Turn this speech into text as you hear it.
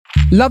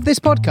Love this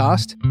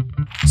podcast?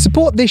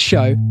 Support this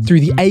show through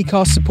the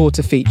Acast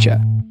supporter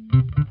feature.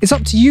 It's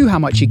up to you how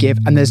much you give,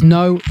 and there's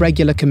no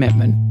regular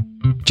commitment.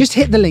 Just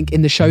hit the link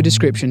in the show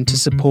description to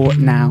support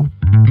now.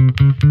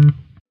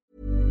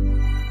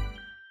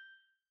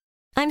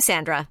 I'm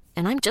Sandra,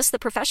 and I'm just the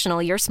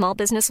professional your small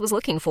business was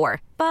looking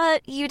for.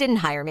 But you didn't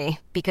hire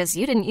me because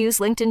you didn't use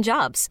LinkedIn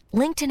Jobs.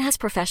 LinkedIn has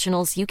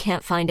professionals you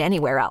can't find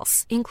anywhere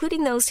else,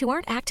 including those who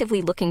aren't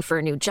actively looking for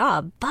a new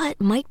job, but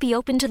might be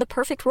open to the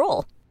perfect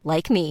role,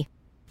 like me.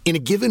 In a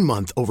given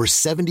month, over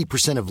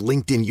 70% of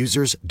LinkedIn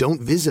users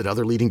don't visit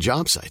other leading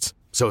job sites.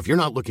 So if you're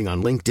not looking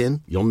on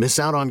LinkedIn, you'll miss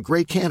out on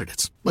great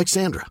candidates like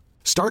Sandra.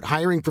 Start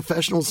hiring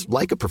professionals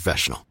like a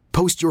professional.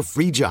 Post your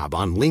free job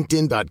on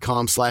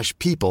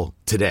linkedin.com/people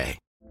today.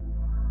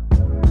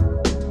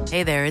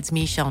 Hey there, it's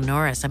Michelle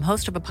Norris. I'm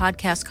host of a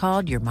podcast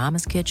called Your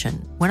Mama's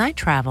Kitchen. When I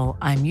travel,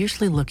 I'm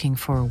usually looking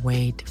for a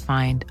way to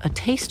find a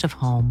taste of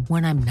home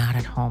when I'm not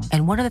at home.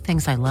 And one of the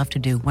things I love to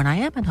do when I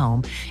am at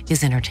home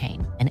is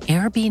entertain. And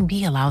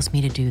Airbnb allows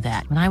me to do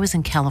that. When I was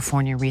in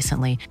California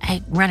recently,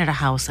 I rented a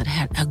house that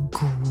had a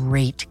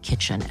great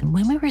kitchen. And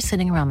when we were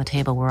sitting around the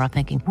table, we're all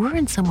thinking, we're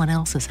in someone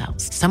else's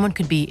house. Someone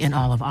could be in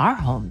all of our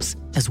homes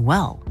as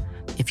well.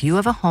 If you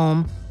have a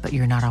home, but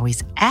you're not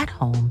always at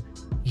home,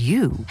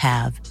 you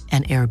have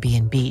an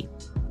Airbnb.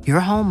 Your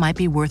home might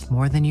be worth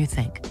more than you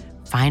think.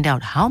 Find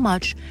out how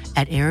much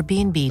at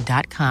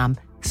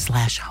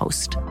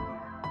airbnb.com/host.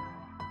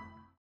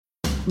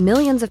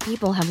 Millions of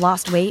people have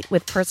lost weight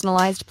with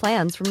personalized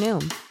plans from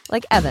Noom.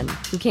 Like Evan,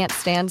 who can't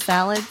stand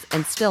salads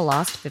and still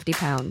lost 50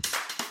 pounds.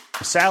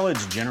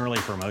 Salads generally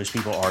for most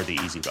people are the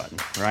easy button,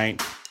 right?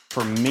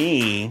 For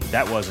me,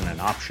 that wasn't an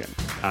option.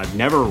 I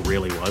never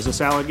really was a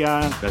salad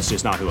guy. That's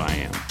just not who I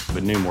am.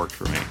 But Noom worked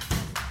for me.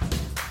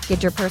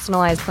 Get your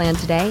personalized plan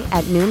today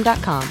at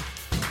Noom.com.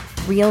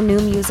 Real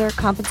Noom user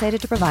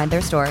compensated to provide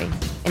their story.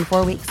 In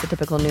 4 weeks, the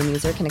typical Noom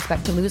user can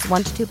expect to lose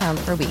 1 to 2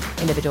 pounds per week.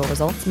 Individual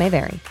results may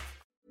vary.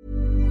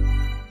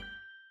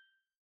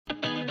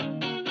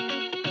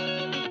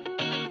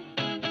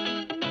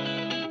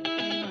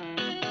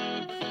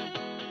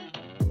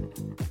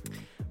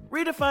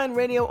 Redefine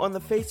Radio on the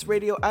Face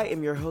Radio. I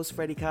am your host,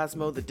 Freddie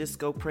Cosmo, the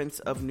Disco Prince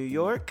of New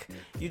York.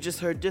 You just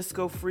heard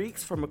Disco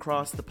Freaks from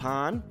across the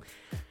pond.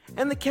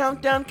 And the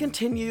countdown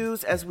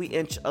continues as we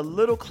inch a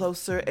little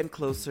closer and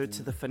closer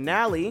to the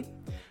finale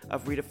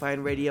of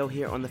Redefine Radio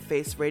here on the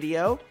Face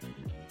Radio.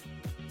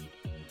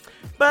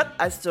 But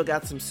I still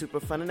got some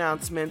super fun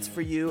announcements for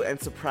you and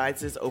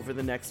surprises over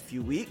the next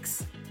few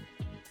weeks.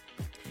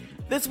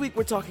 This week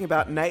we're talking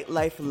about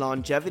nightlife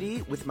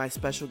longevity with my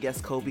special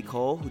guest Colby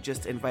Cole, who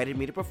just invited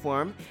me to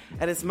perform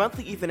at his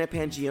monthly event at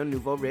Pangeo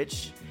Nouveau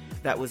Riche.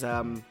 That was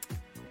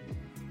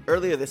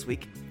earlier this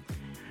week.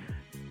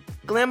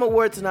 Glam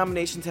Awards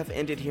nominations have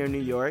ended here in New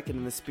York, and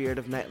in the spirit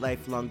of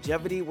nightlife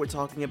longevity, we're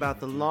talking about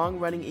the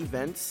long-running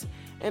events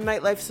and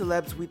nightlife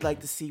celebs we'd like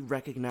to see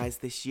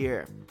recognized this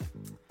year.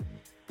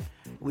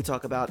 We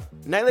talk about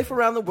nightlife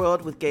around the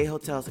world with gay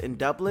hotels in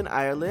Dublin,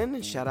 Ireland,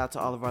 and shout out to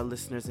all of our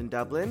listeners in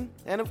Dublin.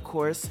 And of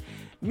course,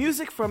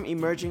 music from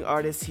emerging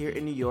artists here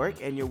in New York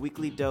and your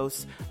weekly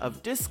dose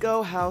of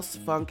disco, house,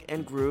 funk,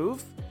 and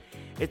groove.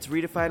 It's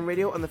Redefine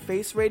Radio on the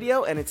Face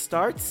Radio, and it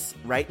starts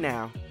right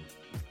now.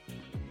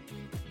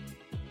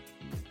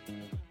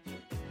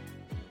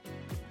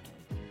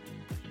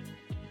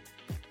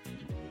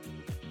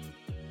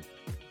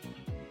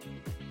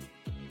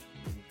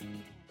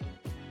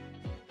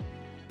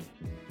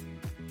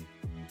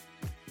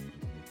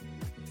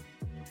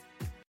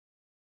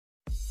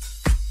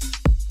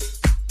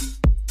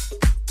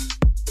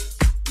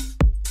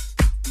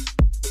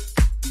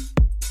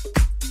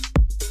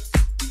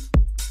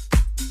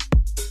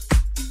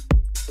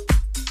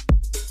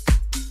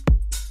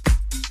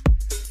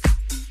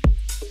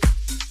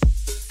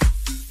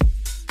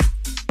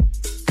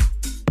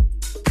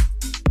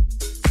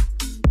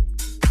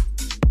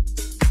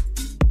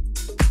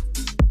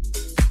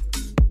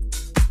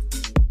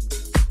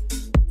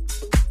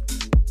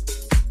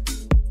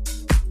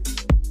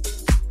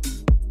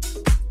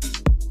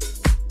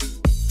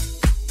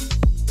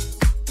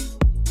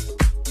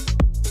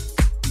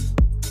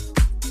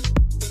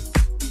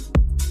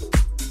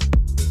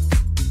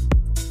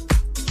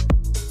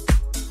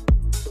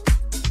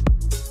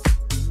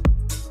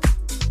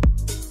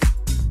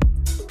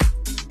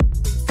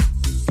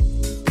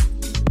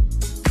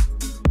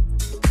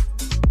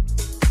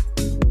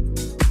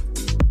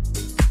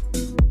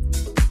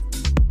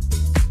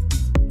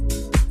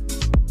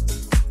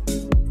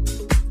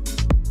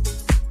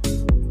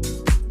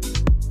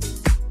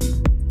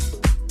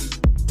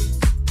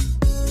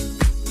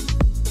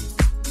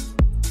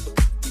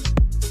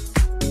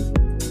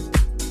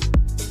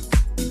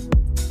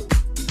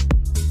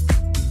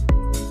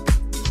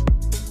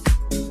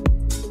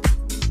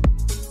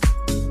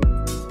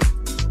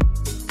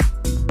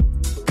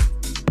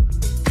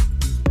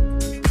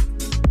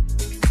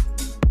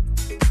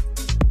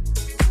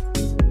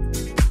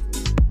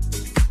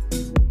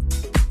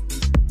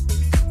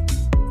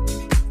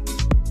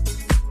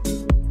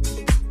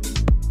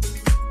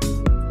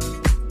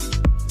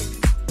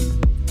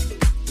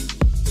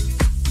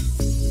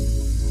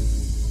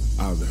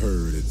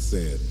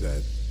 said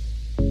that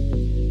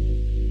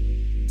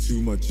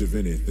too much of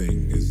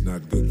anything is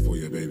not good for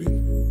you, baby.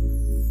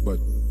 But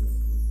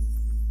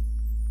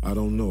I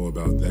don't know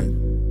about that.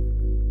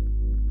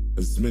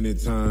 As many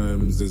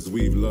times as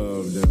we've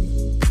loved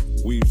and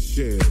we've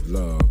shared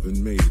love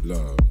and made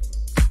love,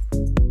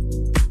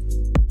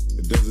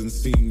 it doesn't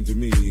seem to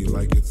me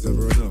like it's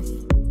ever enough.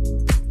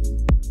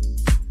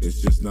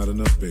 It's just not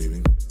enough,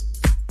 baby.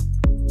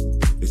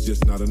 It's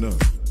just not enough.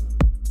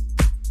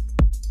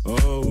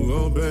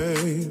 Oh,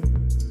 babe,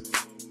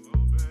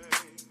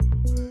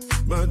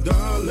 my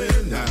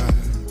darling, I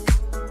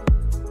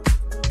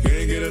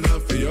can't get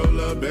enough of your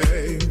love,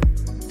 babe.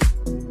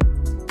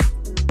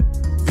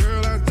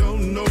 Girl, I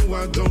don't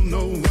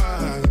know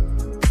why.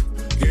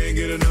 Can't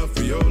get enough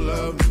of your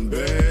love,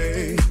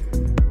 babe.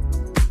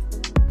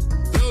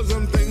 There's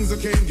some things I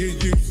can't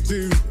get used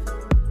to,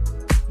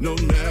 no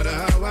matter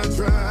how I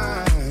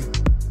try.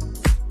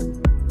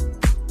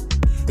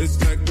 It's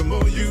like the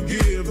more you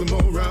give, the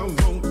more I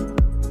want.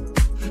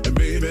 And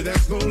baby,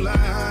 that's no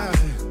lie.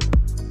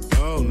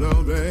 Oh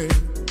no, babe,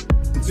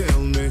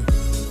 tell me,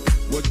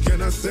 what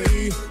can I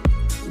say?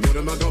 What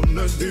am I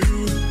gonna do?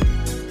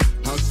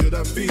 How should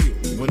I feel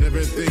when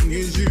everything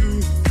is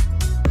you?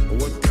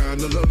 What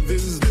kind of love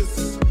is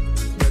this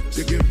that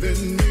you're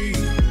giving me?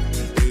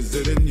 Is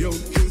it in your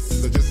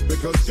kiss or just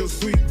because you're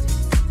sweet?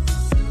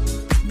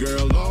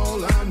 Girl,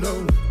 all I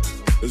know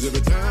is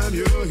every time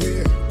you're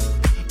here,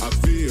 I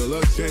feel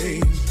a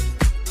change.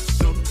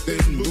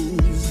 Something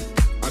moves,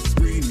 I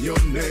scream your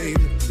name.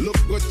 Look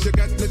what you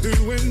got me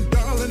doing,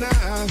 darling,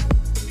 I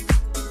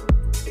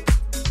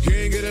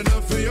can't get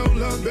enough of your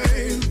love,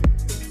 babe.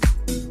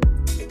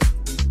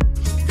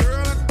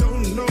 Girl, I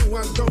don't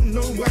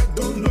know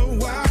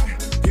why.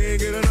 Can't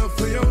get enough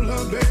of your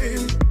love,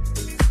 babe.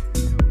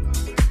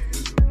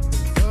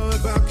 Oh,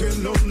 if I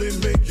can only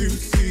make you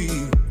see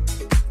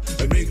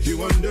and make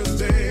you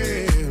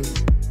understand.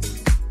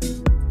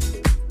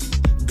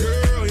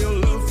 Girl, your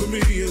love for me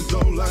is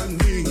all I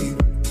need,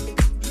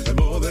 and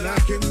more than I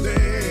can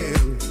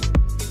stand.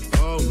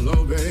 Oh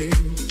no, babe,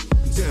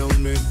 tell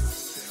me,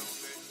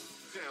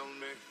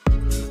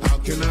 how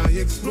can I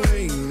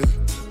explain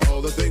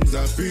all the things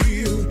I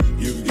feel?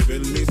 You've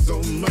given me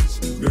so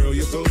much, girl,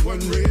 you're so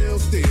unreal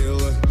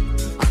still.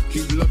 I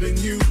keep loving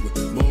you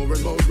more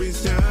and more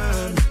each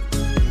time.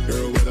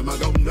 Girl, what am I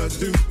gonna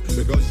do?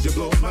 Because you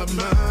blow my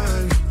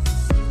mind.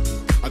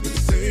 I get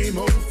the same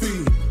old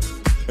feel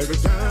every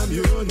time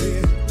you're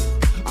near.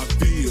 I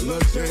feel a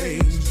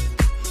change.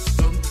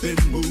 Something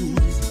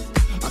moves.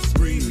 I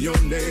scream your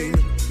name.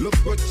 Look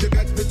what you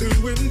got me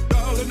doing,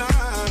 darling. I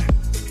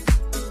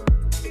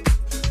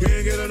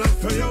can't get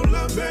enough of your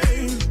love,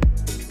 babe.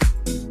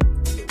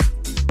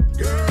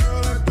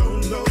 Girl, I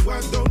don't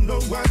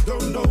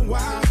know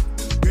why.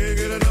 Can't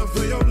get enough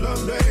of your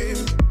love, babe.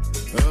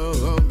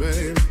 Oh,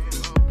 babe.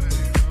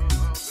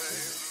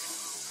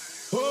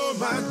 Oh,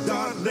 my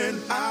darling,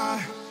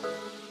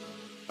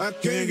 I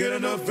can't get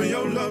enough of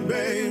your love,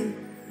 babe.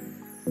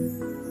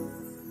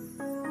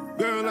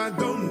 Girl, I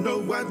don't know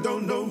why.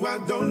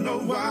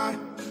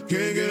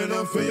 Can't get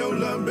enough of your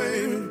love,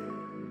 babe.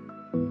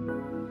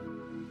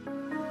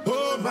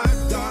 Oh, my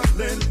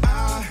darling, I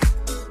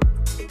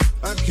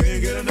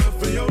can't get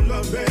enough of your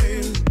love,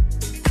 babe.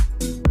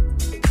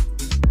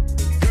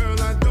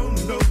 Girl, I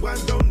don't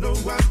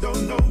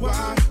know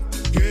why.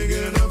 Can't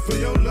get enough of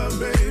your love,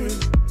 babe.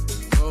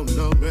 Oh,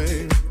 no,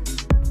 babe.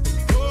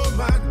 Oh,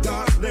 my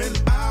darling,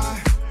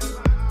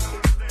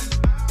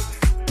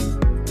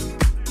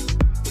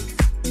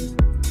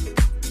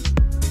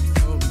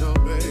 oh, no,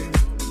 babe.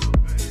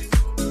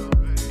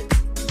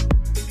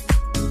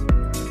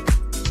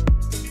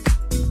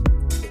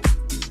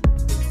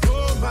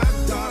 Oh, my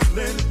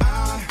darling,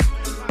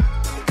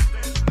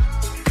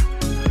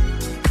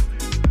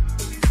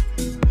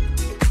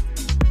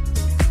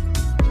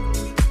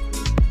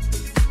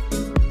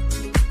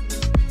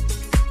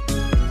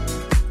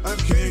 I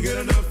can't get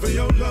enough of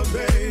your love,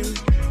 babe.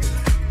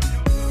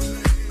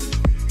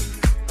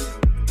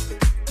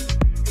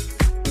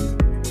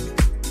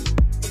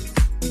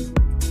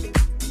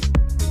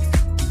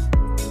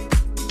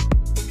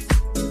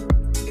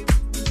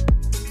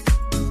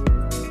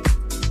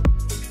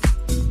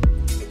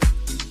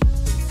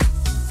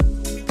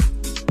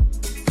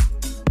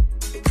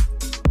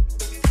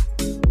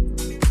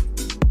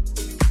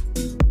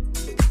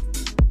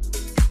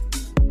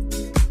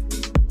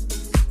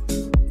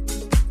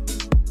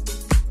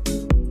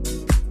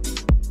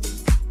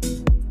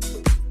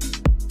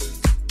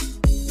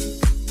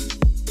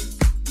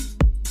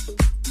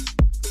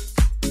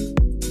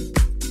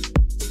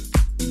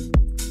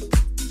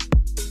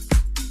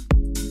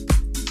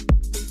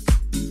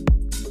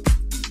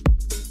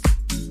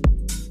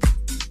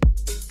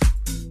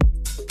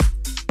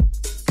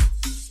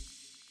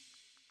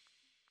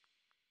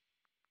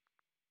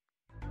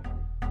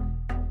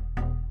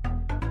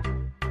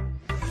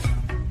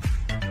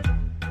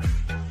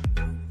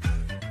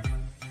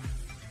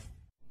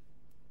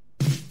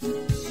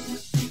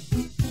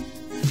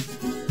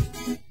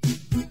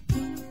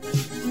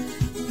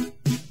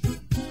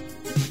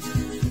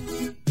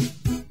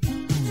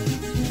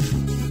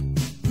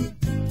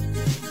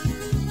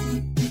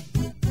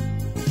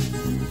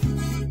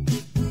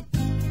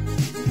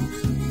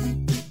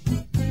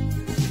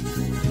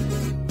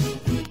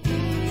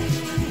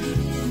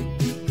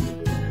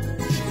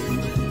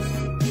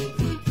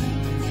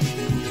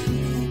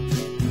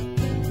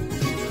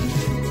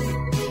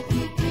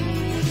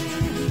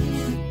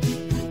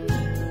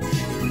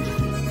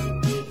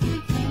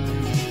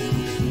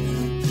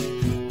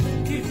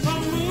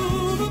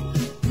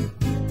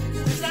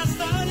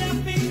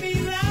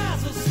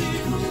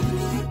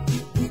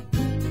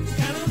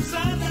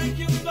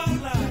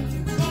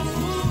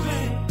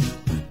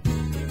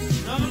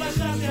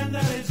 voglia di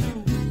andare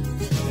giù,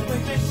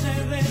 poi che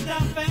c'è re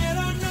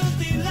davvero non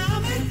ti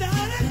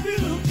lamentare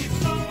più. Ti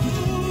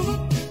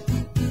sto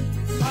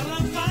parla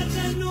in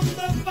faccia e non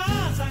te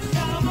passa in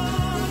cama,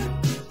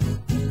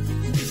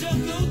 dice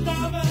tutta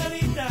la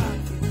verità,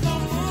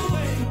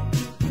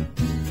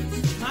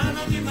 ma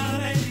non ti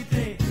male di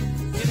te,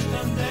 che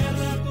sta in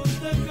terra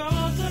tutte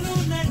cose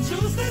non è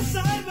giusto e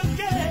sai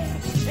perché,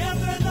 e a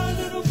 30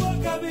 anni non può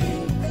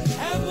capire,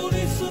 è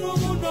buonissimo un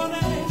mondo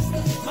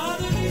onesto, ma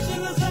non dice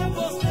lo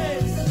sempre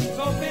stesso,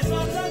 con che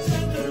soldi la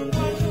gente non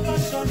voglio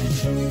lasciare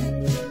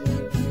nessuno.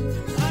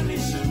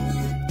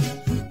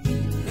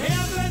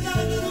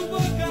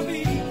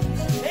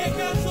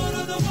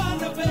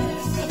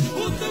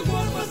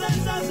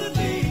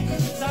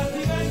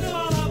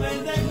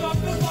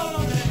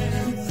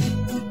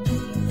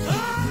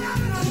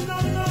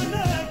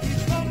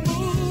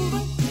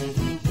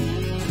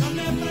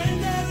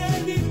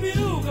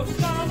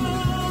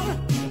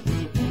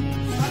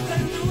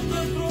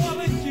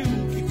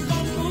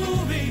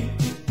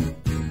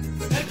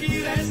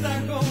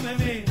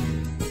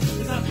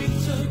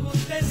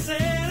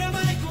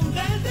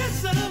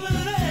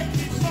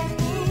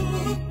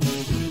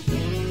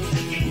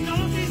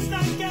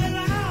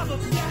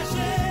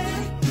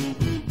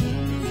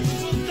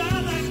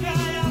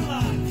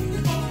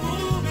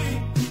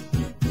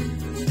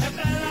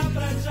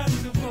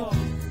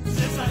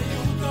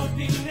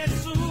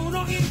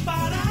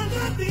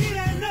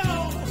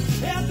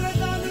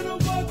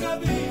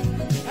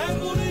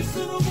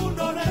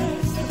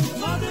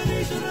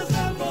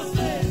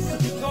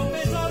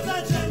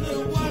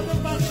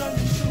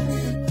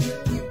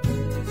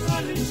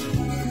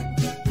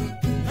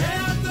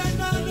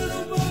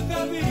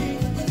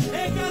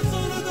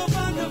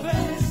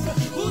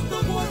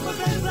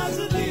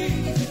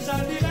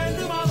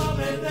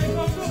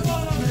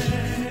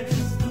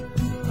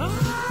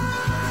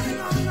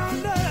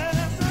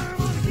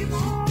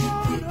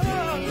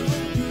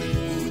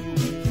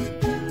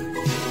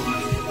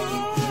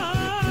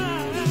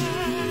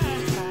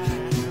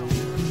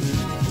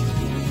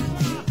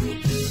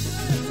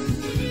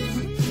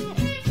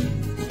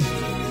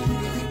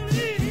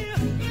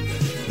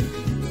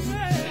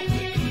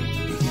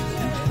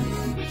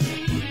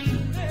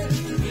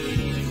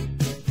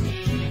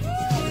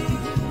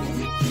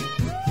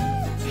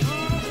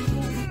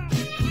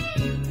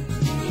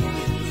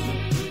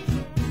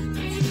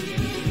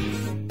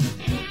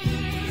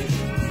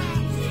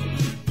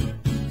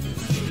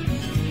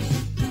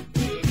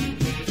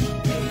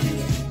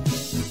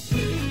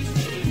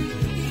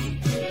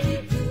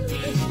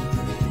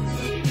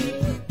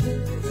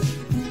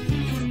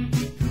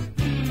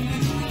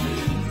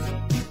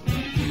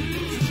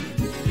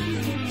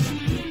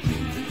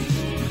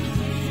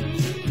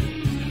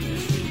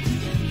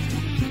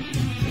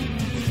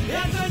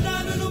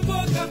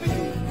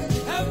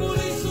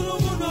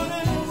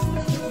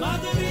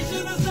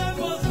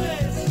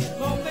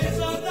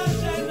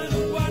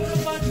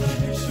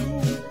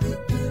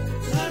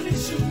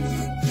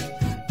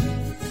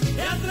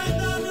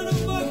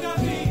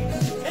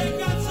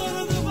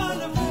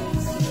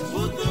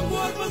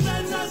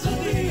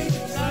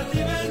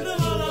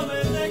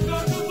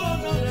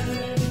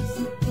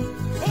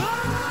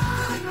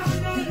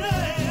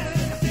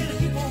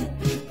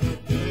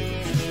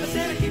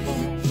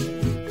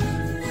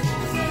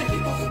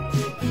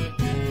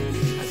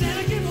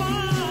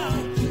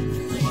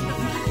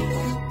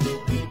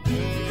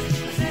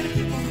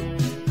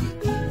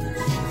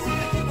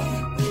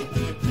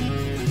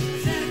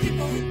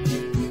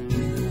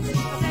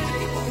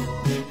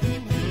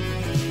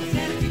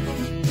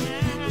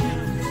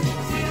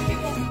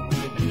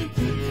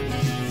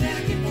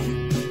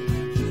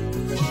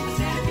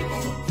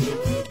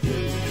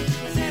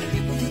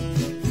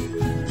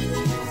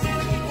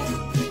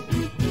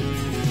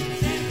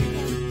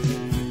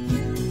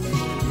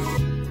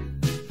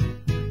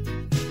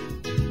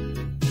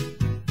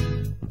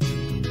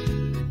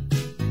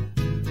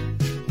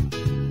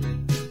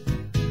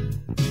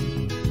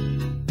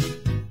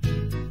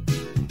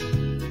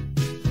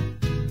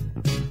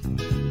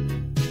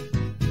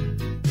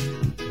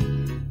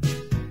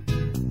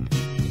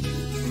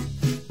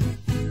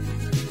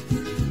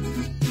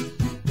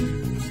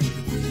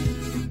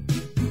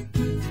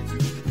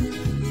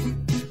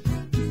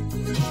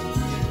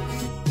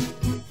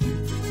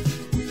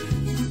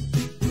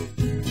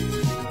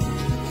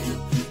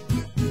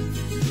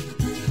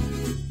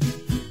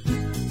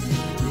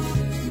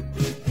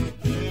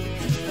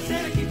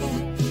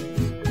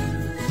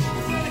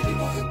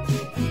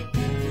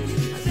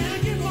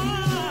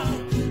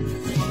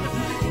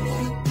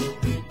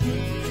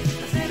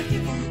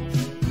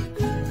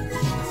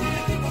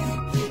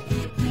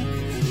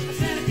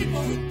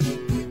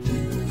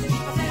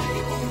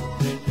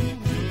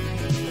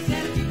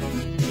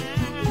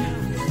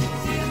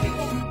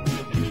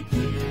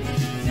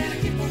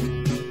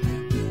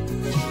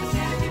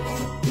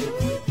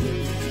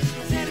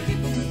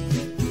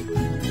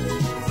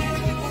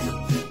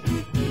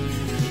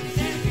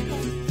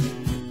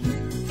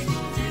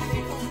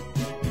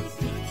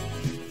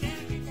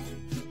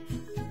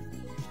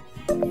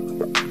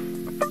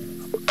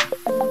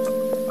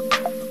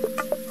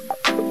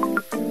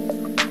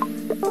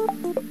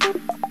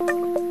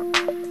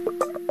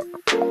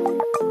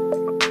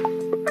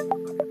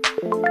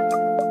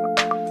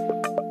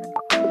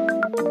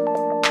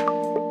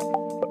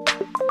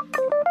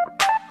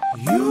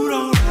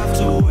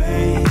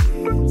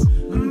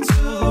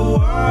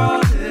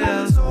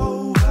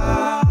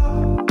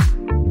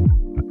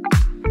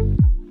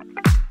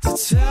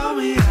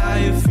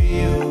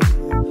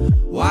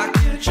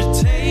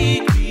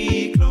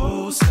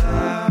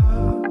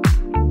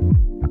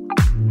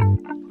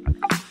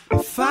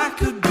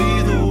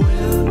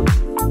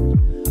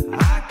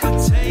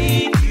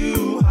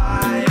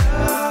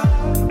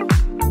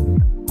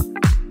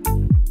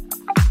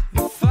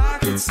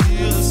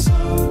 steal the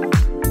sun?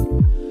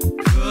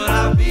 Could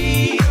I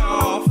be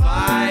your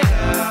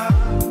fire?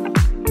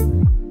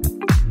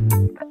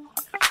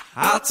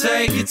 I'll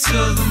take you to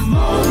the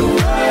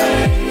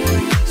motorway.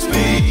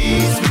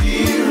 Speed,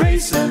 speed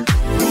racer.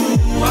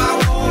 Ooh, I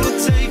wanna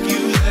take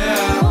you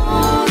there.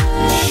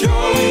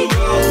 Show you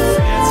all the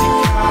fancy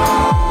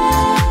cars.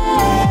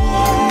 Ooh,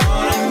 I'm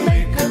gonna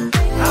make it.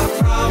 I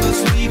promise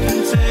we can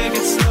take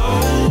it slow.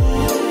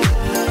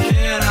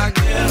 Can I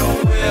get a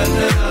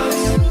witness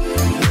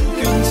who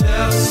can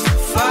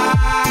testify?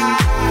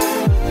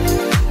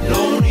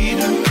 No need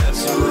to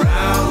mess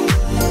around.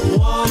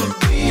 Wanna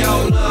be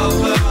your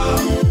lover,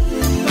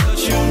 but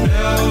you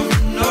never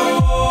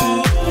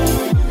know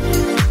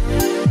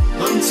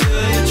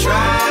until you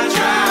try,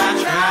 try,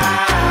 try.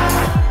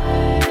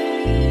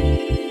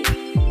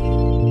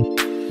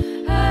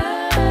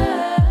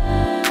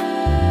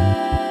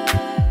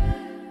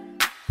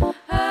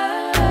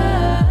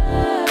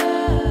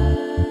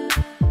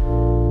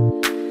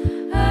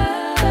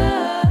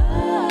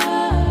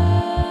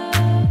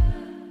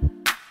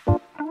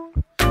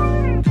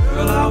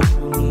 Girl, I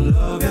wanna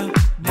love you.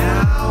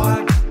 Now I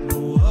got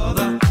no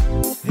other.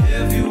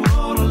 If you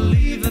wanna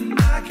leave, then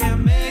I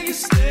can't make you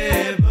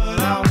stay. But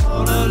I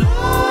wanna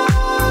love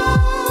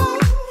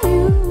you,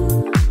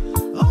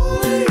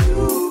 only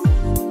you,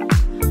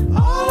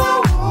 all I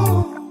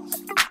want.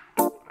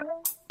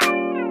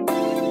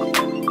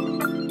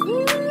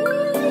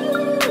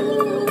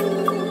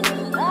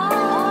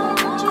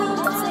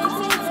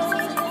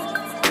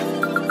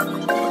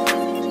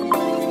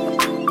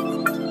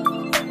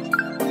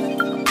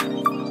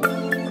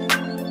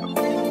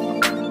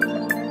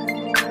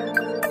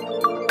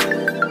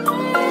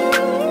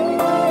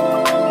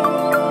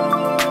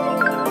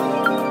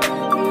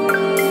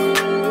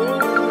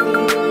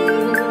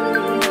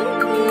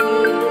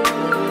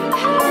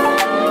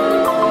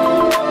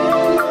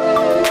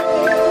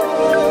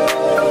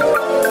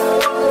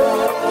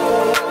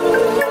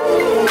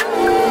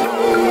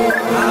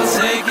 I'll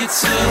take you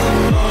to the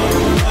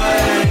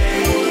motorway.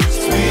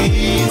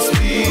 Speed,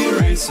 speed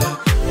racer.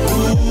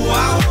 Ooh,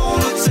 I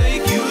wanna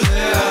take you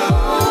there.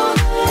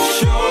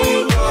 Show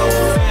you all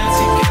the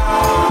fancy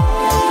cars.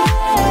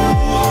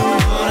 Ooh, I'm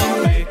gonna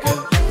make it.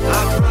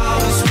 I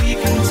promise we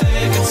can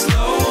take it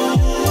slow.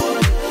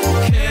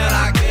 Can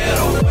I get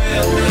a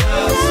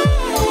witness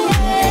who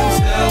can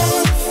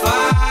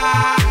testify?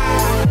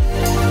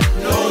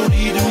 No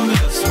need to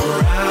mess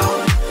around.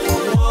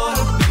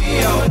 Wanna be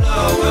your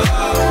lover,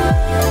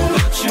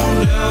 but you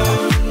never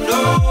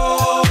know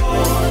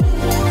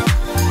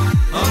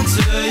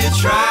until you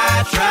try,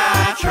 try,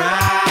 try.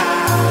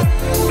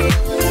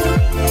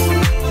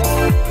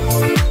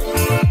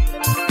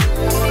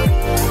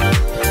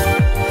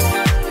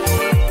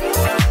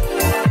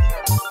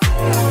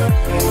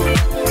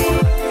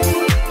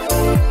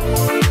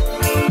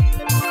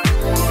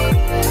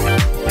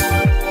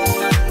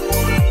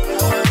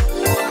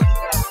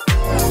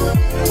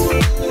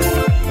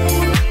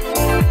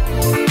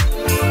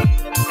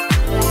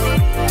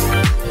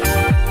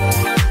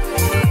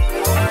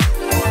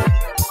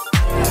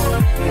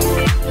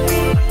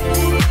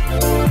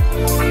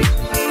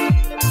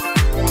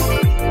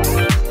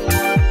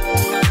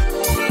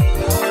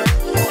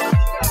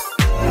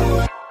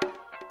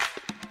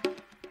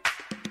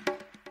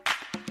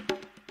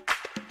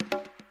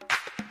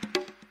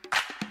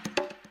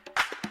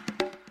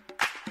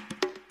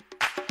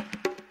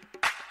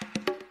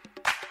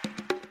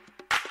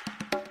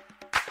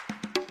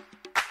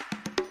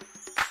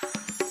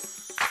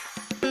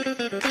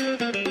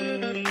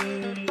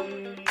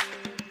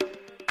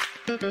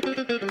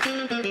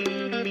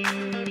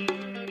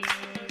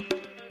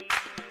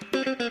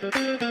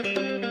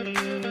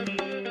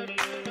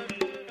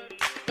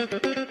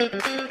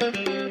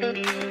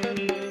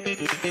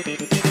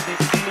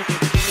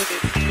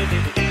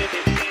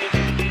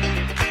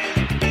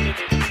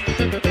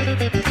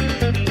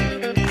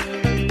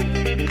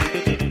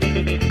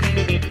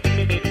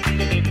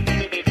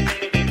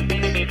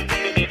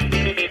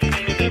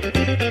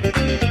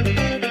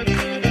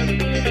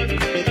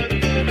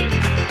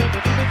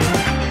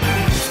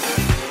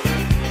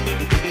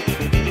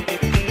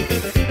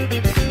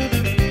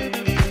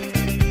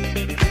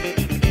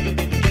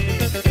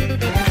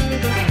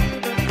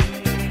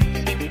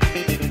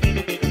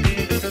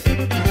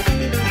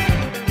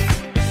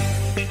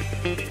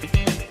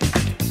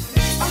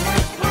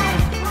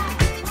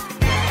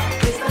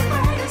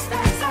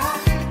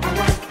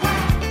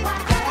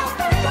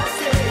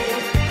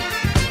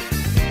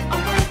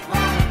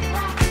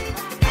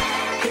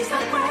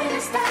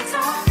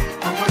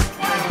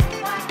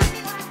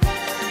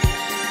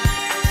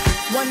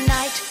 One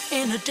night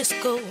in a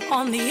disco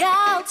on the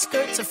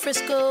outskirts of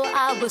Frisco,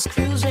 I was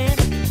cruising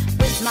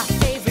with my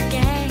favorite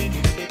gang.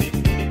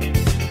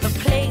 The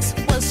place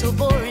was so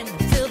boring,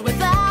 filled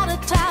without a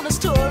time of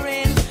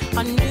storing.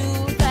 I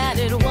knew that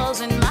it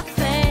wasn't my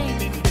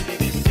thing.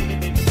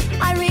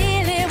 I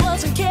really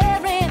wasn't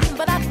caring,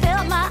 but I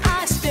felt my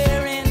eyes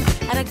staring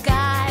at a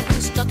guy who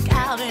stuck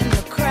out in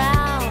the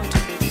crowd.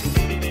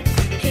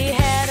 He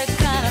had a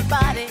kind of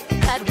body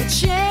that would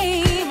change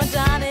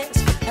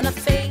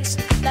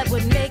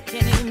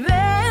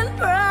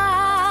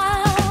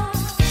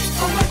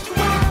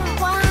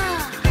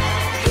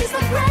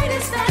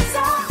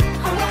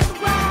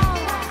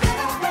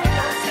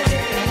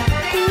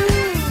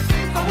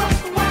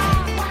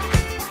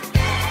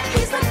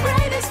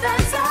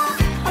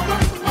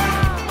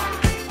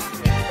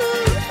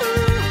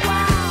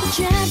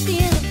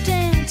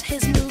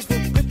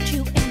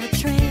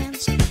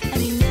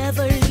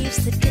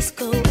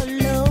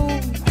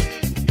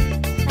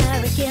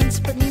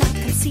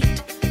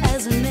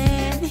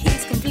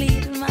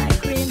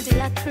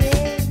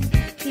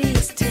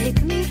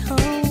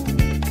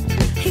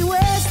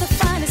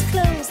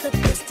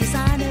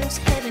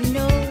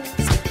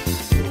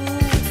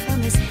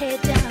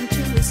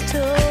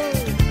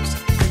toes.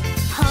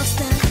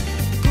 Halston,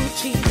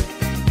 Gucci,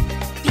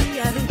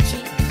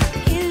 Fiorucci.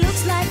 He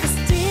looks like a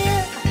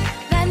steal.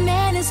 That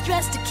man is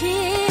dressed to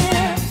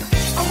kill.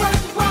 Oh, what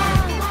a wow.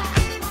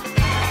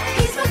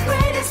 He's the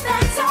greatest,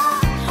 that's all.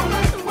 Oh,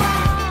 what a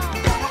wow.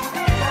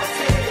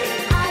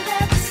 I'll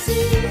never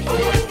see him.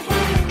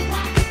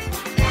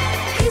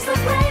 He's the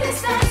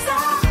greatest, that's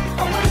all.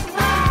 Oh, what a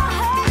wow.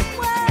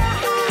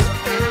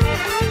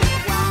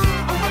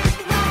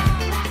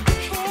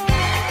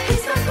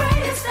 He's the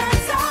greatest,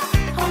 that's all.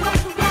 Oh, what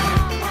a wow.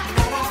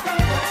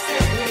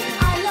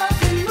 I love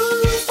him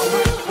moves.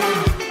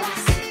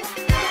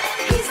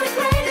 He's the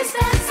greatest,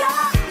 that's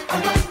all. Oh,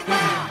 what a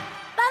wow.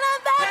 That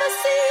I've ever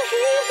seen.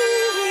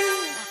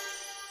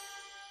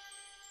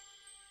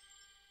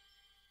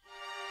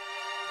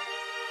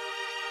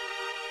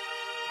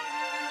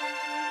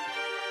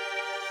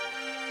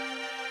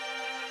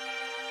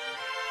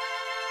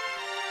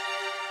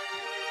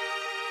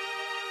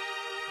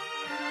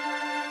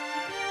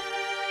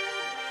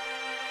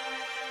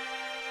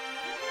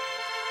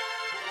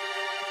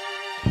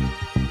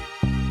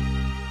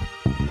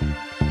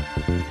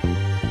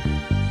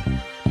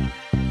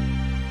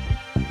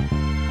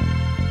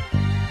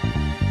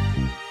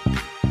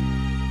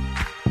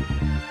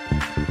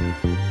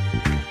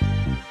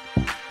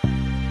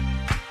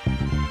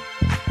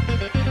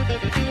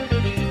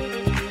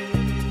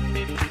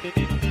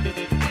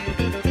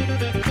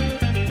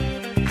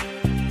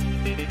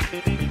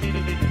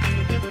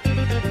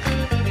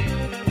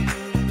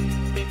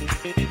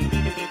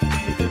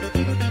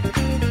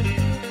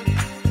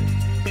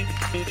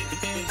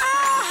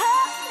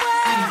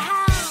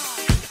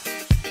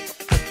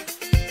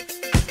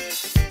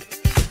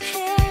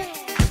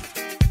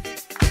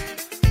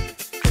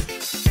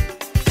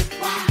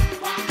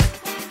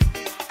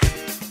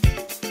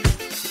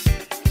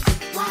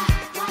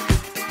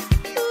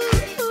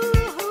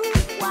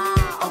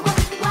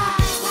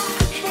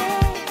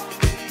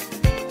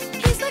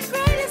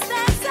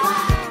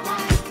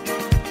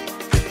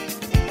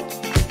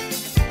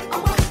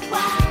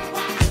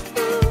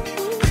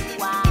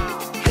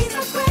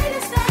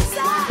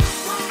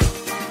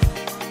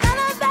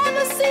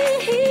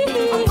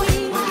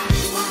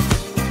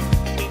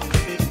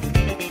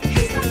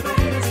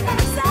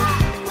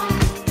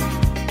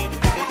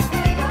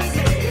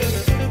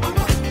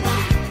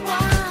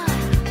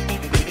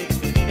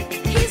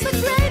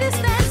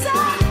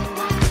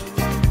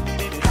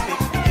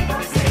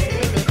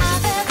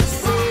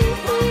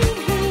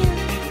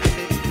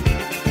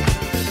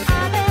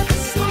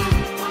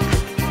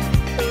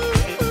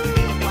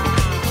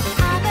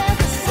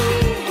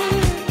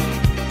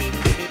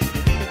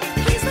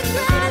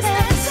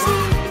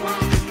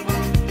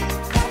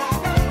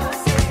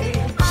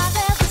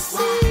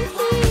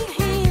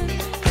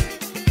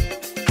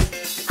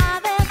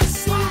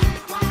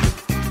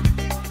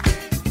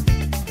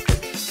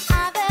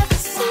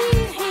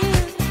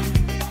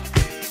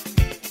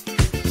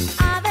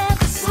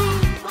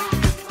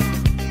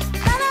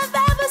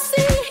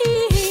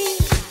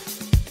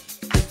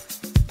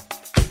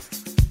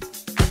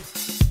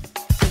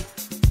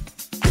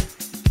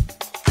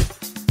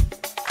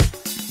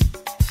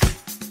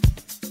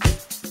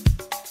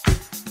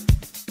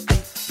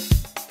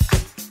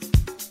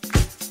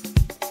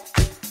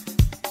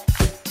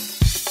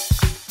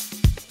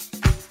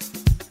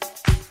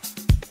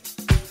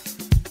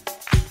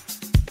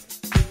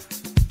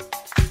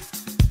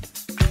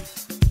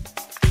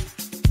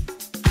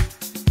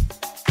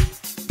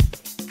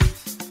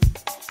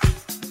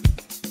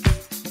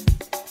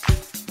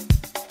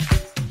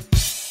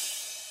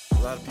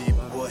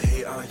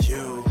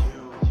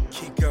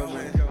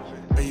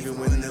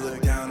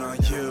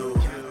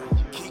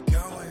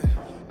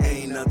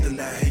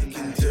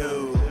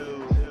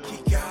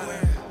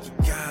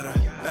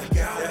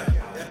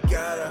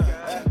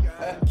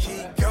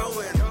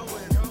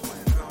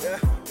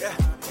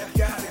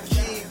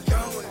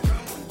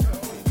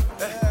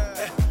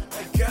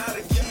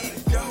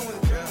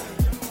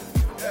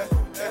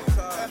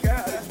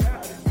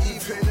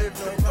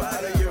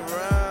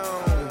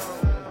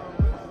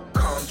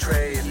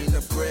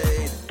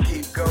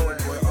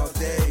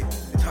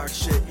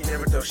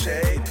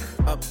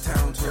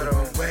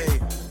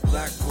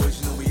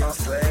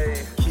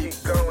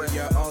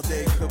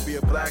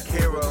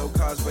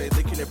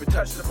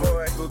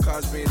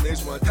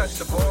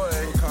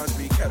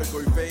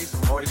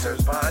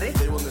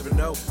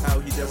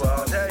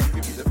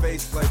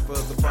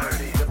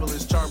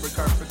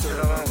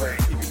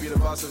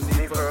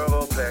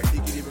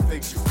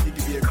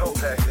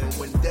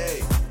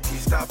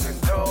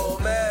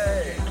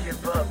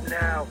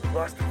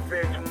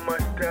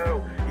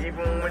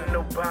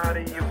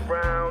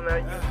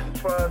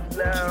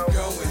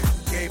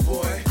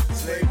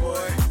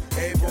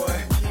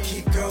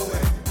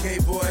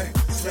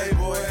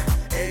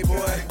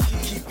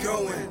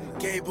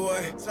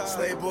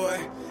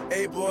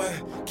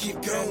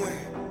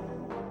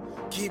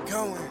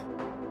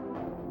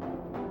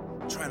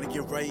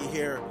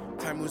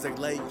 Time moves like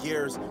light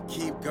years.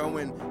 Keep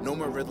going. No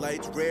more red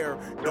lights, rare.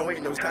 Don't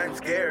make no time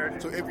scared.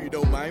 So if you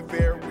don't mind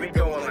fair, we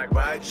going like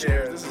ride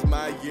shares. This is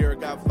my year.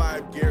 Got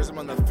 5 gears. I'm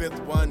on the 5th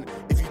one.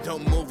 If you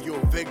don't move, you're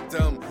a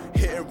victim.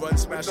 Hit and run,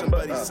 smash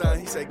somebody's son.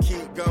 He said,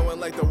 keep going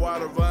like the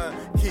water run.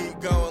 Keep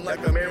going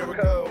like a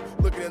miracle.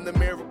 Looking in the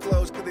mirror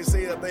close, cause they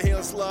say that they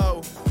heal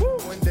slow.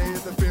 One day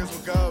the fears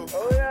will go.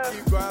 Oh yeah.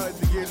 Keep grinding like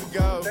the years will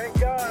go. Thank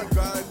God. Keep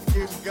grinding like the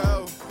years will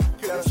go.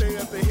 Cause they say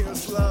that they heal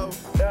slow.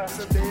 Yeah.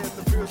 Someday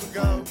the fears will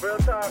go. Real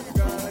talk. Keep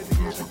grinding like the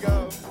years will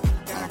go.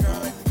 Gotta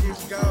grind like the years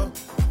will go.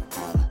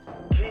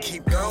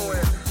 Keep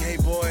going. Gay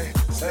boy,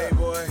 slay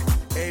boy,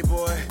 A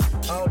boy.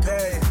 All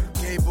day.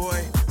 Gay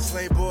boy,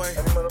 slay boy,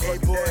 A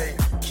boy.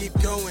 Keep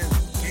going.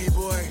 Gay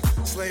boy,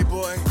 slay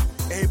boy,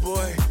 A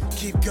boy.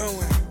 Keep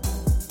going.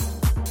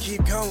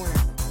 Keep going.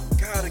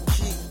 Gotta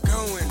keep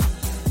going.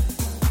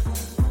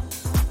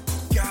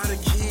 Gotta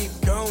keep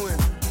going.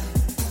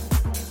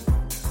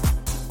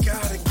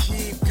 Gotta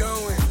keep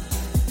going.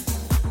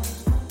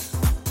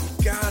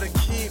 Gotta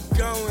keep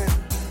going.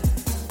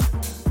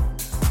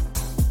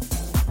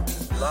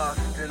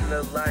 Lost in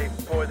the light,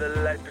 for the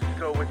life is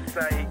so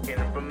exciting.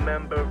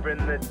 Remember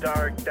in the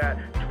dark that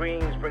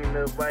dreams bring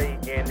the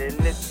light in.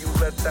 And if you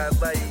let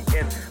that light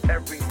in,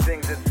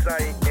 everything's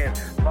exciting.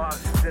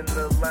 Lost in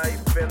the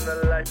life, and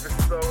the life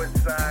is so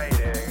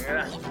exciting.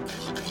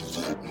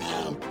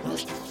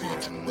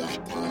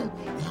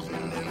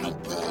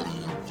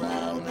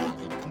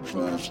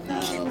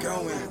 Keep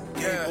going.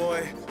 Gay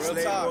boy,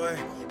 slay boy,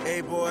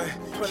 A boy.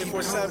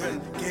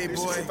 24/7. Gay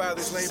boy,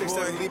 slay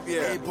boy,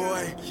 A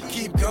boy.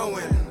 Keep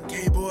going.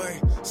 Gay boy,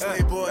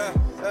 slay boy,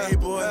 A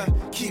boy.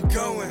 Keep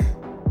going.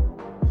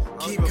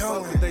 Keep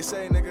going. What they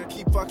say, nigga,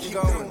 keep fucking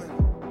going.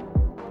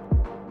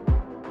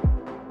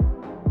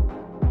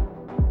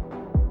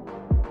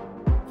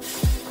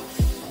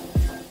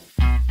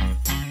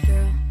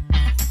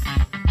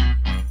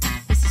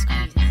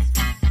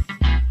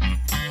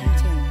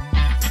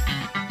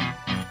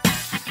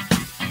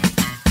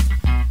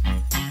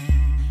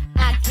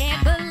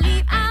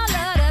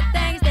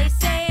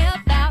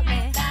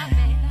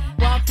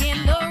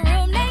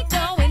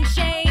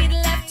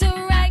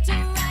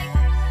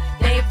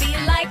 They be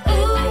like,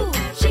 ooh,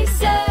 she's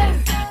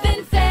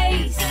surfing,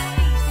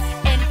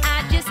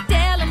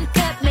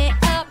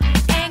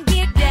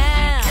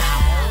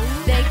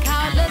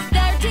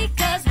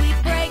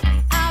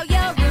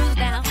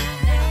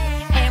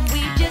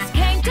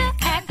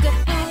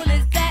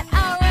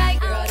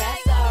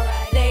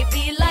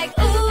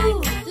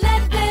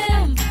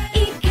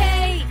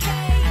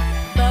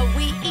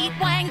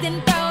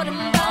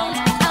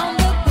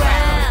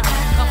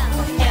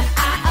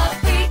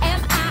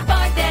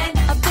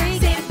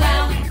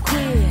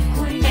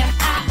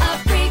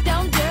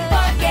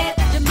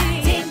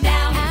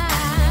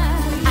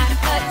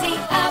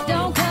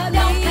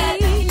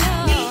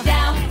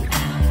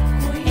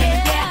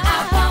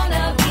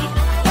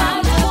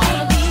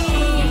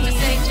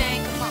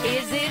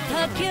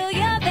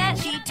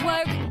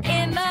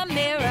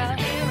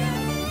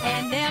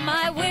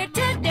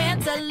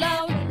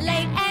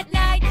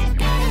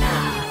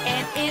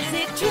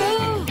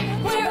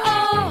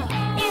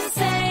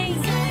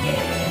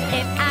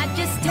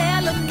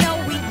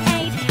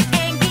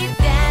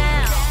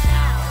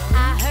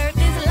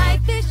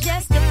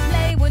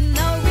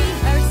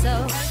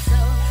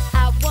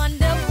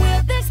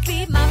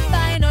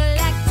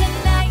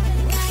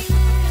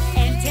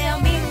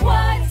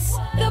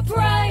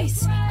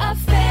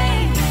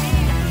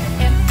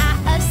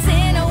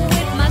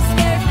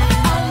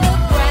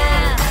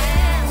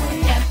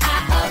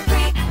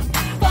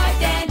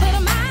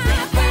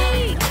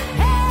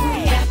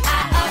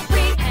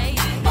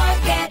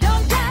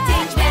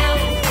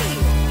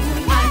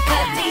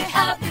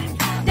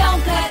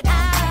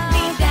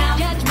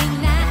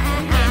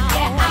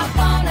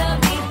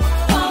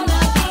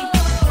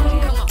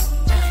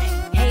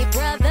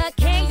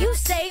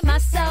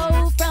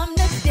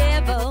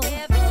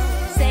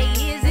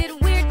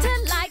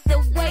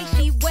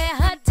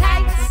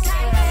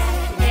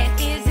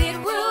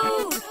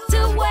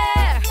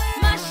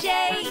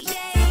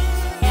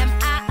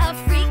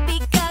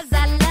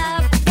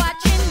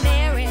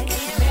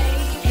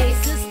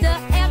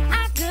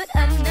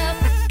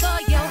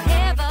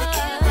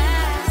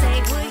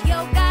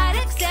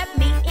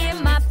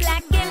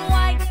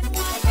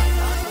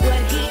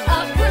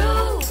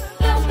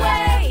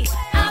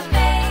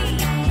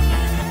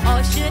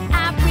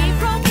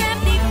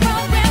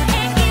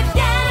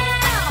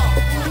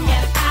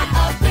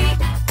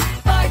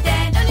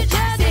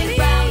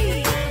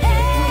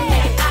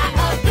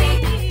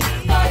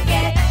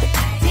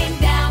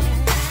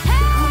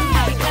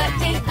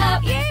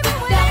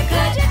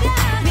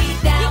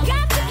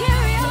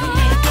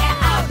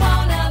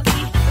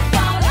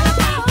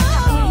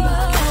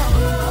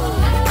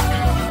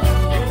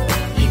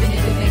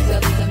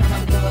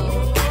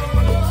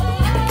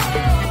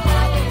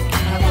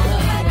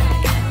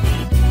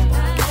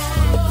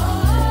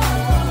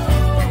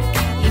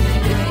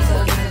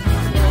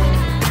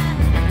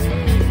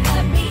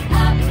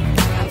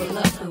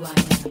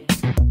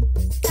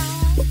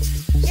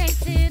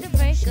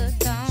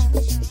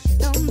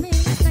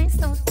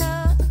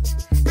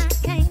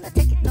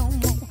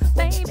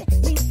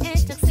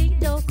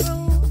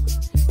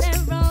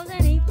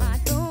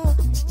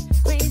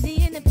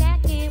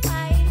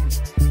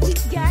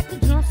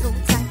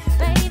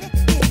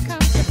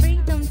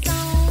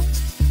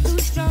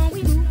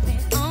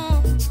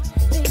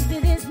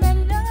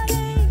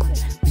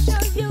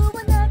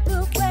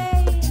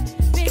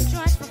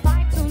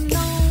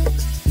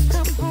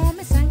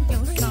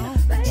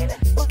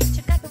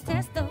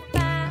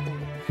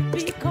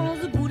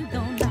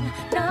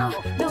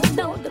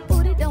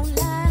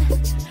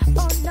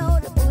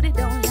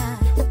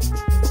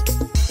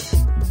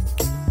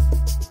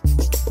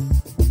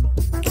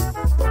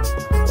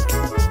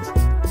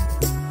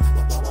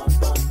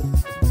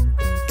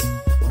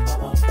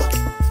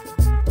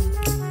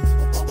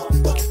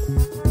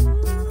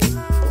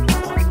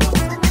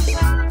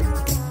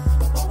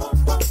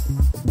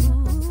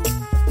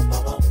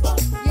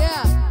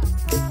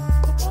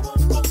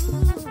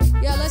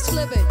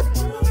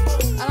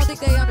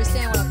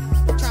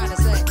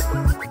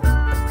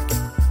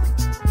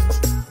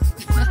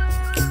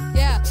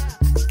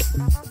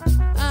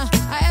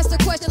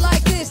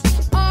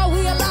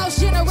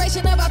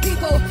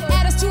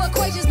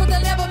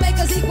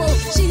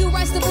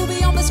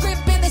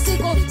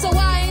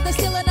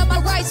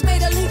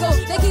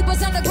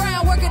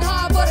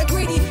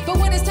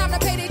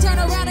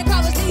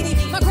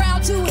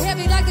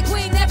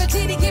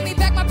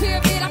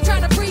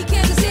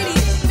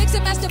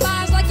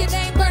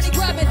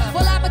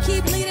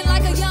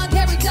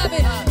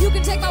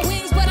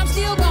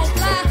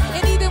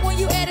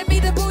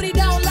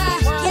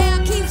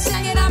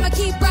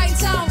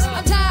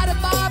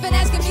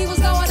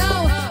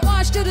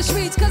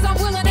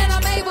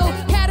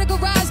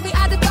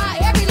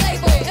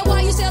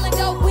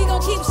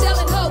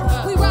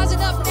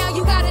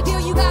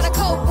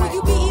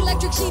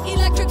 cheap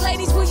electric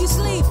ladies, will you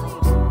sleep?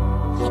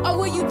 Or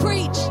will you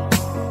preach?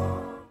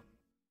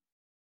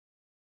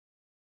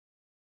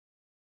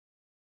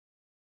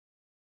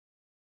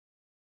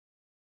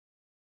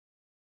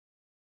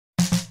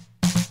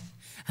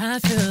 I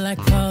feel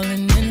like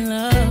falling in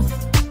love.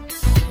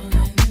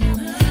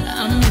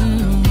 I'm in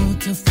the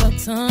mood to fuck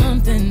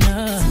something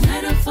up.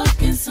 Tonight I'm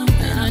fucking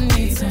something. I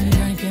need some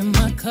drink in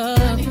my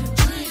cup.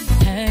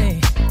 Hey,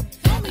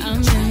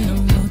 I'm in the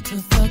mood to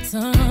fuck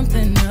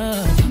something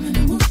up.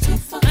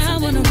 I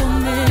wanna go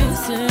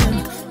missing.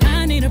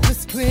 I need a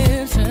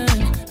prescription.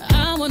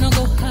 I wanna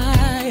go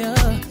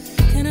higher.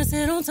 Can I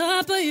sit on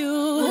top of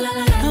you?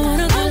 I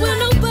wanna go where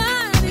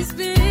nobody's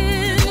been.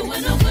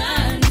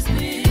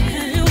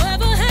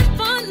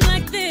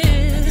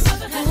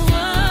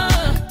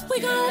 We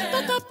gon'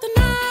 fuck up the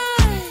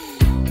night.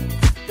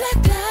 Black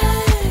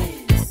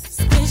lights,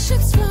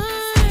 spaceships fly.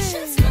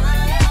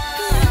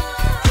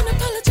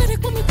 Unapologetic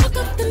when we fuck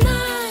up the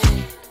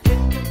night.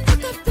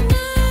 Fuck up the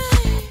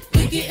night.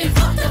 We getting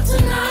fucked up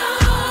tonight.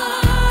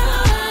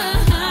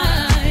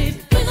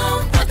 We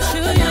gon' fuck up the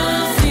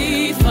night.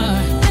 See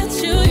fire, let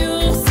you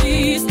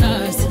see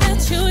stars.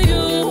 Let you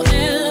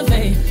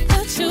elevate.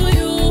 Let you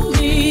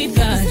meet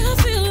God. I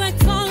feel like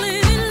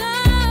falling in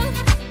love.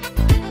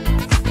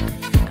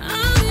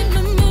 I'm in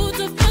the mood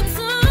to fuck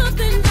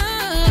something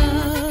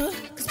up.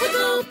 'Cause we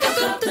gon' fuck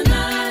up the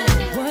night.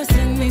 What's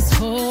in these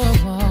four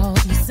walls?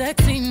 You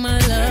sexy, my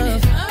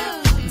love.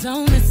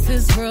 Don't miss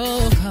this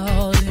roll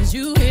call. Did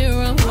you hear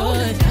a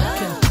word?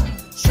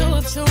 Show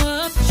up, show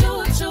up,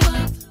 show up, show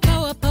up. Go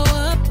up, go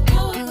up,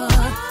 go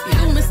up.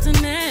 You Mr.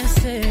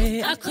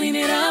 Nasty, I clean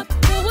it up.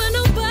 Go where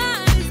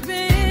nobody's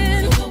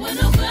been. Go where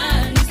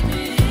nobody's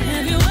been.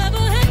 Have you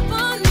ever had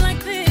fun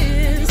like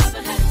this?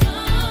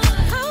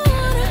 I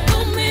wanna go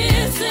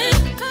missing.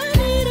 I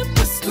need a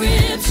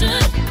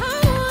prescription. I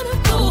wanna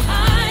go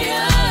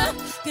higher.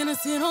 Gonna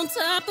sit on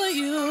top of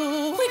you.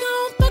 We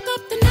gon' fuck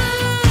up the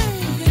night.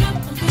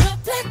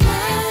 Black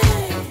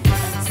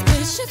lights,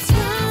 spaceships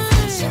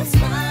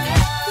fly.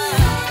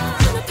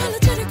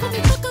 Unapologetic when we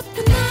fuck up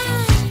the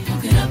night.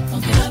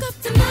 Fuck up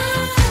the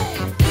night.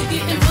 We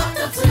getting fucked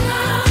up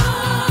tonight.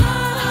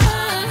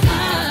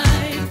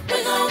 We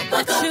gon'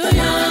 fuck up the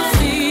night.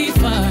 See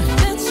fire,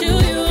 let you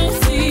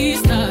see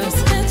stars.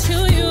 Let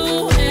you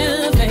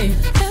elevate.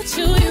 Let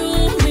you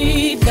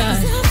meet God.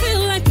 I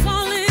feel like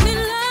falling in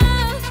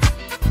love.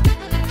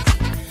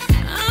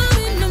 I'm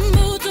in the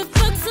mood to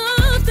fuck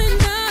something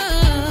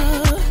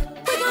up.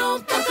 We gon'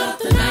 fuck up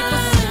the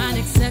night.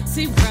 Sonic,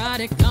 sexy,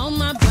 erotic on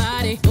my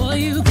body. Boy,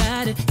 you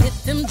got it. Hit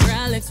them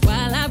dry lips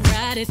while I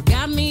ride it.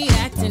 Got me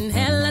acting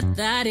hella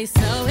thotty.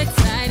 So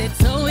excited,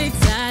 so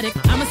exotic.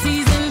 I'm a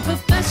seasoned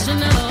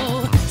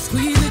professional.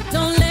 Squeeze it,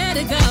 don't let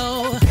it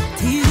go.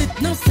 Tease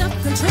it, no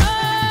self-control.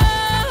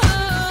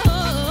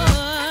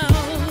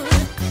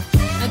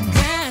 I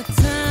got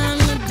time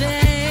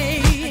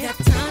today. I got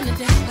time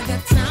today. I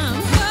got time.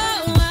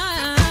 Oh,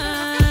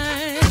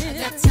 I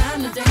got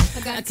time today.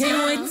 I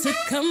can't wait to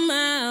come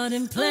out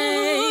and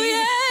play. Ooh,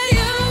 yeah,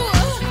 you.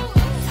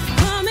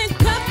 Come and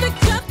cup it,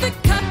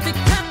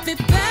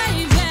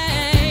 baby.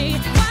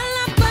 While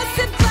I bust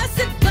it,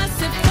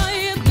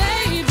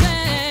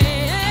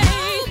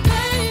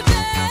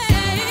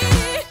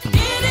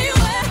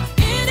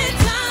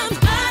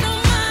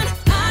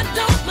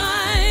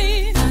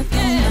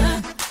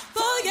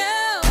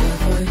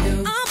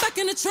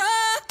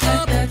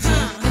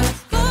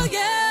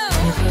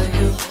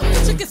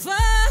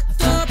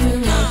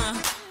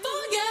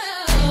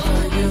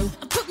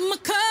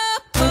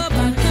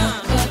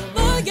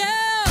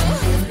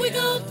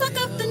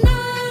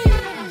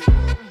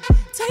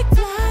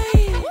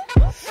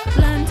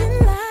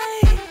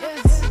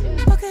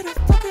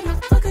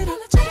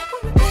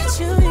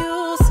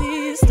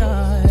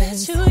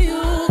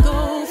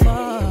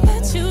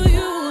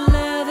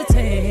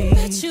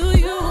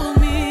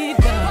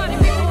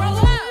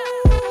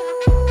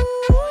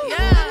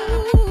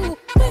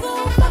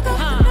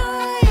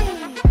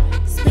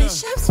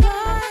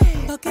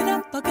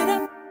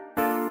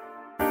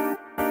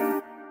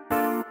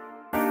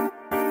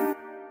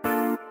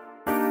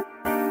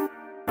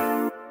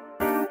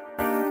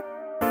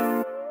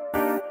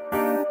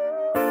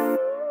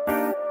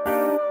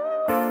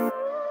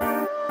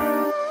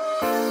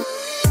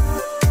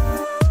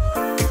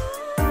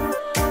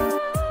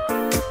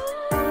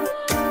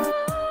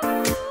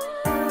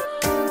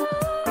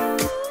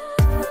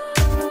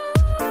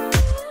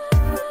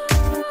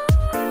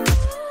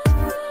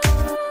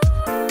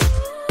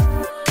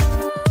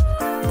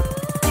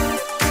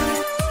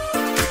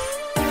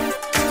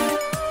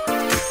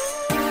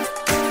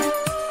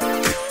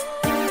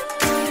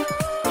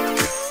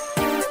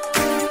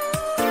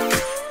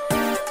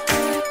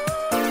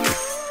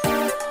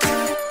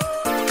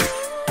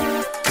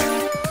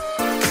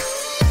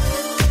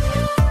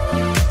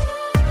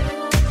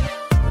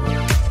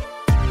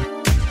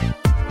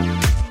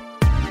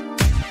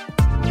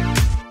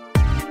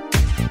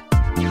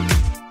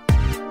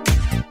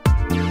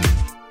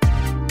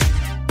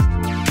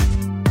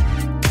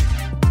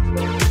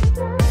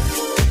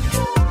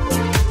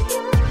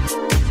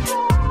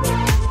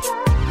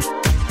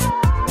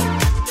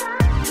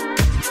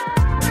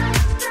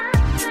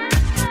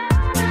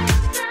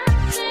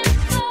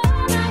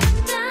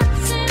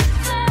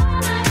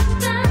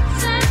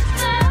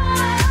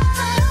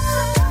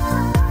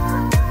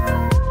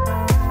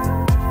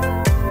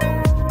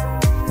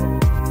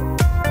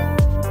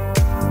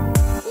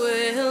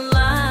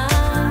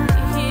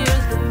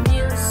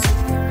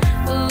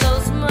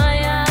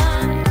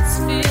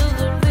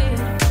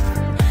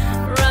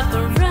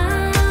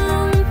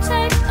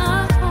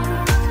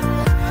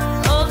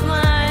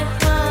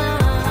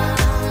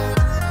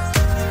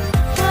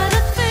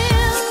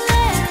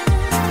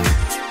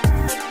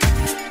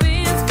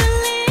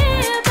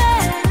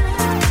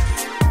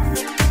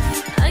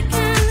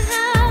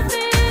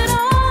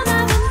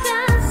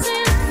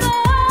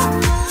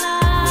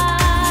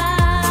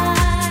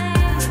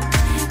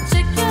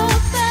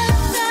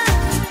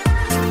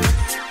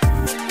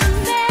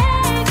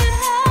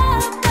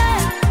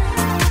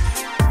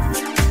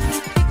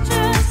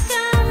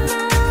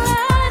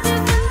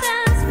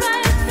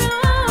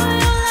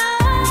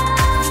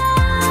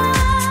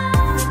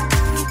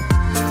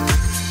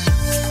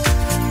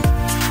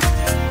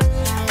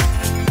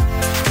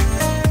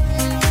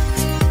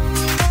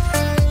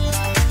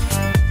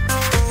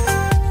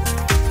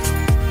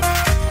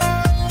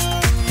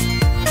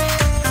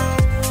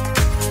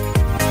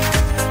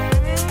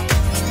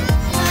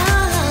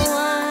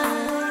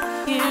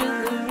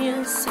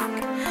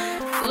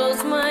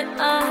 my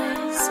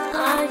eyes,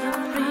 I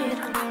am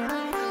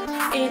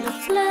reading. In a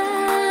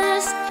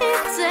flash,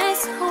 it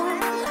takes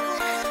hold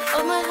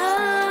of my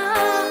heart.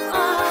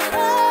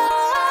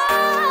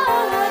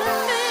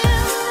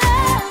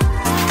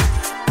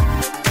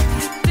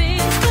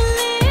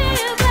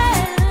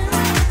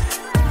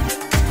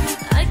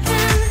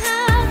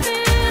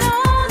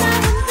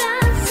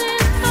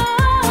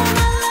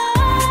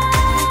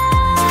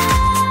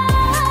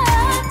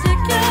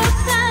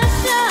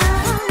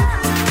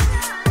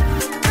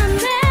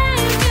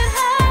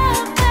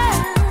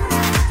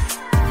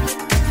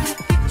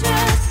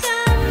 Just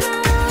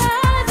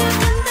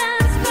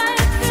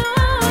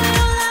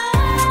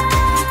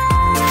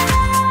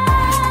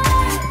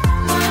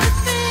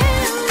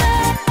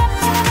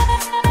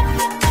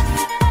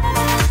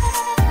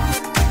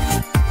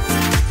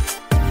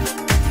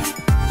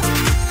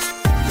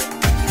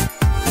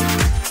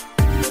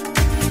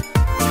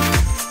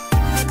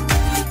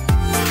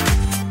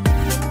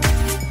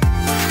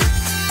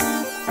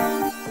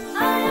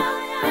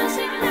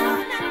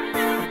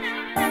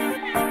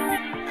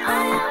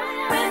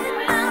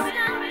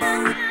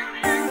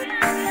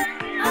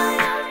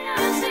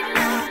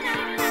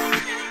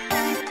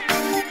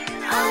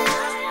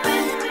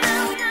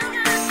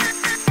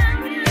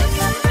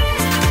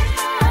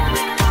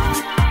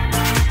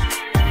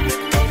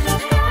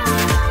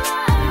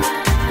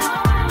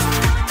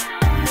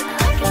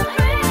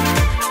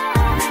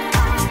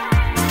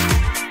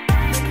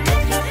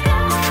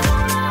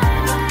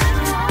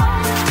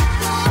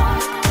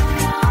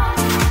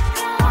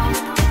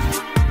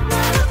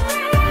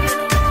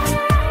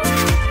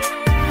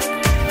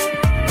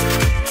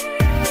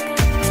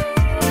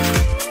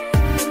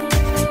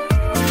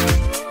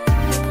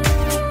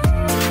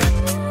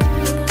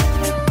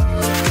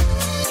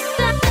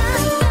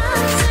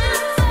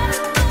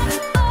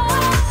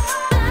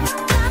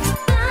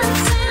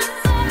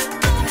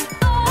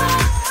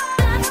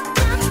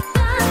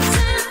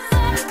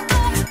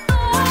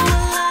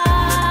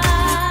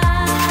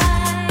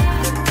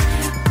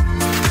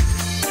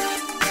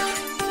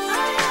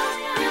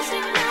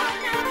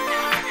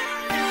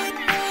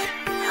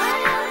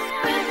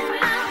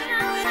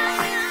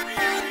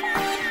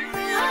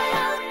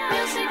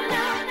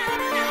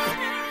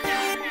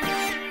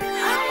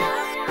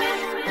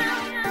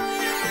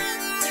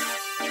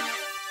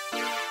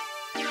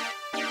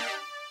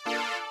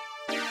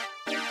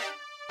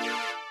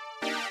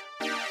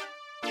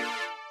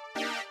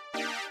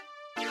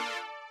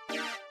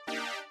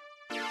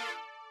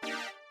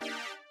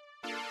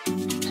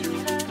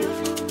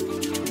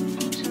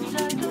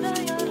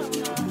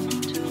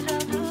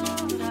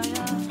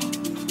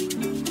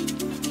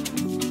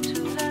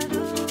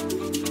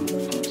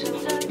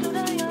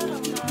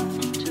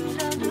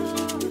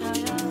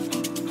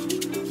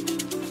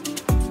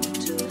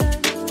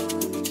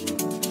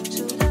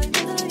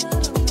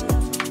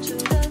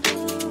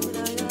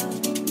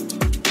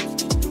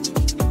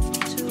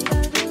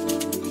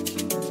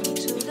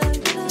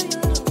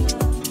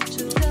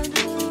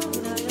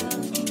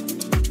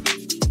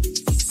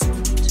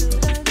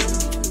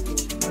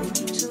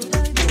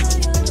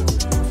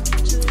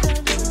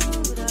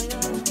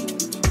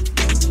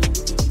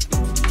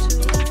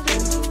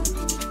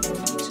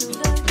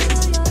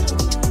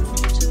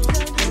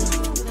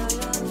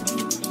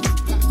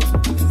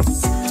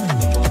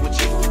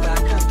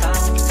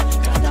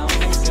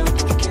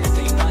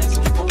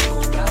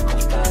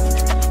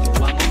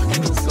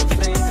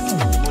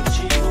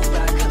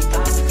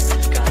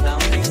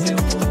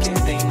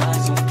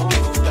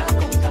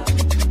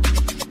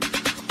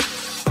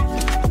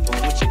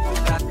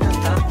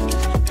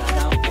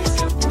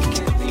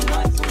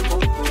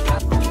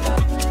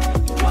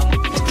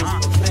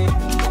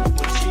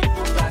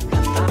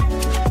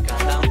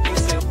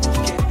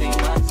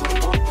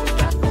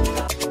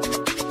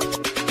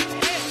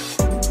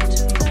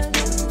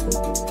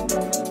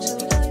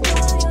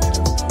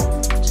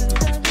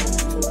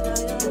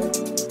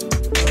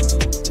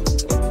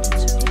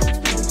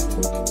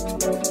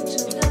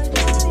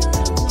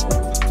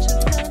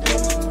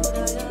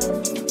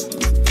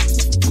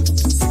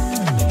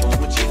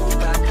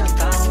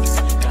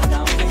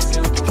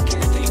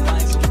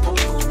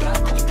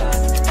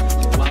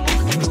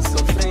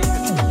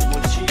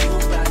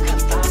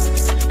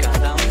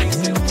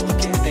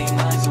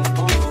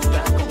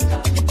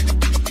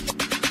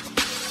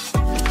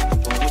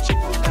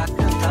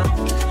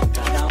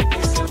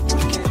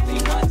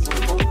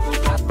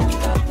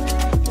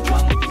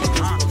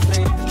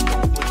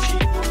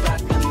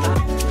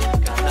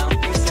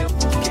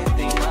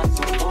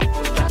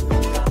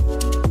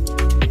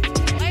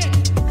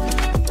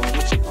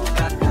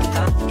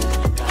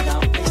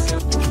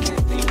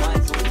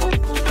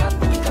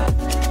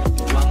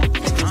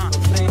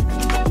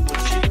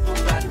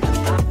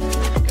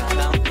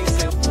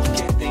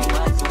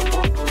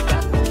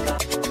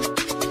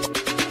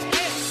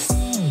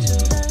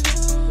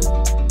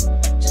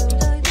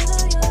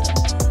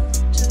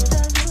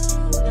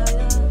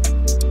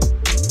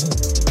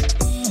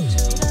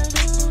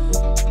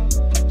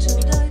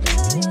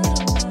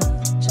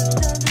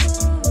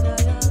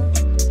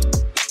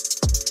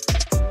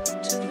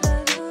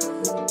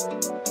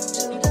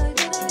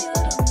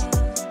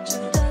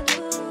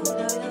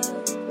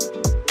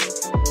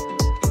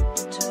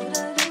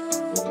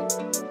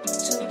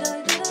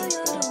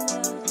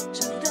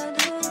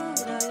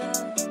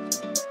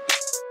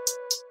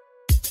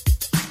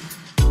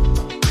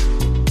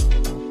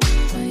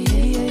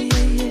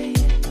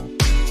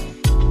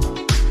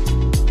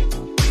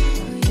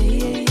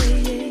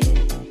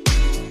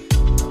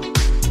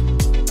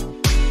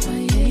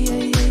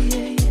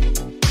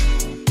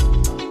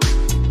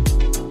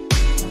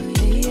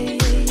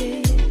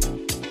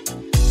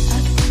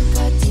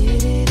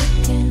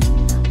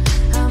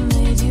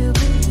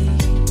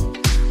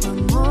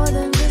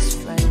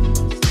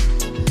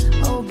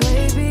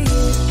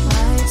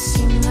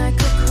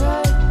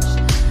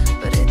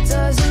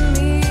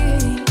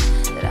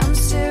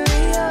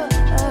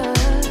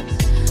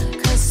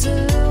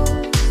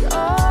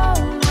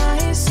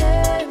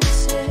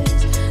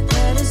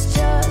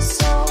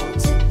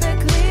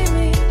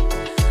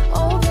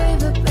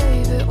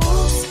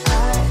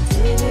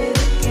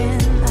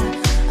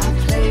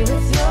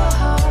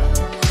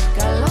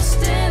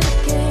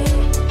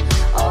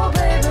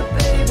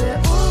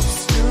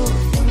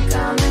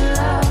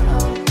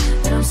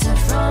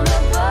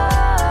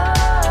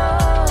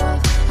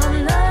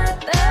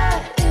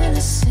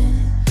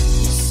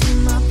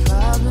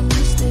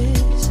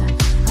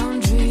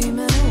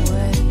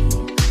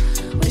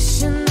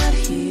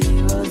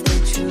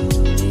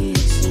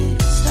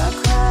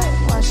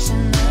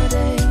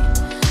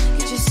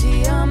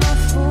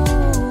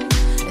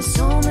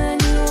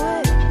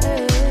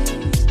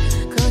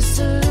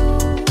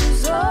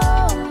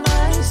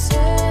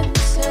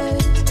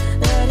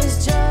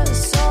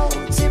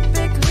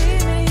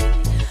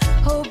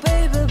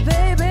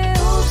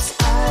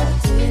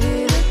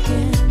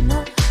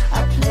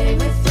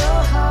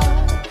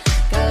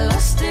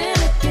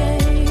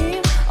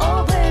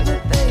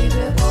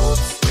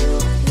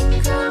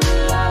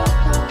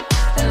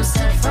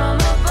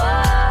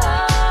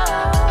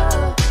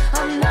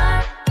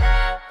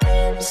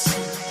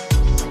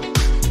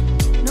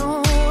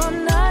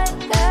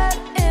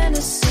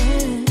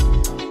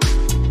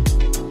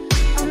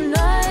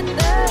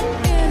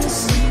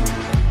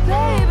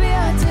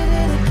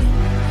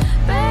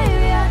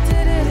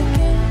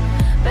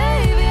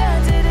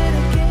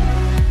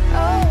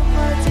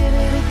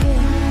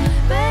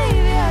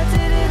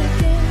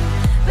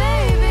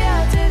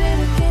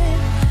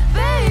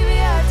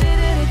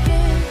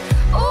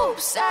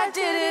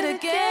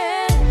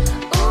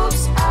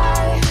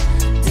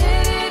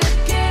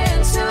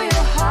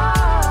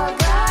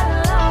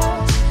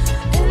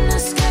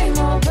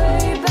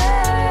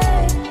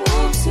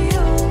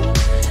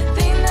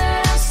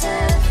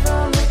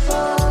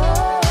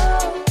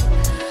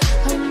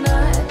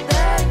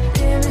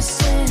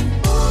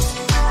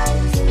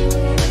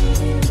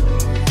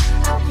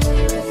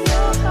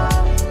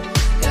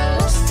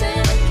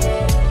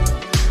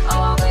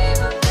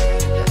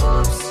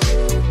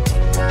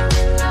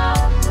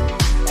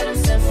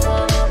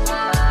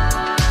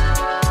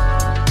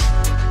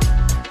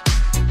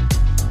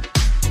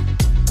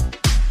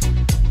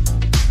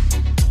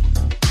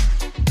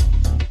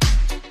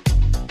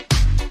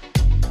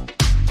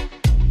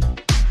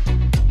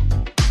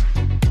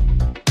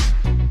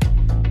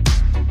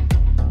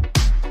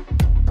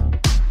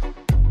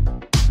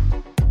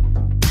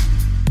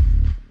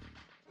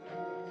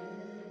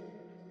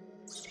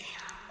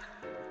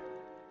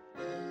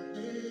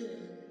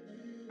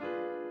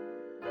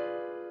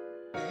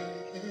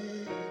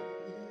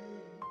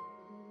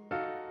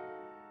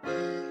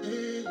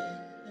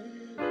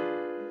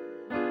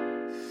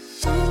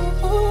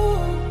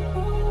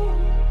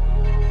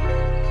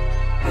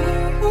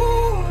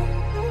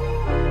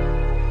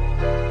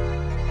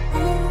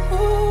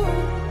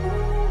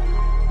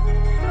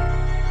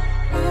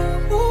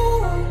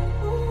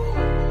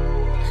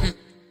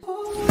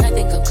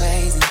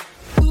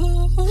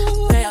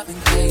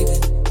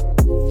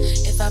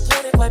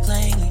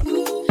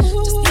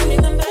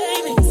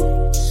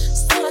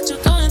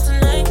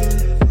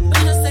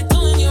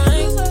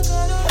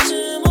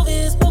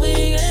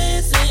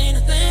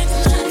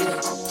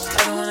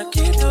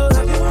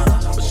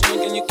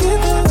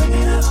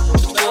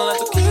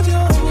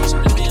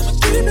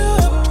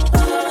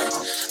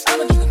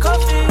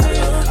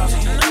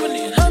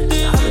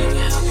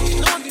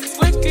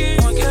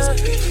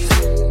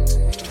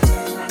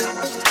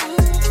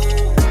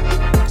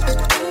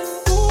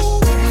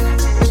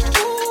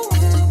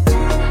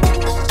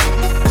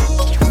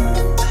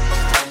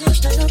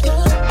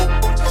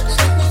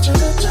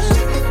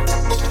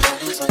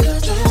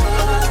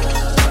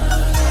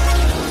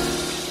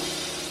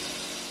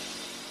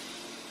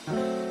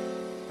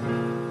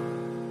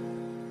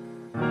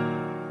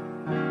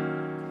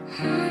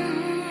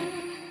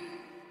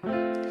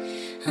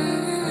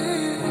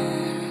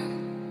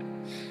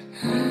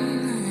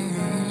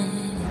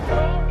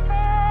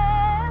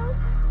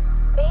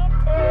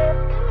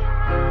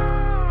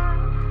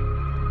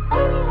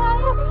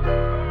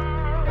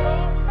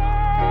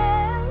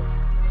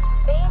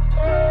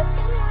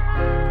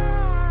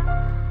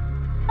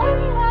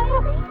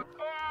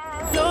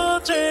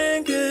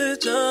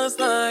just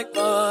like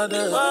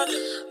water.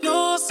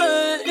 You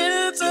say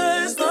it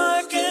tastes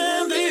like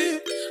candy.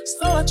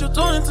 So what you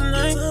doing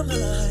tonight?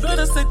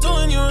 Better stay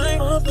doing your right.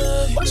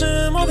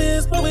 Watching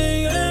movies, but we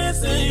ain't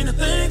seen a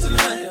thing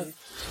tonight.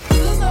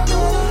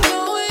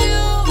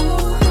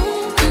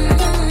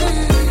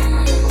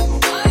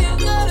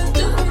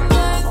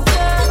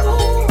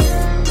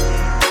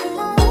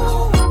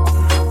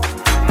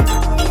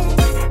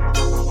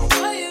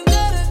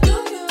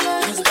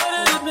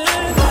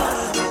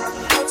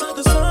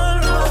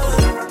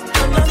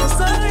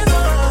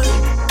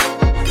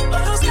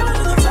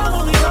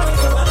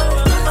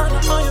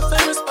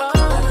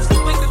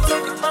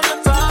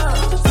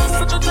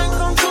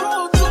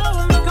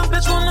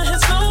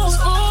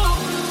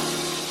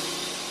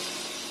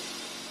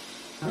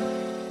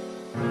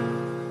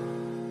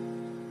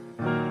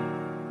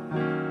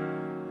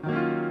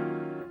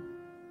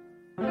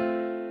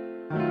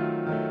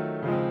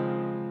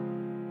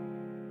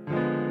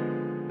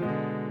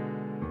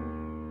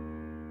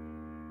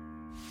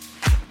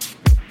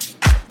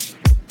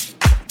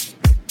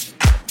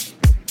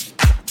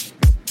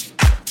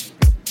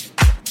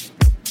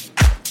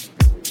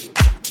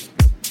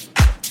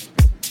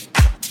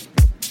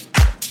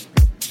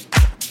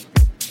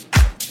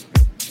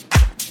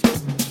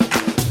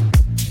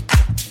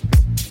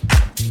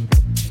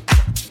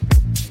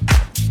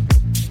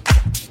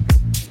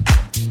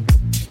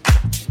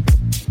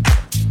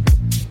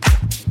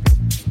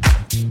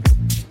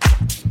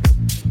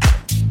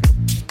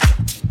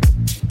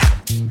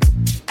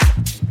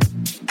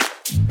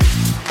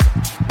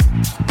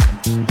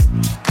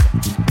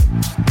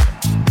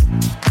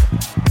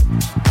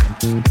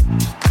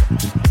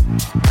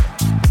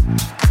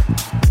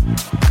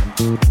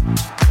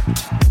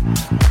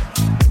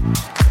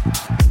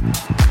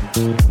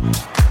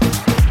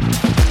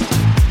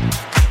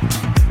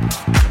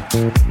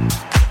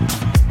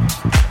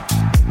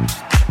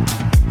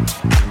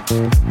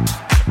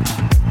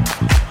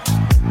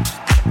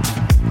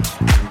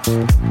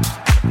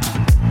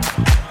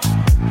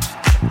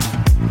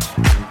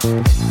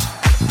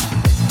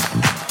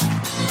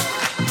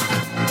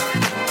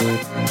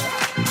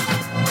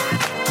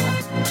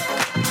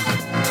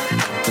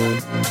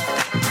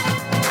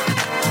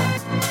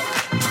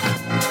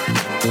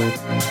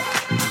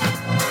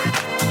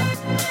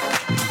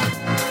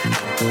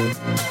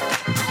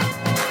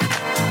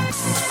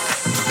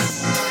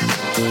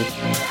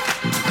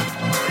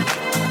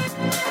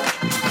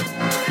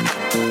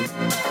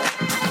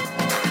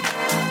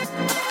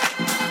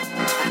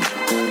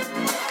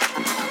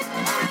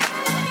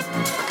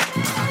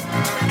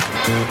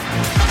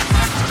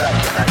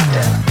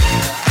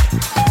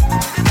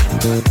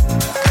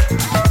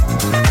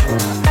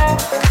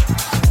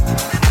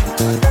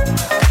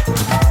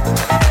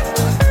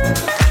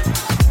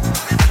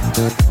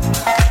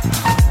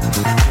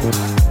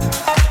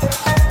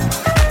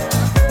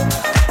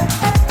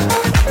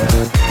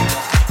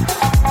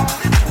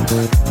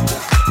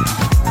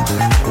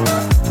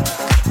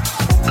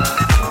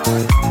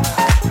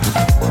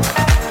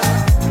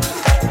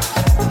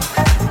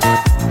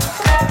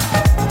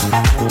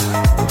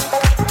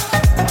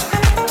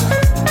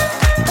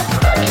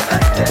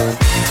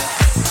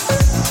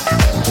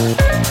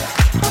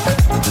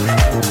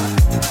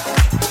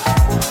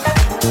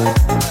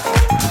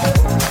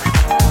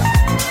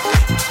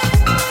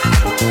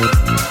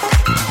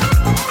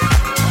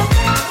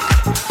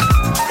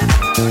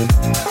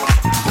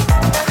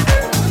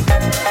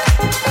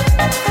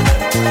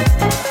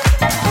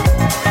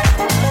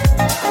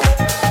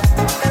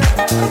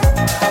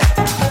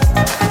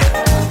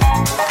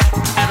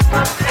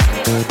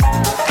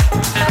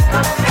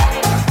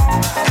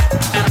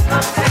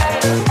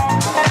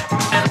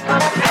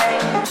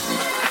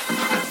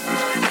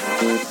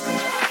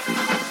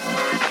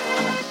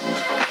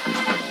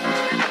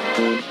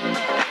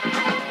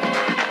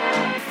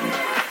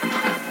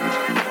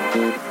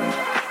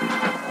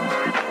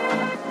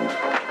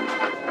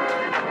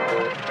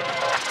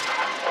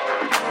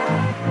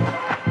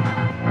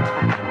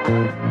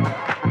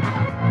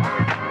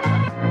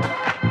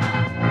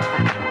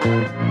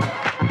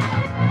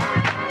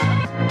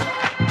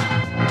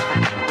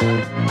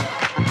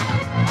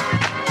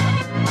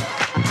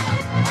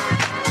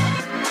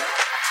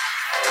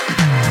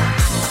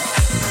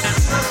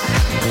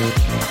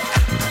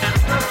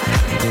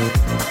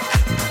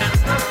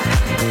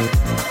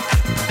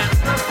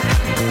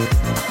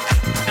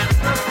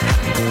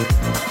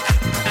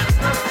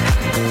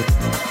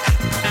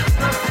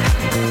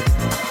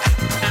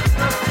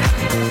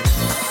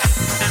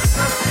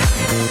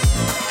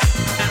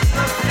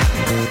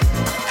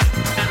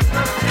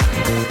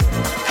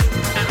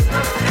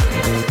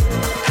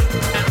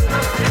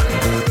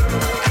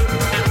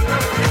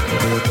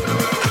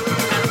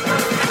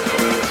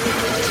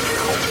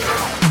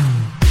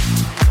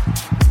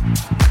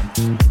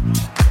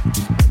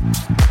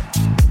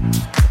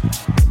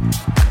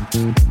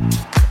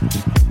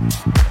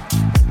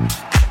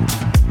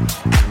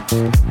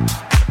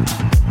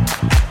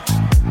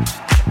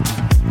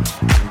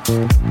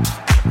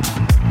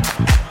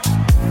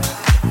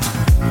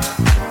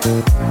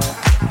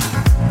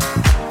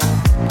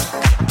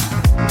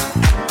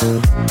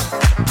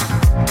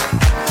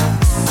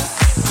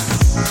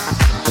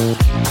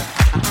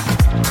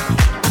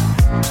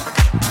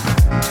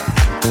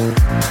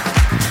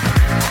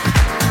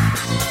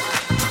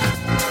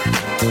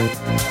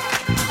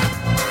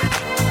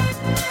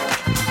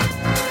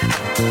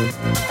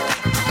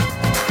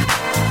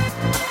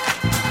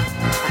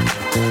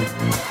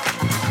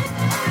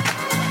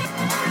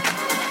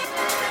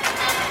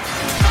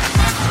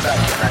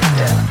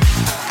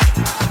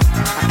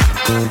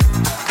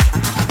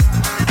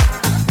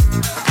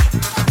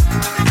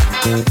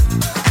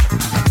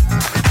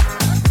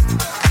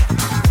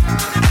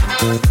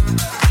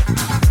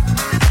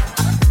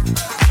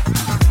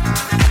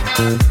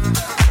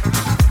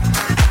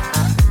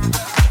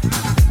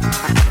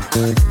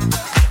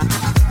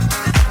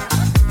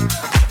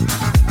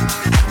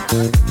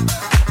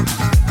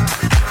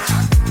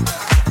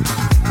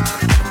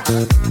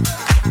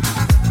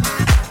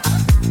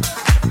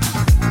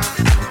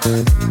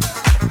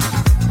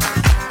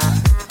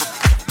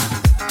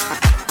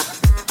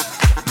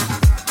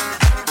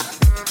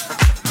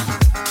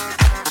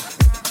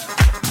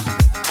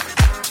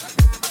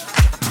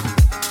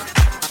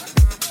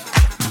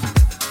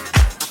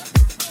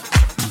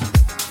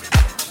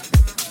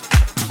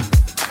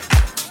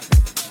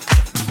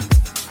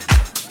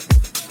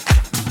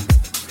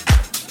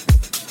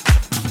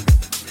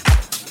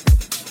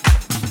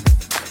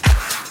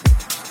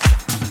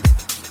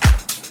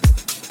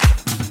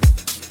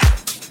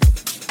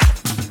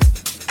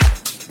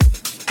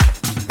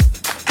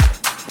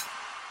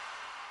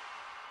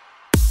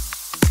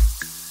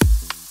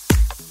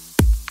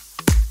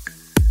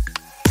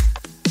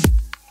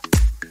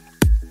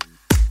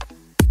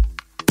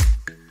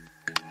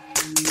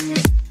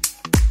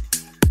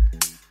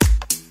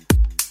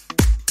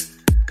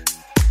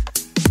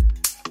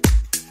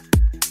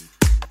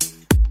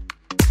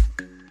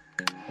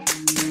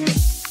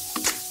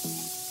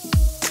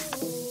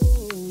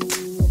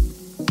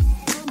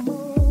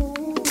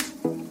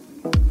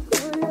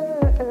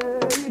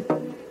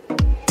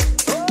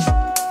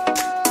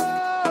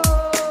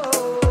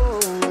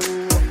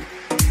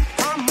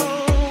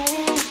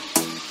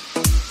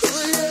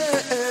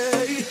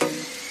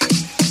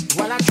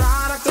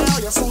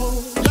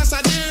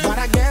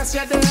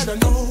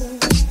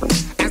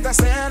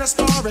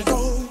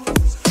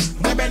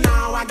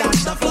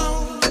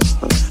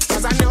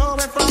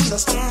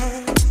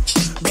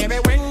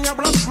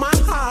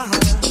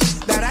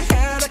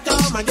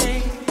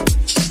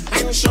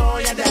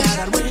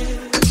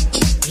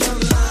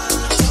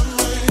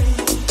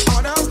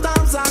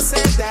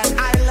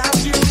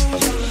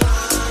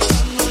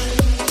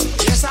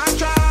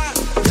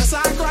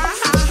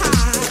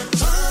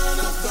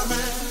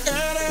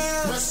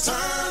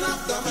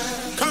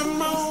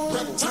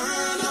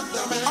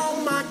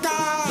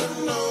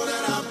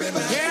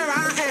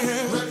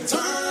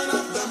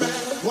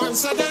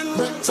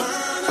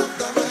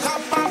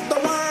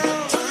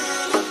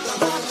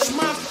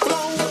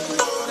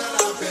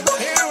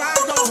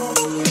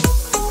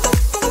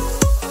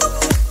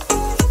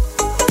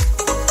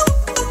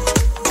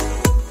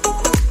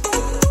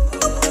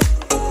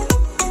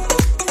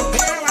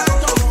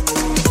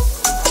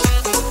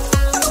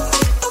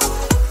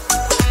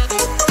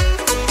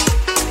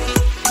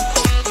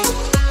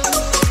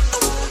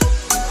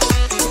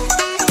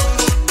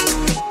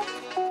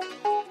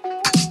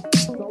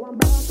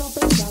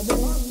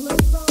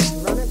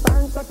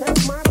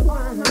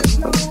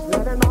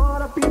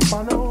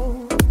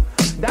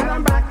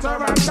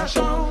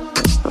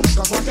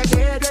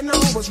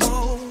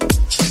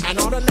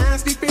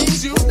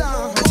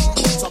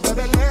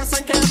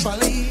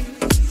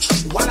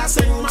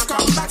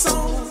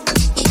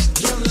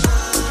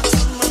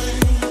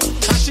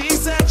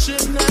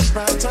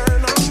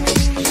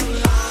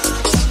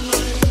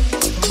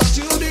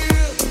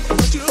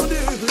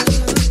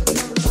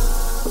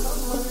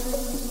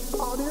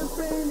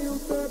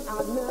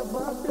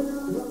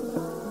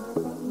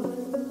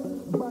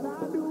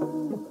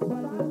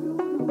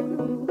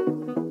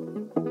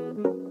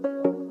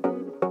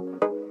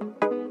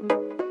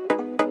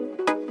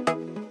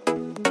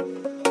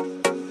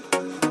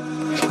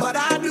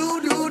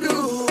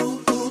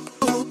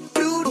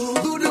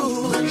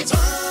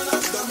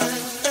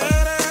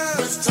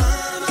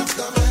 Turn up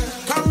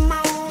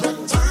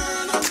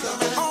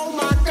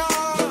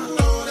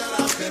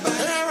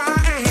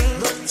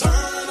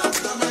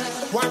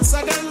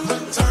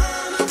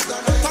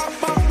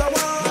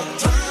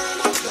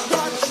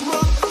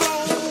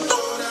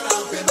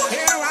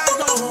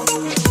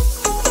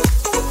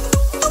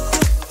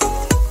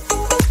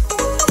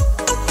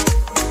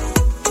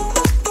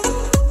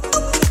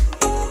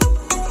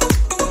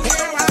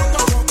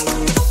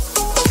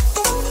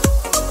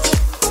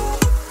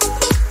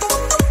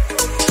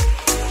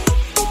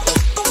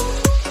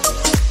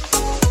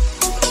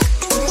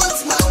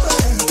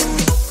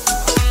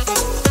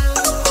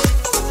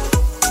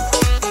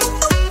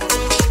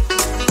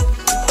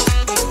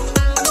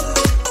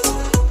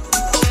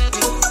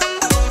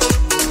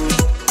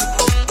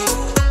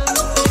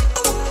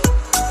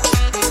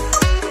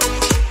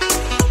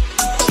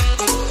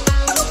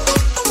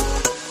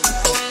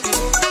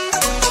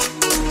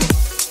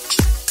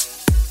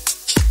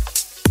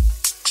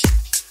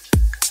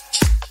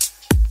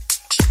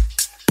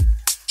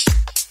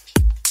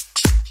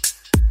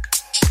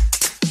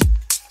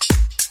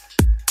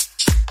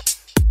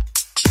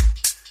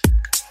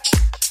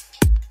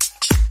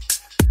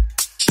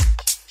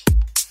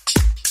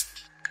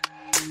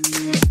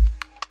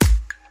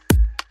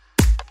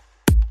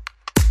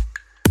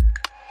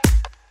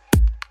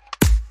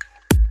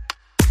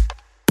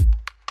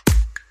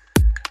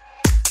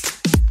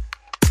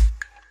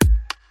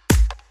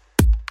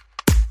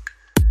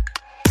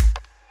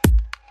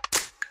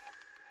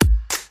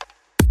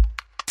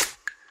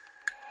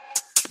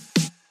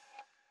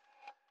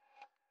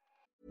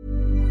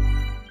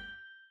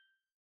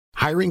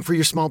Hiring for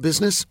your small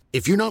business?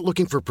 If you're not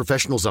looking for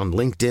professionals on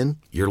LinkedIn,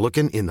 you're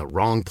looking in the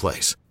wrong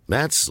place.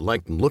 That's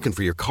like looking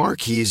for your car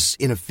keys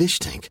in a fish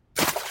tank.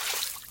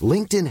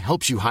 LinkedIn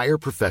helps you hire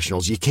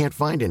professionals you can't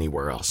find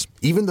anywhere else,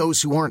 even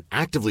those who aren't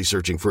actively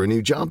searching for a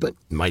new job but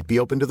might be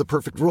open to the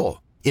perfect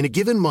role. In a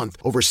given month,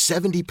 over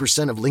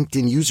 70% of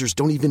LinkedIn users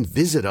don't even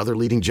visit other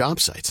leading job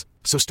sites.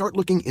 So start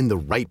looking in the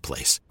right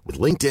place. With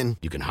LinkedIn,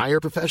 you can hire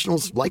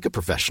professionals like a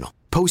professional.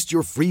 Post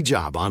your free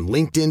job on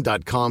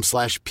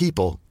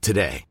linkedin.com/people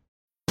today.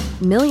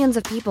 Millions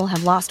of people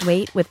have lost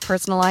weight with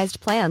personalized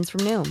plans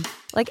from Noom.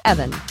 Like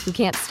Evan, who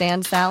can't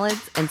stand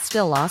salads and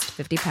still lost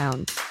 50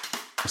 pounds.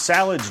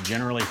 Salads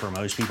generally for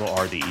most people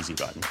are the easy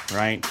button,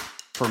 right?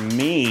 For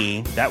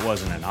me, that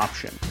wasn't an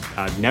option.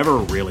 I never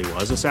really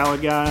was a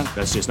salad guy.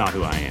 That's just not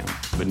who I am.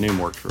 But Noom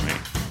worked for me.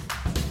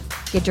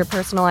 Get your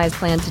personalized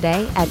plan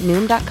today at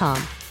Noom.com.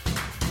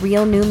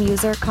 Real Noom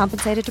user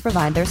compensated to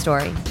provide their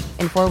story.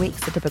 In 4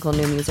 weeks, the typical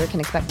Noom user can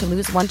expect to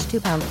lose 1 to 2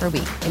 pounds per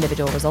week.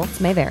 Individual results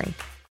may vary.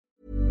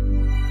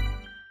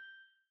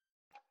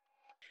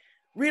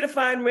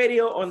 Redefine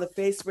Radio on the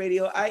Face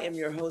Radio. I am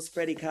your host,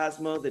 Freddie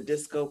Cosmo, the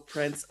Disco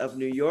Prince of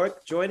New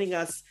York. Joining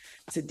us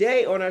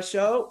today on our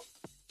show,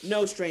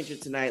 no stranger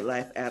to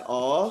nightlife at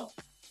all.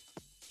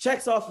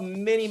 Checks off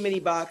many, many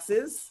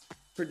boxes.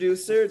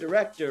 Producer,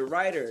 director,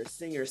 writer,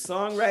 singer,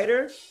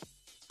 songwriter,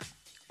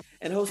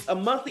 and hosts a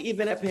monthly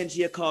event at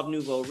Pangea called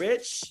Nouveau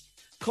Rich.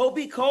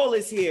 Kobe Cole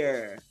is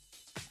here.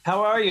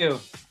 How are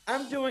you?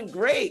 I'm doing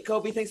great.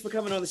 Kobe, thanks for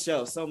coming on the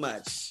show so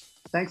much.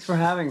 Thanks for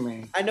having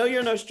me. I know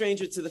you're no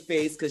stranger to the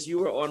Face because you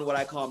were on what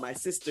I call my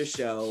sister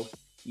show.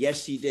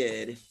 Yes, she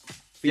did.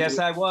 Yes,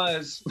 I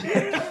was.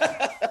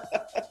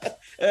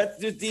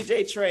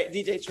 DJ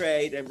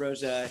Trey,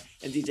 Ambrosia,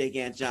 and DJ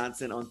Gant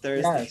Johnson on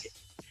Thursday. Yes.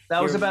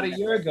 That was about a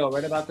year ago,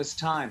 right about this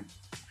time.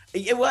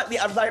 I'm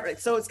like,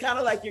 so it's kind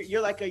of like you're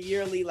like a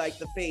yearly, like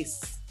the face.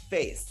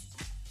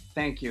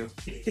 Thank you.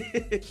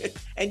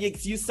 And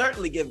you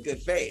certainly give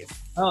good face.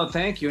 Oh,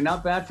 thank you.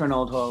 Not bad for an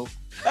old hoe.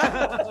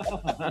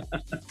 I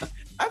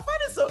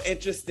find it so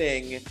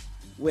interesting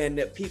when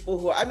people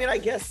who, I mean, I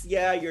guess,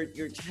 yeah,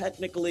 you're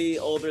technically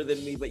older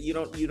than me, but you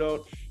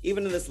don't,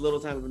 even in this little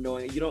time of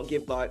knowing it, you don't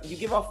give off, you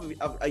give off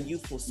a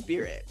youthful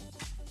spirit.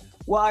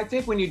 Well, I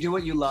think when you do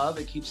what you love,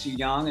 it keeps you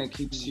young. It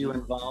keeps you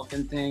involved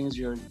in things.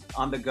 You're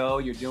on the go.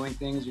 You're doing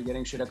things. You're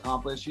getting shit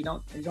accomplished. You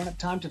don't have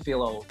time to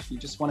feel old. You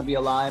just want to be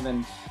alive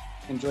and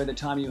enjoy the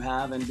time you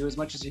have and do as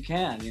much as you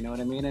can. You know what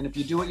I mean? And if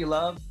you do what you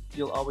love,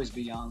 you'll always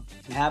be young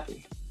and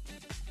happy.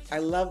 I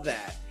love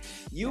that.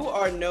 You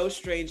are no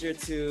stranger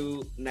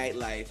to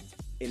nightlife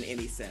in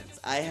any sense.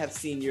 I have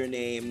seen your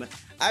name.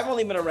 I've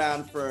only been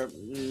around for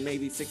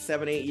maybe 6,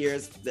 7, 8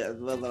 years.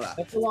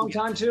 That's a long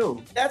time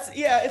too.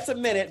 It's a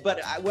minute.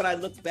 But when I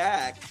look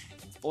back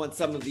on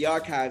some of the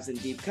archives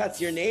and deep cuts,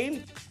 your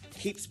name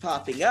keeps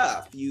popping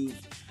up.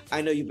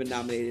 I know you've been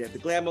nominated at the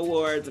Glam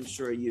Awards. I'm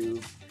sure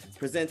you've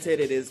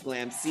presented. It is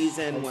Glam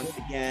season once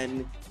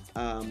again.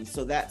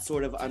 So that's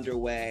sort of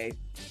underway.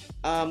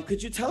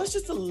 Could you tell us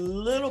just a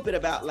little bit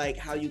about like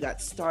how you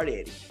got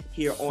started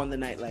here on the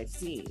nightlife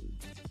scene?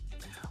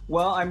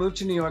 Well, I moved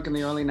to New York in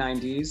the early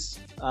 90s,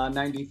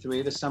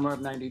 93, the summer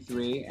of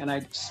 93, and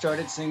I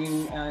started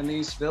singing in the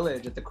East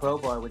Village at the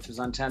Crowbar, which was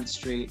on 10th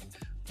Street,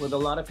 with a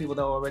lot of people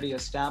that were already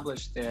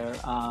established there.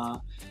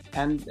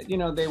 And, you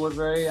know, they were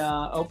very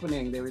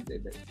opening.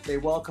 They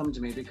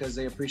welcomed me because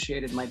they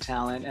appreciated my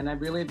talent. And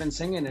I've really been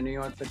singing in New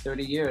York for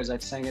 30 years.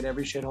 I've sang at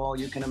every shithole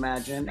you can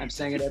imagine. I've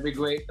sang at every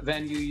great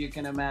venue you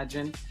can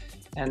imagine.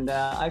 And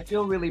I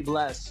feel really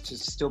blessed to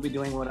still be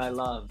doing what I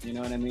love. You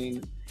know what I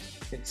mean?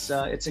 It's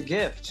a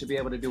gift to be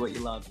able to do what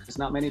you love because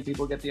not many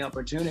people get the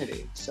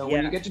opportunity. So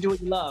when you get to do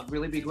what you love,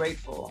 really be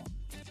grateful.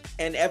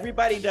 And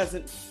everybody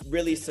doesn't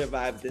really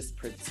survive this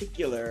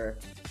particular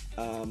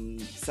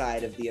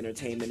side of the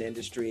entertainment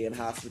industry and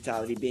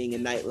hospitality, being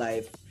in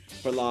nightlife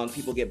for long.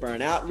 People get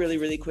burned out really,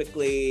 really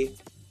quickly,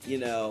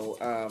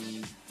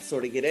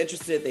 sort of get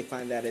interested. They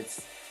find that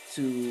it's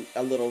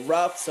a little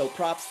rough. So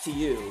props to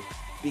you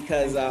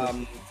because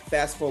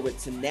fast forward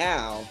to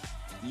now,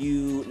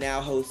 you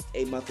now host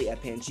a monthly at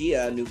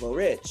Pangea, Nouveau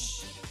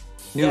Rich.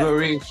 Nouveau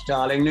Riche,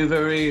 darling,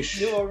 Nouveau Riche.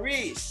 Nouveau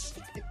Riche.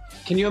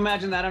 Can you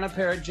imagine that on a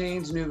pair of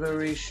jeans, Nouveau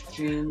Riche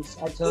jeans?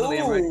 I totally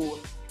am ready.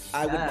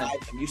 I would buy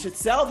them. You should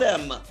sell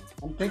them.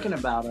 I'm thinking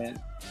about it.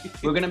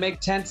 We're gonna make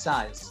tent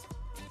size.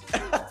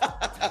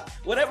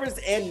 Whatever's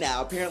in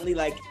now. Apparently,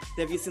 like,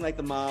 have you seen like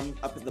the mom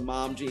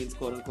jeans,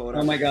 quote unquote?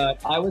 Oh my God,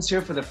 I was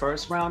here for the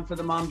first round for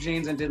the mom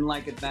jeans and didn't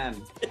like it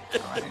then. All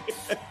right.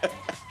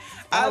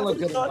 I look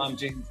good in mom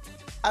jeans.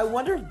 I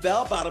wonder if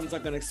bell bottoms are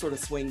going to sort of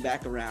swing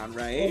back around,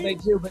 right? Well, they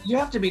do, but you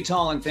have to be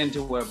tall and thin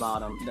to wear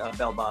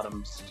bell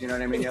bottoms. Do you know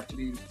what I mean? You have to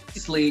be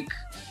sleek.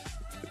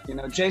 You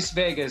know, Jace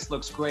Vegas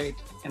looks great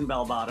in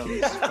bell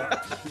bottoms.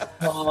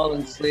 Tall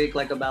and sleek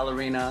like a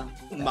ballerina.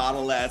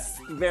 Model-esque,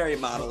 very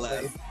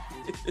model-esque.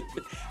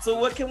 So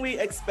what can we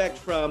expect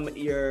from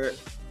your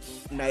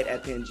night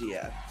at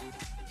Pangea?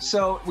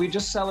 So we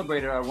just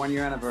celebrated our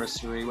 1-year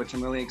anniversary, which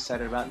I'm really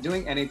excited about.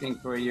 Doing anything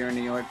for a year in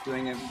New York,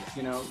 doing it,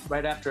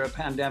 right after a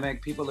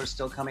pandemic, people are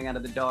still coming out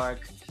of the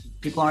dark.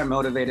 People aren't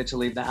motivated to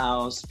leave the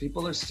house.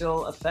 People are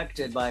still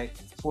affected by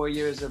 4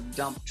 years of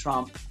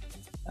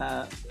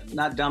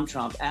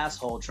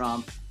asshole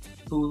Trump,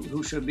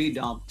 who should be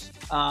dumped.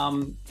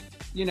 4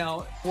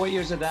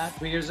 years of that,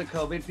 3 years of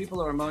COVID,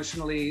 people are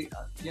emotionally,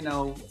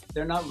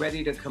 they're not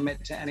ready to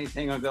commit to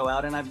anything or go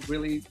out. And I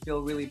really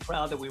feel really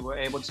proud that we were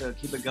able to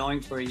keep it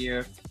going for a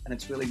year, and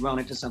it's really grown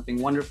into something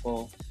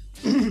wonderful.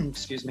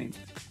 Excuse me.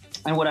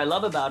 And what I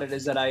love about it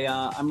is that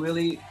I'm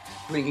really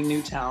bringing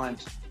new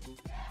talent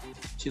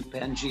to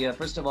Pangea.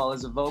 First of all,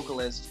 as a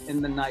vocalist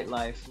in the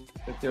nightlife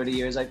for 30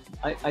 years,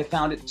 I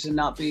found it to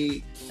not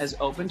be as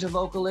open to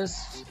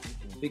vocalists,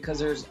 because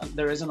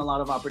there isn't a lot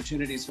of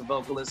opportunities for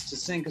vocalists to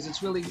sing, because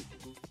it's really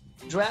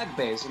drag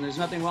based, and there's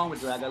nothing wrong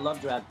with drag. I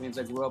love drag queens.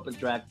 I grew up with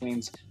drag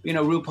queens.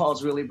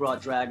 RuPaul's really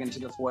brought drag into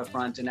the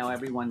forefront, and now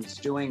everyone's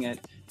doing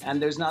it.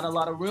 And there's not a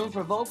lot of room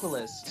for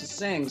vocalists to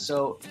sing.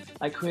 So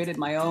I created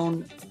my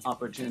own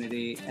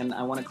opportunity, and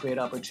I want to create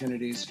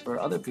opportunities for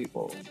other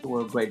people who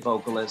are great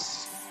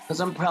vocalists, because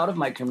I'm proud of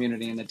my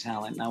community and the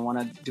talent, and I want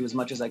to do as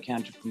much as I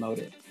can to promote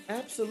it.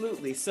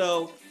 Absolutely.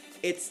 So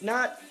it's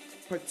not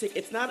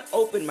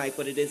open mic,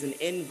 but it is an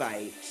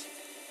invite.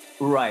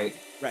 Right.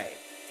 Right.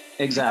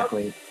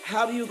 Exactly.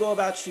 How do you go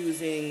about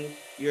choosing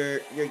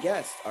your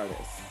guest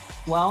artists?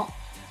 Well,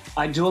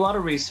 I do a lot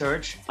of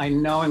research. I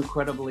know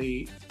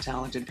incredibly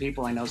talented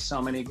people. I know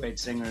so many great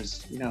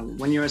singers.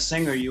 When you're a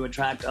singer, you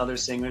attract other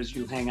singers.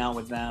 You hang out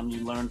with them.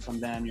 You learn from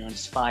them. You're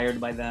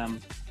inspired by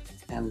them.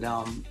 And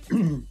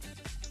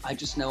I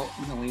just know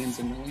millions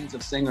and millions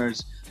of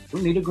singers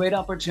who need a great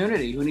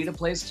opportunity, who need a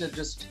place to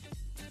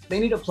they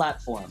need a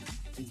platform.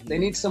 Mm-hmm. They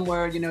need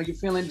somewhere, you're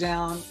feeling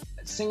down,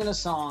 singing a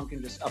song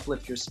can just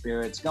uplift your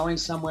spirits. Going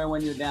somewhere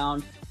when you're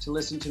down to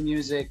listen to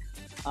music.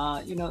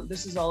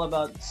 This is all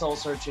about soul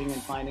searching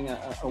and finding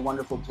a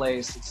wonderful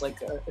place. It's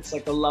like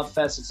a love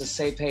fest. It's a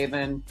safe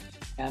haven.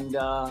 And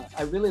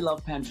I really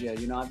love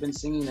Pangea. I've been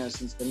singing there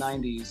since the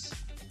 90s.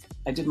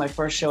 I did my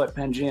first show at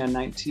Pangea in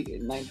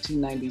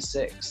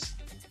 1996.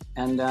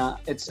 And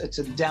it's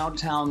a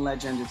downtown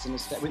legend.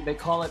 They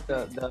call it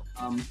the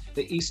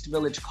East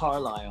Village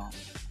Carlisle,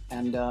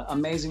 and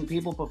amazing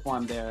people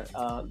perform there.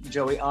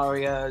 Joey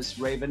Arias,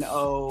 Raven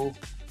O,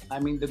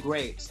 the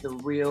greats, the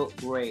real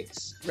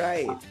greats.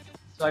 Right.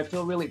 So I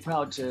feel really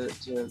proud to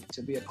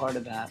be a part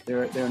of that.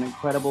 They're an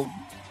incredible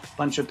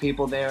bunch of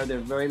people there. They're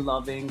very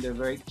loving. They're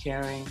very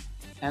caring,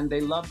 and they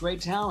love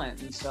great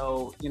talent. And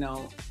so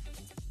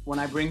when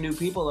I bring new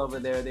people over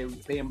there,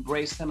 they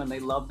embrace them and they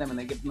love them and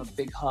they give them a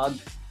big hug.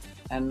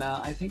 And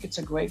I think it's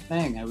a great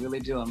thing. I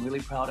really do. I'm really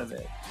proud of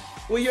it.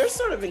 Well, you're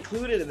sort of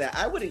included in that.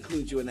 I would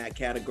include you in that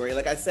category.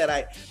 Like I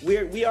said,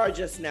 we are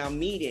just now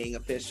meeting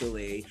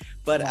officially,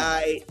 but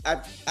yeah.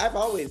 I've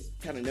always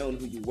kind of known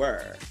who you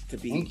were.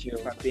 Thank you.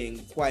 If I'm being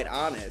quite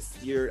honest,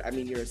 you're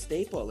a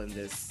staple in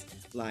this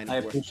line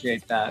of work. I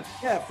appreciate that.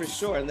 Yeah, for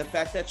sure. And the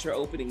fact that you're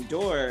opening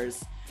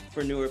doors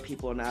for newer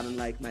people, not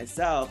unlike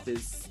myself,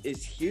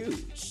 is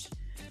huge.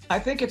 I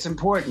think it's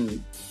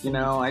important.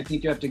 I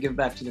think you have to give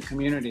back to the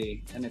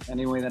community, and if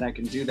any way that I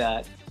can do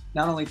that,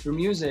 not only through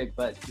music,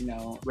 but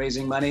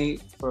raising money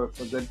for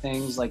good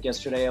things. Like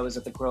yesterday, I was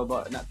at the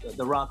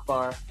the Rock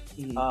Bar,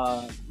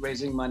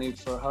 raising money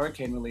for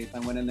hurricane relief. I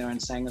went in there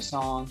and sang a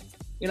song.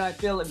 I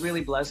feel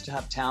really blessed to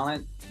have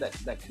talent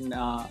that can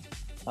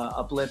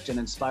uplift and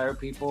inspire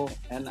people,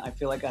 and I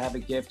feel like I have a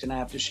gift, and I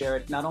have to share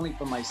it not only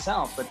for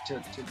myself, but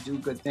to do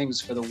good things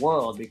for the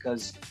world,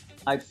 because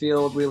I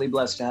feel really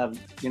blessed to have,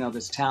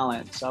 this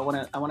talent. So I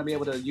want to be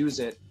able to use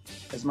it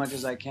as much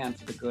as I can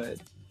for the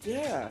good.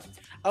 Yeah.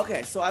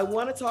 Okay. So I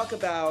want to talk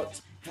about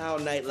how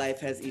nightlife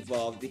has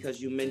evolved, because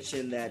you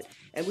mentioned that,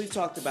 and we've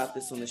talked about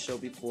this on the show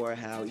before,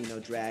 how,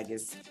 drag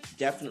has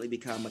definitely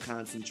become a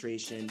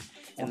concentration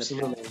in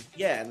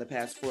the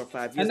past 4 or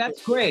 5 years. And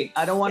that's great.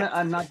 I don't want to,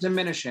 I'm not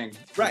diminishing.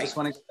 Right. I just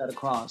want to get that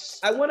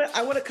across. I want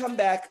to come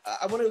back.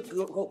 I want to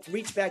go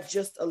reach back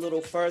just a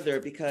little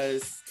further,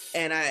 because,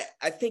 and I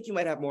think you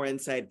might have more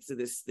insight to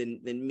this than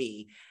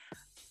me.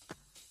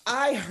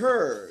 I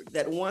heard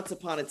that once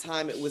upon a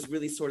time, it was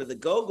really sort of the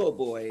Go-Go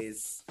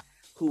Boys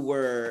who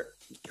were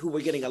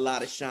getting a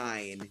lot of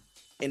shine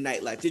in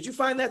nightlife. Did you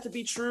find that to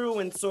be true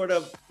in sort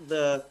of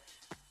the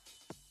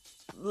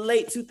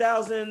late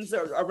 2000s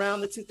or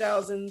around the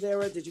 2000s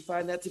era? Did you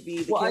find that to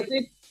be the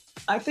case?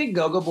 I think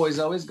Go-Go Boys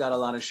always got a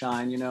lot of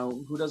shine.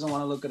 Who doesn't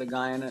want to look at a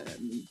guy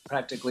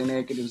practically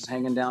naked who's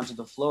hanging down to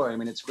the floor?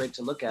 It's great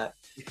to look at,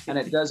 and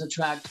it does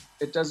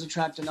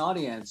attract an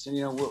audience.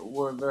 And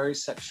we're a very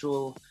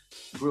sexual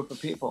group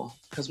of people,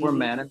 because we're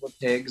men and we're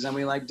pigs and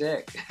we like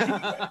dick.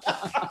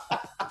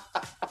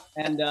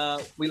 And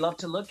we love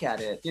to look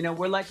at it.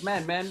 We're like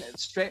men.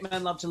 Straight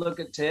men love to look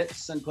at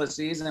tits and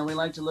pussies, and then we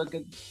like to look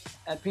at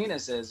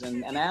penises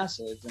and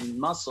asses and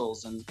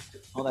muscles and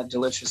all that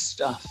delicious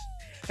stuff.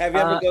 Have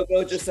you ever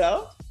go-go'd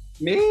yourself?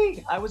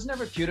 Me? I was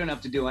never cute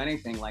enough to do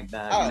anything like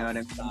that. You know what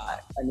I mean?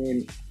 I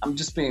mean, I'm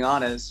just being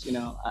honest. You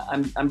know,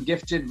 I'm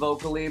gifted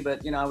vocally,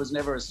 but you know, I was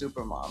never a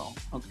supermodel.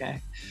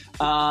 Okay,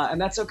 and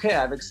that's okay.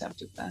 I've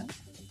accepted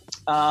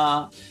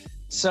that.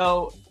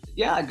 So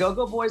yeah,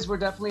 Go-Go Boys were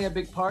definitely a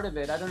big part of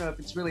it. I don't know if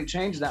it's really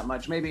changed that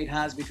much. Maybe it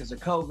has because of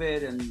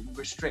COVID and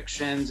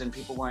restrictions and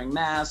people wearing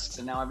masks,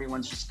 and now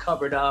everyone's just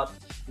covered up.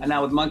 And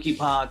now with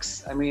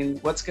monkeypox, I mean,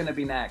 what's going to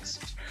be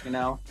next? You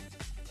know.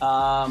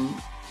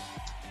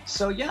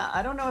 So yeah,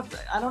 I don't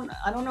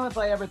know if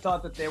I ever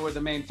thought that they were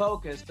the main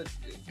focus, but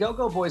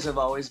Go-Go Boys have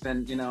always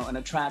been, you know, an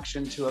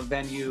attraction to a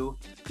venue.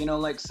 You know,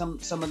 like some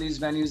of these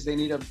venues, they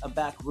need a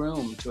back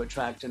room to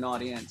attract an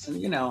audience,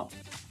 and you know,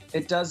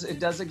 it does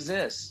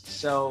exist.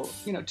 So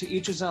you know, to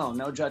each his own.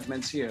 No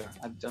judgments here.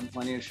 I've done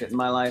plenty of shit in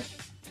my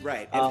life.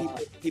 Right, and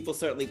people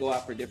certainly go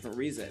out for different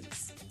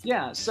reasons.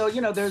 Yeah, so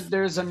you know,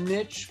 there's a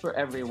niche for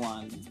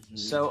everyone. Mm-hmm.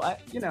 So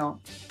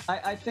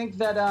I think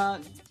that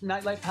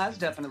nightlife has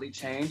definitely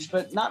changed,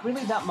 but not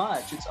really that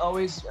much. It's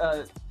always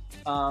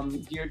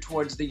geared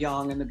towards the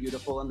young and the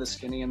beautiful and the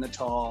skinny and the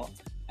tall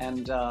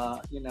and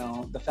you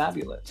know, the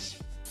fabulous.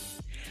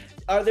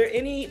 Are there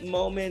any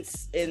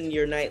moments in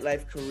your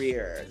nightlife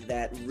career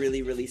that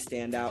really, really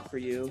stand out for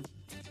you?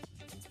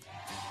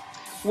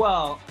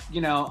 Well,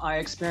 you know, I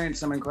experienced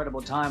some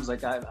incredible times.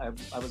 Like I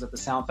was at the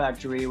Sound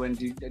Factory when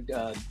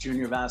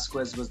Junior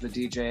Vasquez was the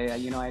DJ.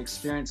 You know, I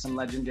experienced some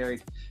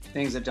legendary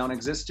things that don't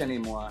exist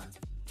anymore.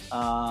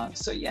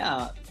 So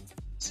yeah,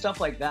 stuff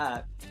like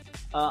that.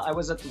 I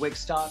was at the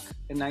Wigstock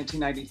in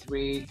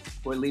 1993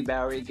 where Lee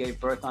Barry gave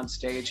birth on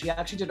stage. He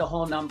actually did a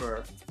whole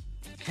number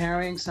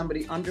carrying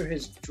somebody under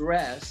his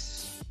dress.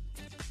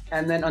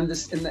 And then in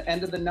the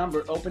end of the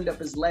number, opened up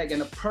his leg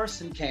and a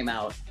person came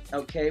out,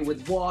 okay,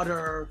 with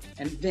water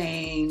and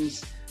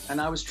veins.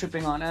 And I was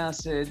tripping on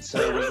acid, so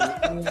it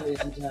was really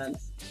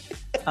intense.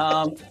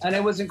 And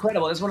it was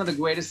incredible. It's one of the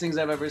greatest things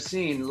I've ever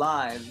seen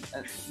live,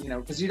 you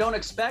know, because you don't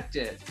expect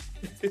it.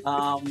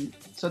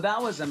 So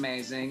that was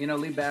amazing. You know,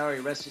 Lee Barry,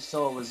 rest his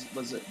soul, was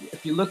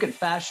if you look at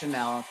fashion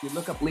now, if you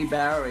look up Lee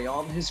Barry,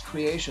 all of his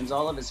creations,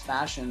 all of his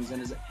fashions,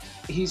 and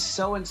he's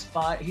so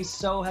inspired. He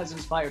so has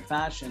inspired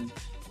fashion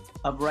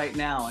of right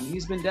now, and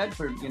he's been dead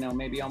for, you know,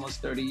 maybe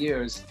almost 30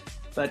 years,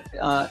 but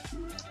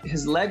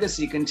his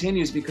legacy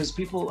continues because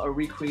people are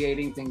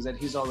recreating things that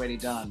he's already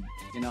done.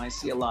 You know, I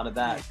see a lot of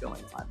that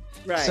going on.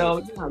 Right. So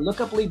yeah,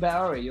 look up Lee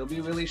Barry. You'll be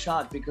really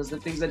shocked because the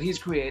things that he's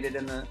created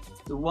and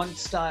the one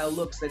style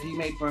looks that he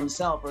made for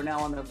himself are now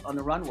on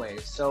the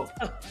runways. So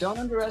don't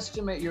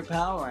underestimate your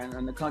power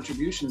and the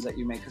contributions that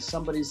you make, because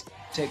somebody's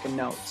taking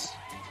notes.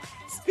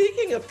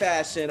 Speaking of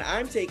fashion,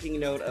 I'm taking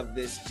note of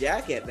this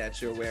jacket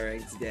that you're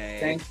wearing today.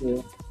 Thank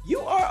you. You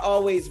are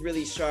always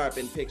really sharp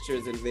in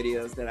pictures and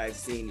videos that I've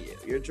seen you.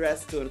 You're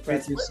dressed to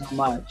impress. Thank you so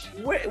much.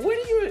 What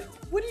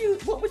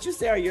would you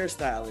say are your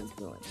style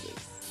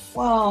influences?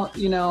 Well,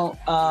 you know,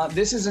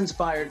 this is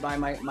inspired by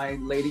my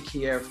Lady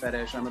Kier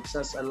fetish. I'm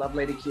obsessed. I love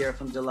Lady Kier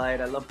from Delight.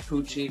 I love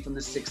Poochie from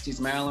the 60s.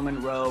 Marilyn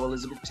Monroe,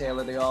 Elizabeth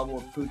Taylor, they all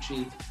wore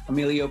Poochie.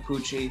 Emilio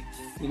Pucci.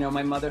 You know,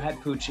 my mother had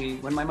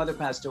Poochie. When my mother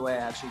passed away, I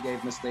actually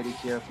gave Miss Lady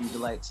Kier from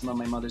Delight some of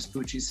my mother's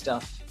Poochie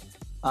stuff.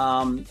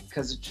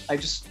 Because I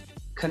just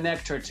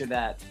connect her to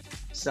that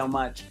so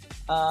much.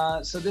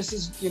 So this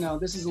is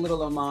a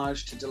little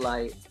homage to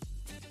Delight.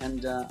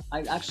 And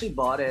I actually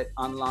bought it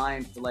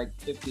online for like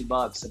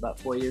 $50 about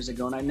 4 years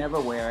ago, and I never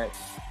wear it,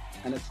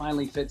 and it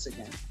finally fits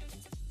again.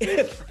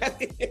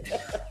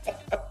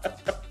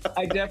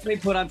 I definitely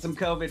put on some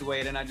COVID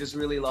weight, and I just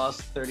really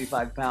lost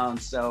 35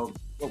 pounds. So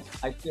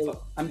I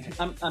feel I'm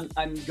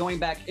going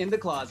back in the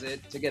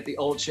closet to get the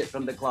old shit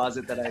from the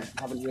closet that I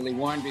haven't really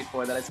worn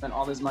before, that I spent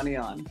all this money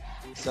on.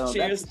 So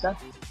cheers.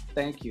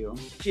 Thank you.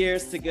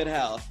 Cheers to good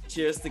health.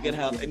 Cheers to good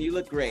health, and you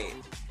look great.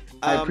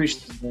 I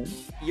appreciate it.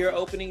 You're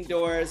opening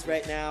doors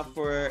right now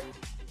for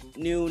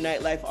new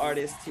nightlife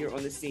artists here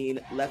on the scene,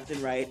 left and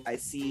right. I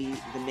see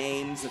the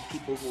names of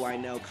people who I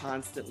know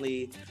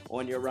constantly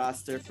on your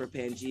roster for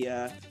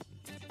Pangea,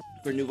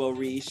 for Nouveau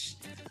Riche.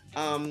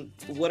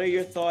 What are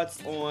your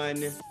thoughts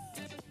on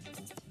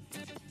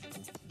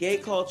gay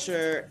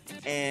culture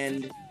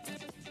and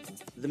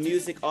the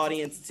music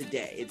audience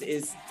today?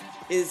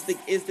 Is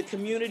the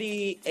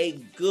community a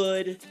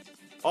good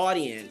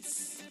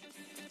audience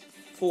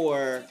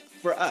for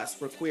us,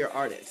 for queer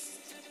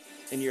artists,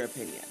 in your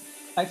opinion?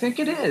 I think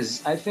it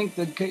is. I think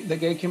the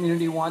gay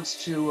community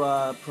wants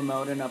to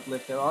promote and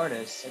uplift their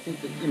artists. I think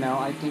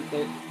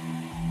that,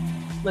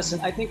 listen,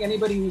 I think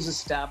anybody who's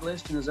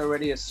established and is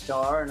already a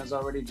star and is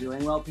already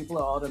doing well, people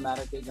are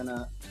automatically going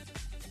to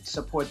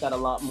support that a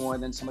lot more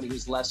than somebody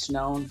who's less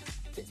known.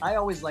 I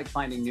always like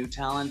finding new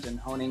talent and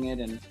honing it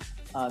and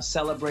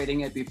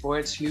celebrating it before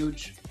it's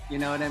huge. You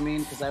know what I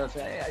mean? Because I would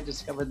say, hey, I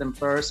discovered them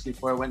first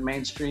before it went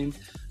mainstream.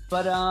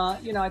 But,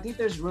 I think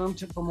there's room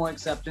for more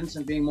acceptance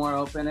and being more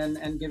open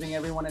and giving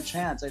everyone a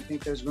chance. I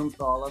think there's room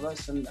for all of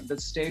us, and the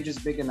stage is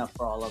big enough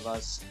for all of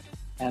us.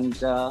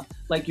 And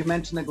like you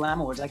mentioned the Glam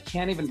Awards, I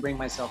can't even bring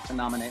myself to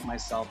nominate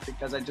myself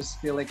because I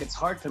just feel like it's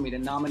hard for me to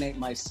nominate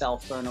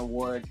myself for an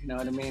award. You know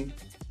what I mean?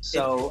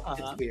 So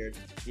it's weird.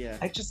 Yeah,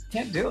 I just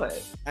can't do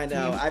it. I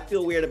know. I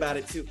feel weird about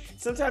it too.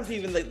 Sometimes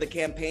even the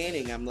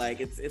campaigning, I'm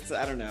like, it's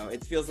I don't know.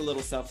 It feels a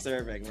little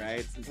self-serving,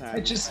 right? Sometimes.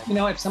 It just,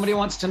 if somebody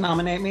wants to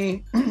nominate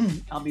me,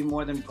 I'll be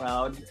more than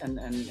proud and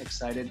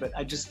excited. But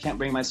I just can't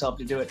bring myself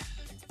to do it.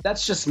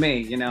 That's just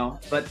me,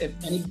 But if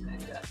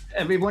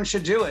everyone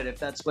should do it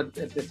if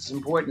it's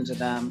important to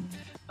them.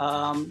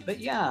 But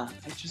yeah,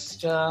 I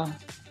just.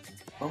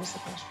 What was the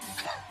question?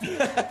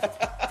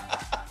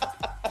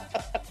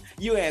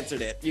 You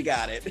answered it. You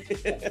got it.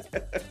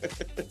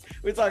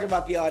 We're talking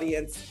about the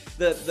audience,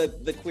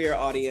 the queer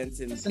audience,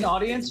 and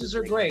audiences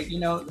are great.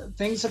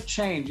 Things have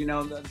changed.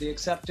 The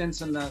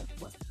acceptance and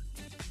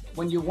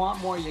when you want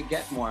more, you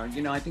get more.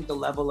 I think the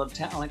level of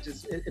talent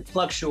it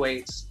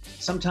fluctuates.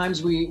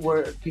 Sometimes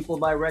people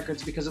buy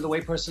records because of the way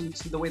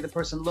the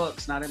person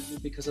looks, not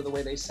because of the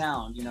way they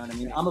sound. You know what I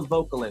mean? I'm a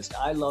vocalist.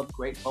 I love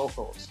great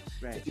vocals.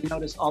 Right. If you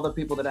notice all the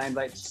people that I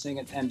invite to sing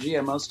at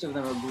Pangea, most of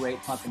them are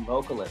great fucking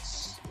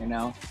vocalists.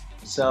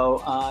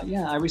 So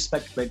I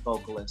respect great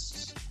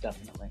vocalists,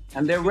 definitely,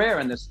 and they're rare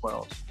in this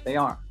world. They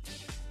are.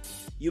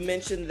 You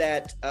mentioned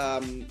that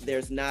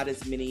there's not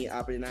as many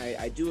opportunities.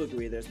 I do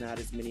agree. There's not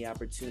as many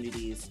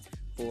opportunities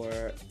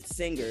for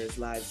singers,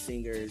 live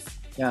singers,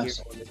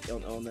 yes, here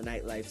on the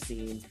nightlife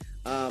scene.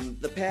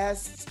 The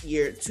past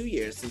 2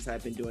 years since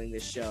I've been doing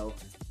this show,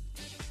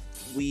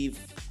 we've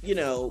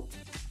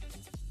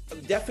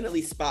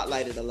definitely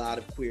spotlighted a lot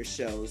of queer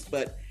shows,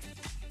 but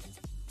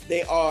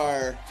they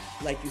are,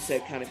 like you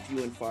said, kind of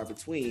few and far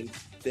between.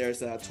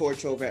 There's a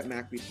Torch over at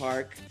Macri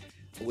Park,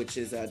 which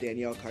is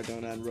Danielle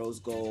Cardona and Rose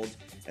Gold,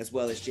 as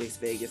well as Jace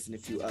Vegas and a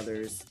few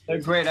others. They're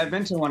great. I've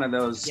been to one of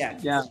those.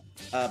 Yeah.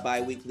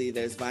 Bi-weekly,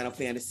 there's Vinyl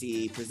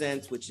Fantasy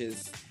Presents, which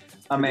is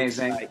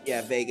amazing.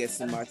 Vegas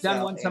and Marcel.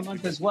 Done once a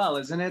month as well,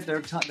 isn't it?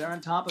 They're on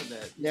top of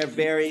it. They're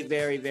very,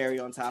 very, very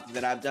on top of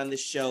it. I've done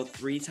this show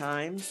 3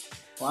 times.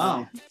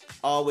 Wow.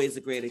 Always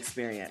a great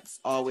experience.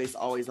 Always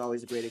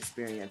a great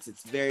experience.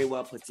 It's very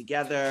well put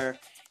together,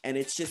 and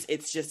it's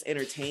just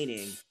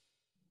entertaining.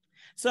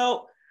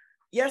 So,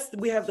 yes,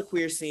 we have the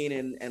queer scene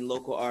and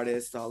local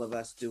artists, all of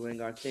us doing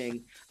our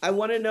thing. I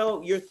want to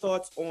know your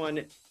thoughts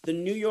on the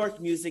New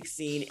York music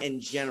scene in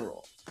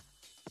general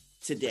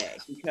today,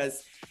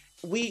 because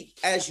we,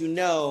 as you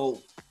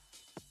know,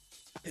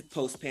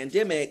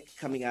 post-pandemic,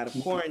 coming out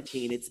of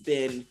quarantine,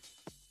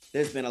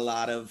 there's been a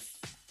lot of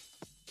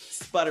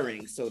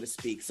sputtering, so to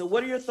speak. So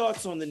what are your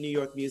thoughts on the New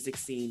York music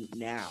scene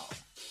now?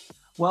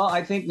 Well,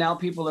 I think now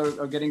people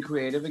are getting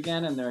creative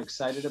again, and they're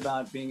excited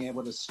about being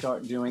able to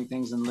start doing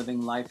things and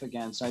living life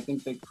again. So I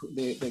think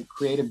the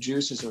creative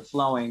juices are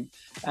flowing,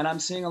 and I'm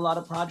seeing a lot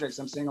of projects.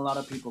 I'm seeing a lot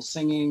of people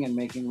singing and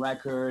making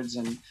records,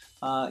 and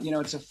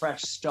it's a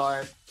fresh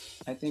start.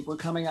 I think we're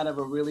coming out of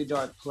a really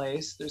dark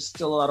place. There's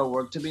still a lot of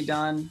work to be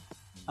done.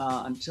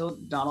 Until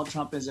Donald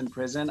Trump is in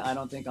prison, I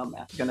don't think I'm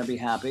going to be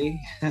happy.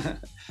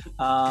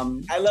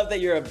 I love that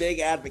you're a big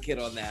advocate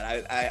on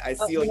that. I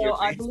see on your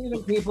face. I believe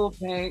in people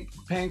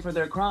paying for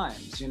their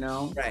crimes,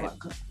 Right.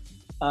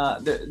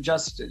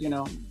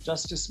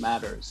 Justice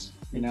matters,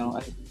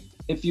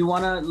 If you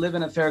want to live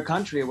in a fair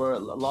country where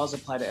laws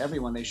apply to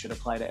everyone, they should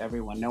apply to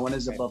everyone. No one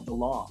is above the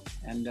law.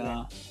 And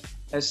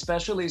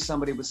especially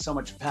somebody with so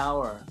much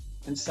power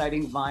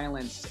inciting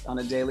violence on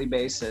a daily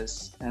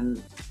basis.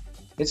 And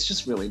it's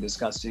just really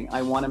disgusting.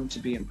 I want him to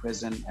be in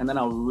prison, and then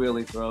I'll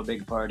really throw a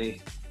big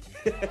party.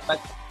 But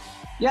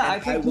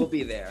yeah, I will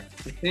be there.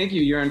 Thank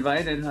you. You're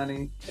invited,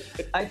 honey.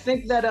 I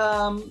think that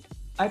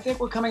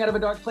we're coming out of a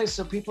dark place.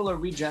 So people are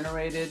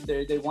regenerated.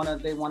 They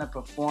want to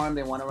perform.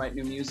 They want to write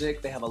new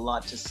music. They have a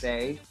lot to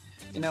say.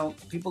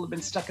 People have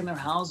been stuck in their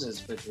houses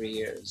for 3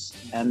 years,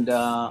 and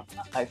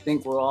I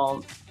think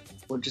we're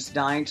just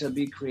dying to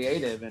be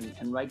creative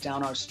and write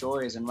down our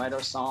stories and write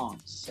our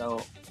songs.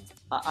 So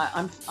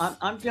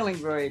I'm feeling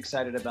very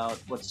excited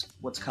about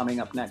what's coming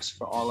up next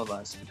for all of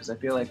us, because I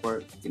feel like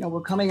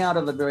we're coming out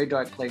of a very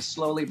dark place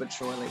slowly but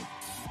surely.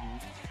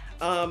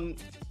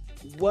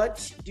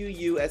 What do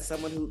you, as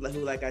someone who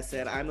like I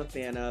said, I'm a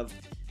fan of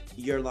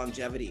your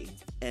longevity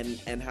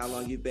and how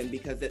long you've been,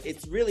 because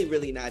it's really,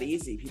 really not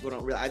easy. People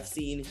don't really, I've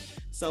seen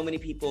so many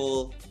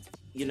people,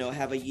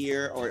 have a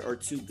year or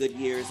 2 good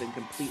years and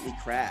completely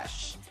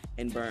crash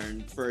and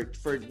burn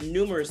for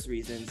numerous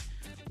reasons.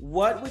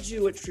 What would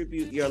you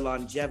attribute your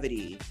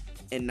longevity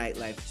in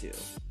nightlife to?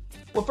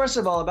 Well, first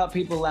of all, about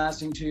people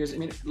lasting 2 years, I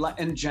mean,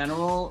 in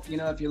general,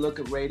 if you look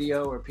at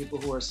radio or people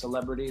who are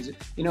celebrities,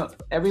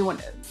 everyone,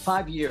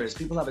 5 years,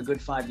 people have a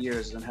good 5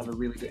 years and have a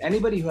really good,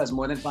 anybody who has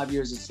more than 5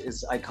 years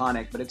is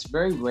iconic, but it's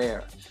very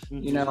rare.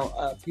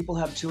 Mm-hmm. People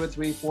have 2 or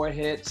 3, 4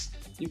 hits.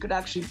 You could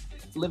actually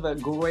live a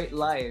great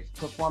life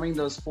performing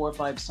those 4 or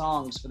 5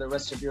 songs for the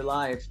rest of your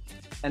life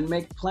and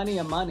make plenty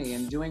of money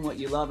and doing what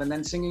you love, and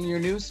then singing your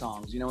new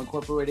songs,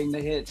 incorporating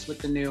the hits with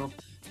the new.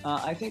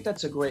 I think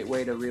that's a great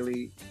way to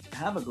really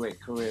have a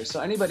great career. So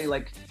anybody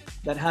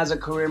that has a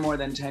career more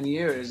than 10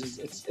 years,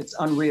 it's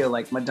unreal.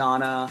 Like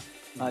Madonna,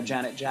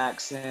 Janet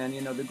Jackson,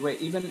 the great,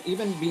 even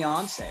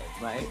Beyonce,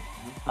 right?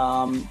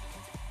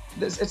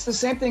 It's the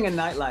same thing in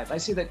nightlife. I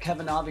see that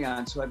Kevin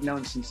Aviance, who I've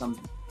known since I'm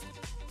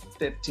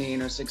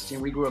 15 or 16.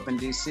 We grew up in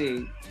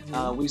DC.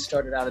 We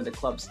started out in the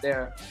clubs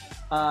there.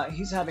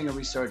 He's having a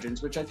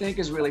resurgence, which I think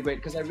is really great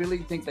because I really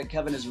think that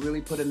Kevin has really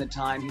put in the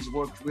time. He's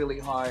worked really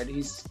hard.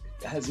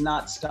 Has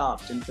not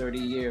stopped in 30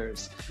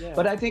 years. Yeah.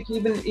 But I think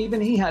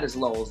even he had his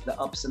lulls, the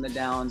ups and the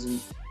downs, and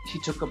he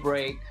took a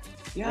break.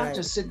 You have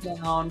to sit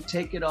down,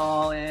 take it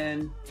all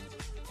in,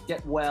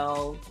 get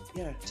well,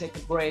 take a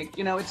break.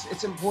 You know,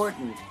 it's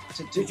important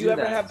to Did you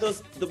ever have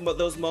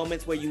those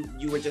moments where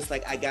you were just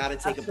like, I gotta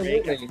take a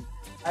break?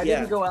 I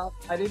didn't go out.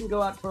 I didn't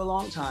go out for a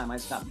long time. I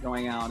stopped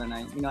going out, and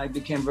I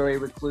became very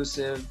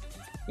reclusive.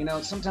 You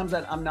know, sometimes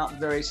I'm not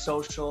very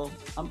social.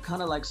 I'm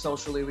kind of like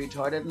socially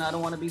retarded, and I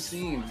don't want to be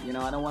seen. You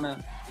know,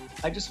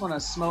 I just want to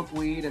smoke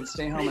weed and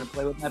stay home and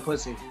play with my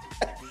pussy.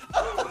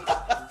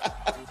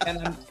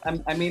 And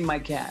I mean my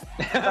cat.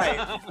 Right.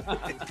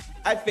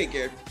 I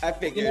figured.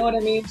 You know what I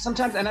mean?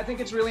 Sometimes, and I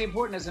think it's really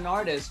important as an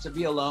artist to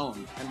be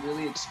alone and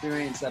really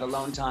experience that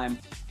alone time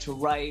to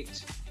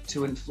write,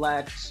 to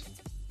inflect,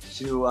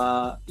 to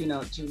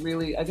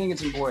really, I think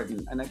it's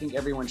important, and I think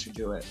everyone should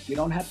do it. You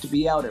don't have to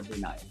be out every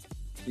night.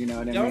 You know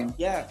what I mean?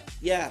 Yeah.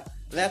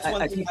 That's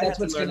one thing I had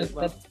to learn as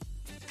well.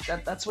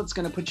 That's what's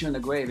going to put you in the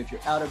grave. If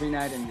you're out every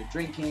night and you're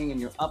drinking and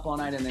you're up all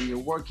night and then you're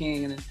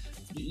working, and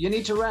you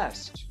need to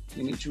rest.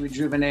 You need to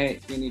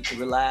rejuvenate. You need to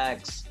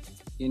relax.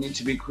 You need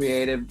to be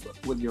creative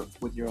with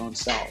your own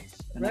self.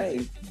 And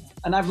right.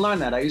 And I've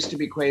learned that. I used to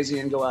be crazy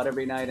and go out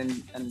every night,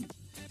 and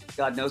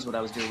God knows what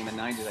I was doing in the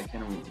 90s. I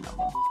can't even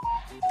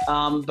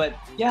remember. But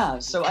yeah,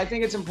 so I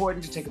think it's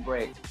important to take a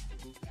break.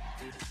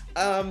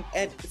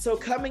 And so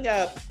coming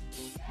up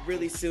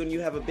really soon,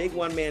 you have a big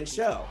one-man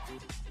show.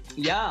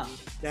 Yeah.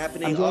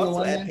 Happening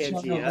also at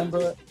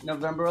Pangea.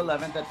 November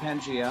 11th at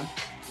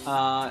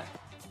Pangea.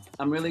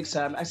 I'm really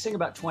excited. I sing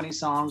about 20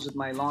 songs with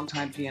my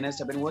longtime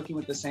pianist. I've been working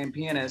with the same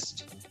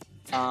pianist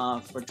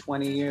for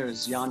 20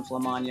 years, Jan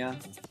Flamania.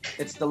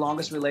 It's the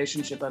longest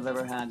relationship I've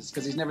ever had. It's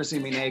because he's never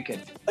seen me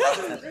naked.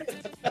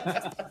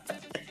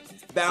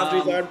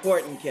 Boundaries are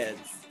important, kids.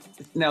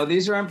 No,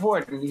 these are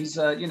important. He's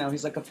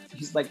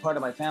he's like part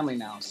of my family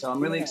now. So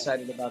I'm really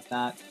excited about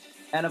that.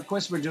 And of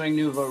course, we're doing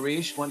Nouveau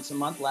Riche once a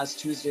month, last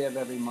Tuesday of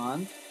every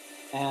month.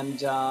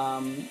 And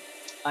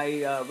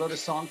I wrote a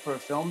song for a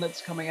film that's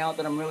coming out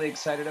that I'm really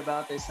excited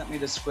about. They sent me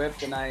the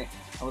script, and I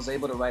was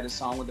able to write a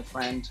song with a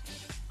friend.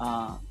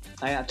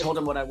 I told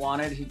him what I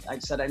wanted. I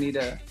said I need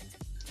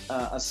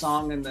a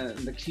song in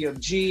the key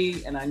of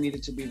G, and I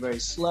needed to be very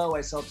slow.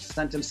 I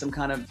sent him some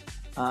kind of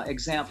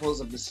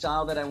examples of the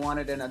style that I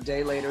wanted, and a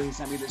day later he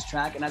sent me this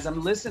track. And as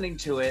I'm listening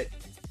to it,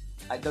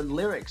 the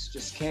lyrics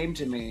just came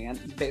to me,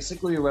 and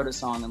basically we wrote a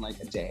song in like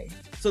a day.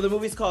 So the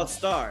movie's called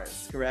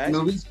Stars, correct? The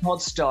movie's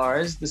called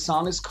Stars. The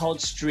song is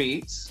called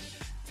Streets,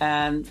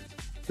 and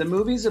the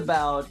movie's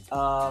about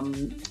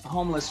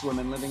homeless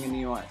women living in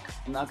New York.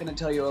 I'm not going to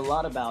tell you a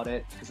lot about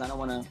it because I don't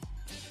want to,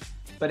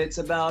 but it's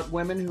about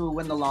women who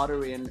win the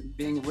lottery, and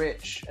being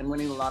rich and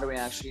winning the lottery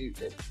actually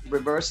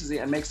reverses it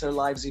and makes their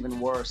lives even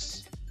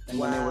worse than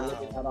when they were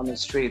living out on the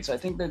streets. So I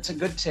think that's a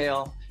good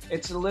tale.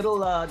 It's a little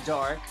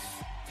dark.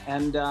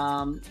 And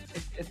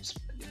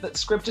the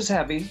script is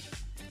heavy,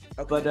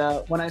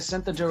 but when I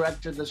sent the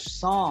director the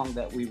song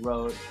that we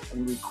wrote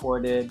and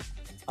recorded,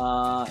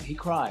 he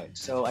cried.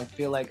 So I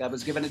feel like I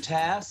was given a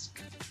task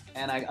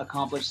and I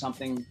accomplished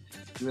something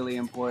really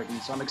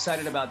important. So I'm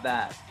excited about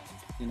that.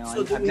 You know,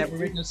 I've never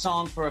written a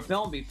song for a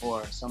film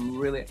before, so I'm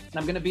going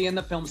to be in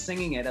the film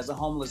singing it as a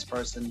homeless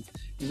person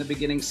in the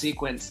beginning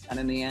sequence and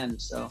in the end.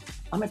 So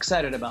I'm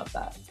excited about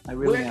that. I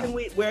really am.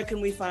 Where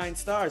can we find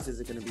Stars? Is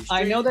it going to be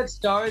streamed? I know that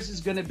Stars is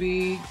going to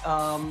be,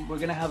 we're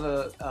going to have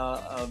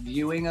a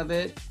viewing of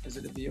it. Is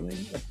it a viewing?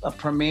 A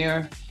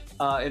premiere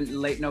in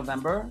late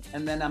November.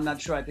 And then I'm not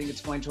sure, I think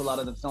it's going to a lot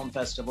of the film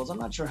festivals. I'm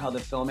not sure how the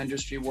film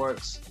industry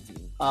works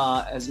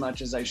as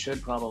much as I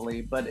should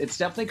probably, but it's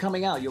definitely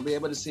coming out. You'll be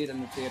able to see it in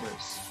the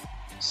theaters.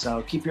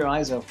 So keep your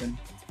eyes open.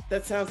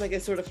 That sounds like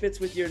it sort of fits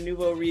with your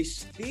Nouveau Riche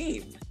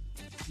theme.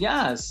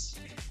 Yes,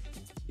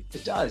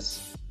 it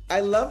does. I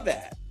love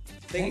that.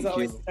 Things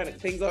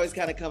always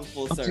kind of come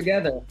full circle.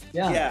 Together.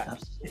 Yeah.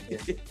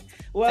 Absolutely.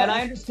 Well, and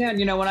I understand,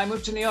 you know, when I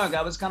moved to New York,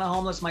 I was kind of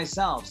homeless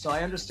myself. So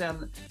I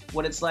understand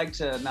what it's like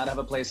to not have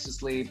a place to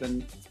sleep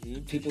and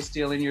people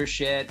stealing your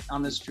shit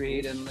on the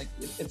street. And like,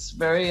 it's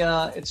very,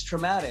 it's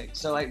traumatic.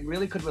 So I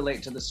really could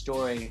relate to the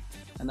story.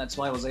 And that's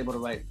why I was able to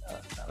write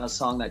a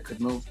song that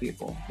could move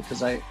people, because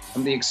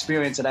from the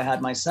experience that I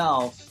had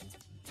myself,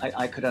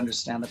 I could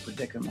understand the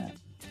predicament.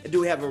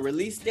 Do we have a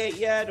release date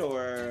yet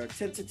or a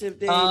tentative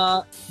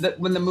date?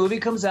 When the movie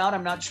comes out,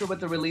 I'm not sure what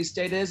the release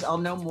date is. I'll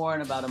know more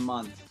in about a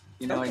month.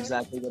 You know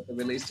exactly what the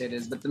release date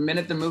is. But the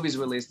minute the movie's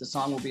released, the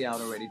song will be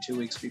out already 2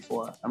 weeks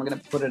before. I'm going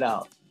to put it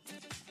out.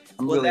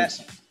 I'm really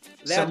excited.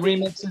 Some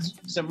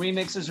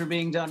remixes are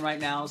being done right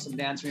now, some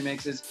dance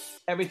remixes.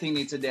 Everything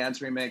needs a dance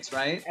remix,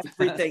 right?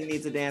 Everything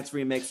needs a dance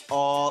remix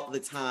all the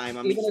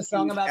time. Even a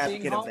song about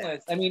being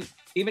homeless. I mean,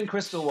 even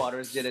Crystal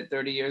Waters did it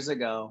 30 years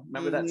ago.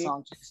 Remember that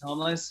song, She's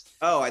Homeless?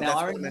 Oh, that's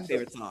one of my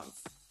favorite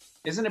songs.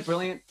 Isn't it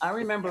brilliant? I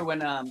remember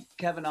when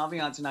Kevin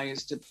Aviance and I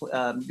used to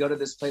go to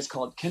this place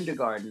called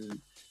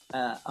Kindergarten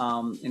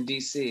in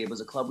DC. It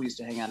was a club we used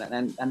to hang out at,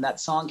 and that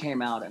song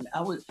came out, and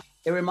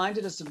it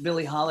reminded us of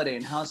Billie Holiday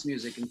and house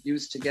music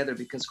infused together,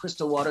 because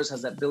Crystal Waters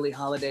has that Billie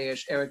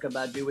Holiday-ish, Erykah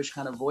Badu-ish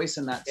kind of voice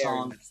in that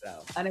song,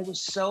 and it was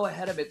so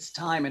ahead of its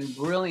time and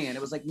brilliant.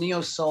 It was like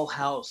neo soul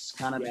house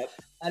kind of,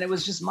 and it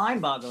was just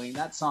mind-boggling,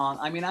 that song.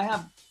 I mean, I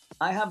have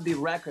the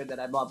record that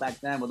I bought back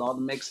then with all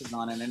the mixes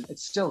on it, and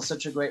it's still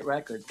such a great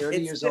record.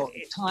 30 years old,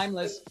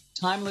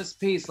 timeless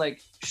piece,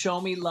 like "Show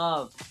Me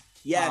Love."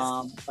 Yes,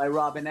 by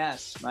Robin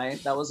S.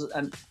 Right. That was.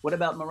 And what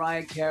about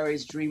Mariah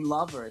Carey's "Dream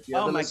Lover"? If you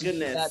ever listen to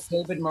that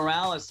David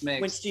Morales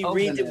mix, when she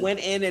went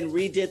in and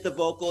redid the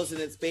vocals,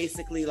 and it's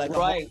basically like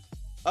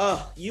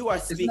you are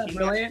speaking. Isn't that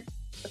brilliant?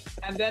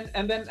 And then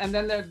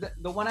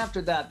the one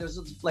after that, there's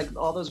like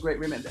all those great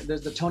remixes.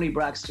 There's the Toni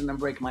Braxton and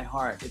 "Break My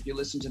Heart." If you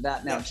listen to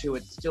that now too,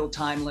 it's still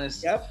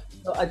timeless. Yep.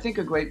 So I think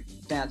a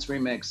great dance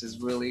remix is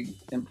really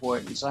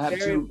important. So I have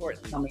two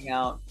coming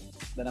out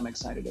that I'm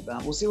excited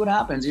about. We'll see what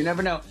happens. You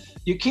never know.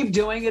 You keep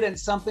doing it and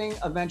something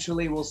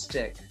eventually will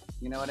stick.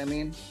 You know what I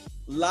mean?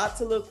 Lot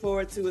to look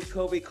forward to with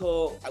Kobe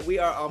Cole. We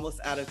are almost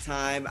out of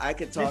time. I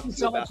could talk to you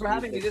so about much for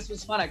having me. This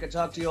was fun. I could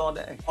talk to you all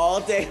day. All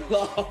day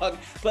long.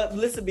 But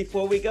listen,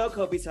 before we go,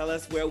 Kobe, tell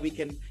us where we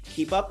can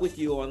keep up with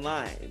you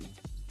online.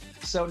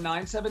 So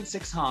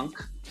 976HUNK.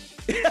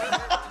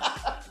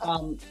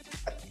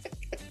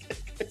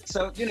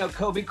 So, you know,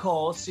 Kobe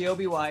Cole,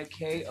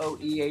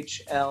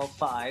 COBYKOEHL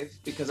 5,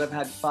 because I've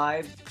had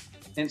 5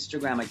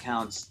 Instagram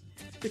accounts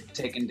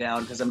taken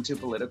down because I'm too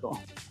political.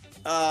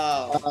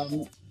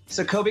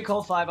 So Kobe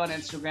Cole 5 on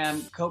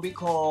Instagram, Kobe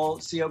Cole,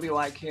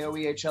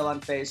 COBYKOEHL on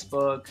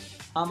Facebook.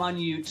 I'm on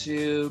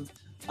YouTube.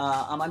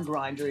 I'm on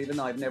Grindr, even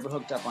though I've never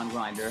hooked up on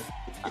Grindr.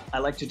 I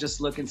like to just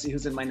look and see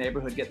who's in my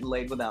neighborhood getting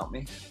laid without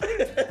me.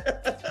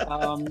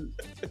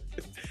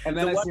 And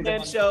then the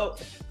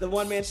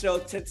one-man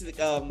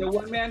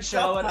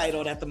show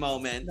titled at the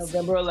moment.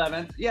 November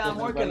 11th. Yeah, I'm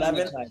working on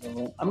the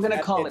title. I'm going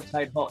to call it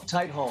Tight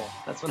Hole.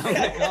 That's what I'm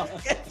going to call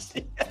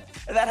it.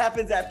 And that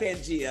happens at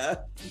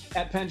Pangea.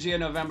 At Pangea,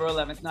 November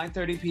 11th,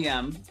 9:30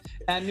 p.m.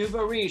 And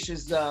Nouveau Riche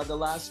is the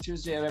last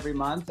Tuesday of every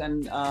month,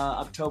 and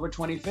October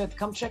 25th.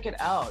 Come check it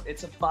out.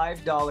 It's a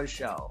 $5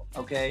 show,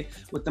 okay,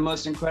 with the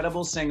most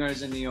incredible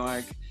singers in New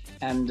York.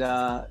 And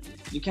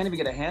you can't even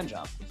get a hand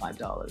job for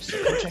 $5.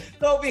 So go check.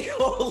 Kobe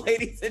Cole,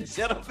 ladies and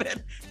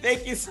gentlemen,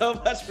 thank you so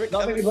much for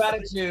coming. Love and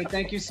gratitude.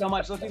 Thank you so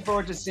much. Looking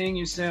forward to seeing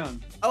you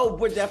soon. Oh,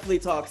 we'll definitely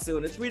talk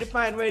soon. It's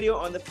Redefine Radio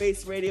on the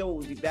Face Radio.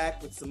 We'll be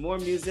back with some more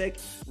music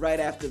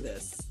right after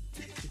this.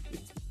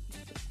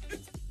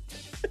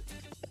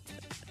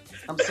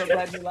 I'm so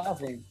glad you're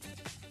laughing.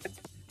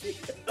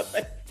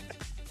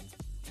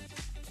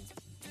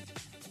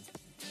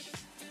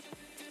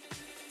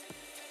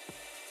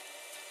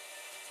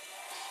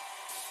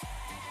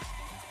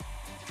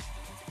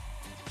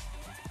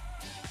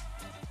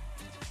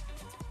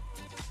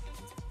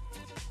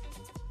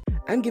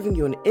 I'm giving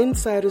you an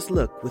insider's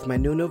look with my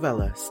new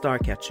novella,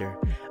 Starcatcher,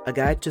 a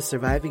guide to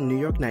surviving New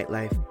York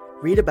nightlife.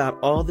 Read about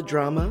all the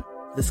drama,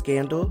 the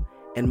scandal,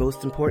 and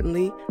most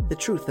importantly, the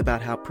truth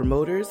about how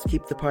promoters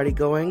keep the party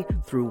going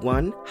through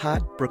one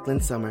hot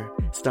Brooklyn summer.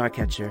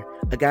 Starcatcher,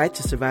 a guide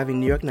to surviving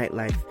New York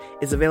nightlife,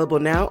 is available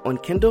now on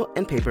Kindle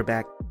and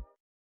paperback.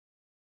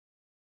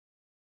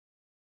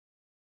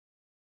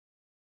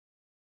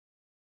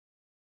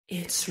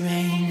 It's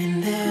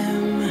raining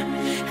them,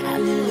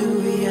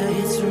 hallelujah,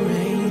 it's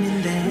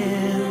raining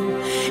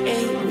them,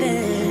 ain't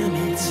them,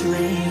 it's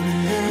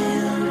raining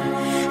them,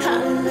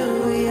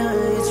 hallelujah,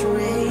 it's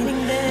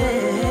raining them.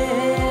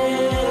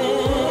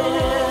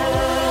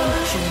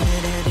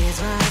 Humidity's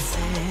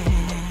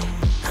rising,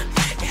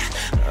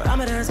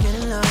 barometer's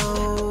getting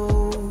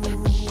low,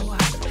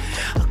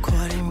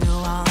 according to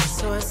all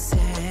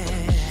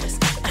sources,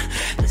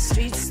 the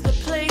street's the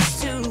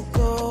place to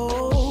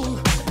go.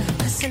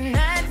 Listen,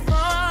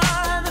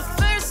 for the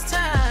first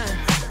time,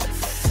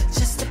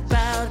 just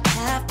about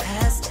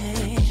 10:30.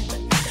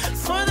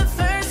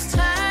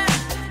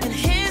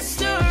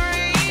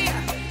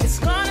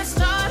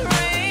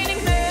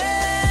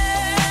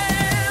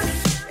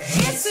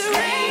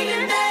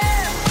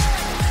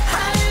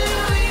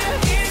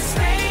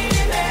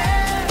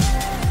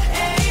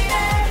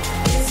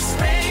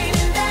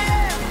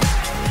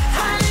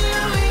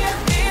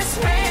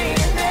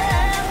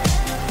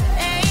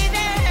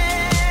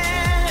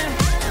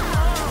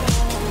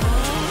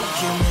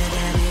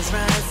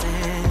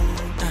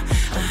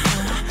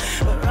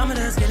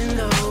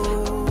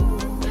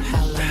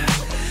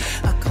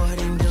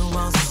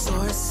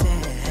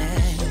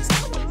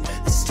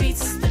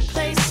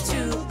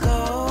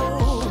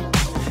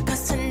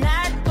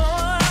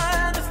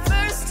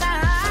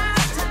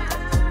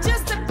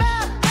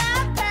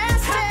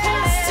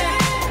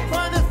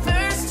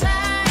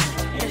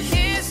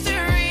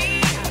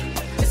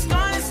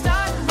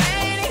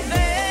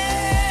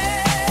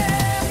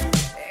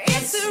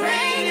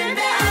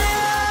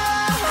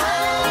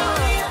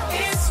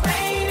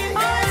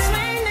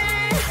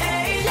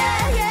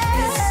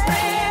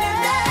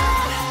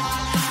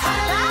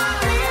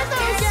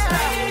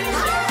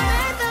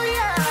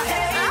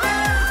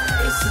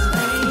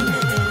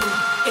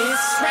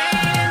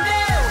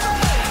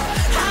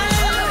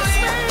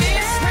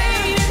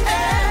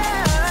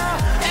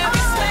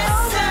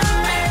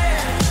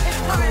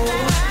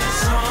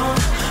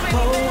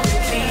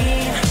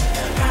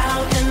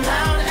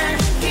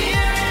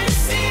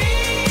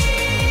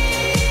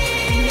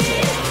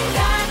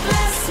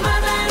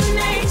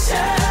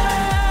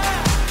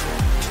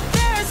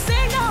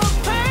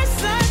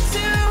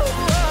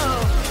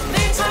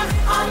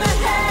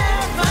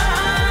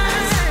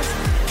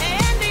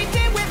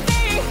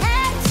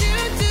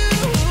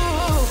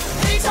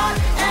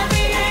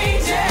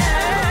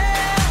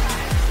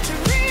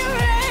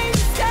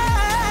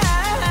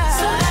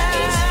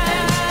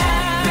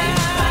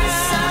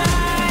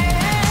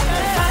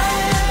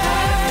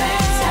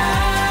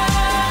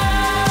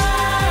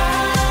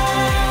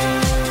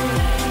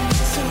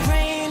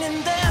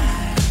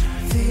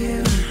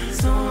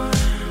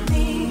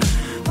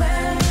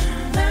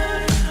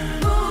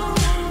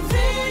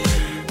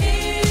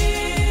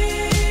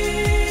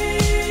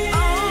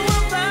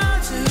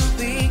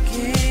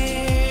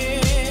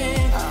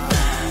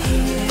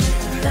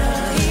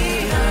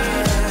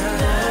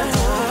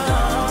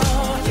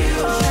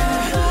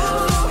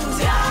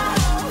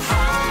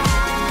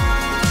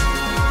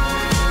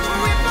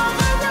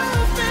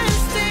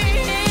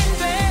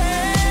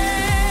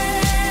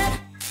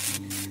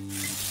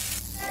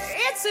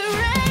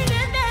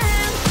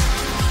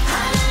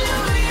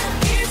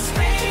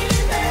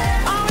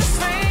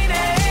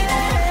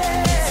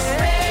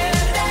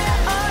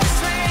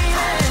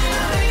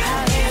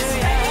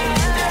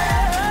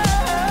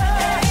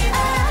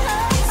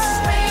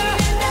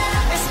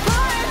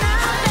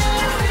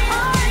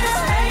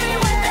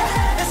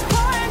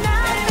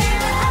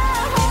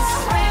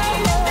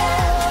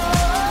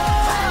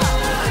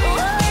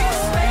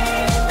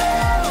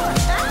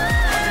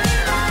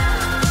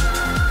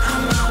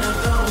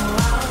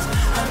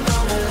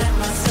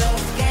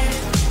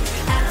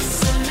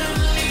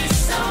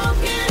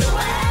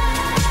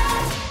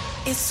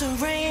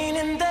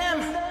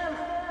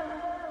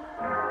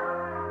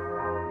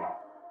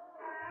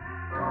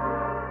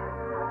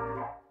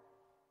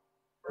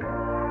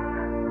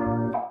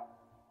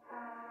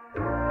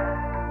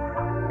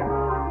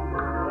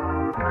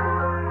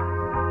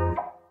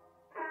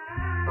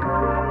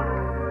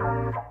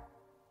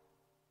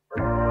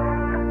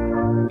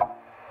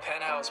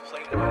 I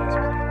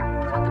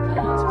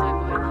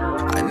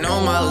know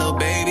my little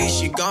baby,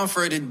 she gone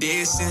for the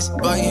distance.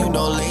 But you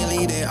know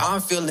lately that I'm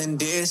feeling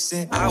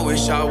distant. I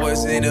wish I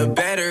was in a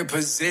better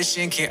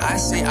position. Can I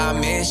say I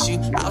miss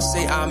you? I'll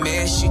say I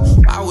miss you.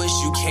 I wish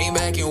you came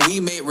back and we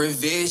made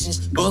revisions.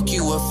 Book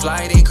you a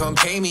flight and come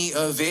pay me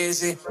a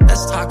visit.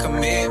 Let's talk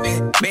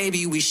commitment.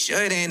 Maybe we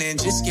shouldn't and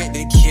just get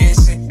to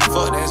kissing.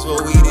 Fuck, that's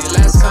what we did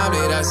last time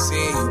that I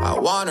seen you. I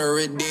wanna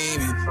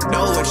redeem you.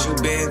 Know what you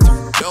been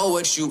through, know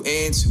what you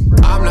into.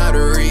 I'm not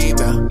a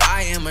rebound,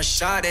 I am a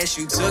shot that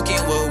you took,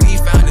 and what we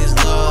found is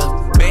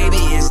love. Baby,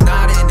 it's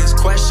not in this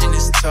question,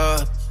 it's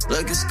tough.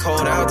 Look, it's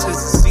cold out, 'tis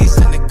the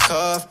season to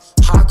cuff.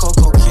 Hot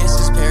cocoa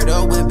kisses paired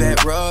up with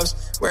bad rubs.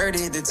 Where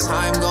did the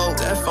time go?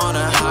 Left on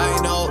a high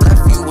note,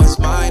 left you was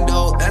mine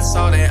though. That's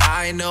all that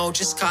I know.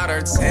 Just caught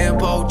our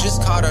tempo,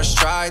 just caught our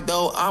stride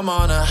though. I'm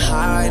on a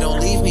high,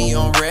 don't leave me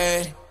on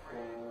red.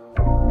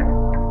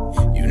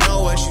 You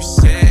know what you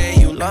say,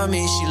 you love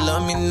me, she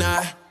love me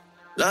not.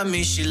 Love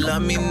me, she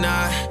love me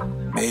not.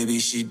 Maybe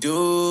she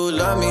do.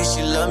 Love me,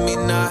 she love me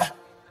not.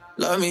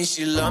 Love me,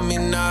 she love me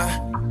not.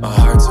 My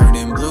heart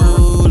turning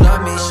blue.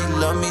 Love me, she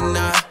love me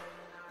not.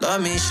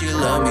 Love me, she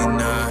love me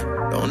not.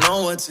 Don't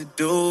know what to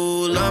do.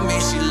 Love me,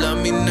 she love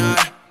me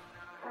not.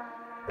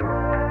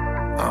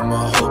 I'm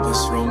a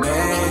hopeless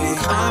romantic,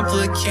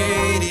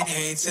 complicated.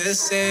 Hate to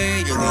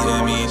say you're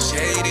leaving me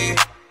jaded.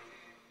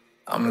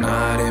 I'm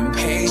not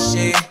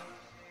impatient,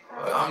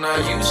 but I'm not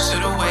used to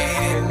the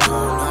waiting. No,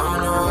 no,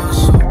 no.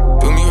 So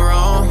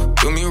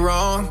do me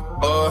wrong,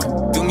 or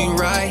do me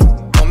right.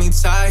 Hold me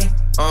tight,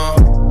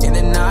 in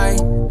the night,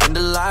 in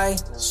the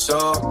light. So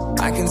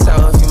I can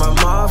tell if you're my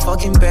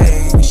motherfucking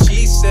baby.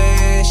 She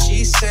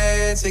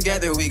said,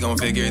 together we gon'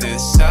 figure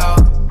this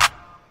out.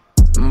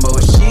 But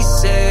what she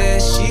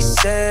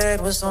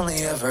said was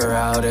only ever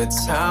out of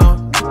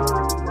town.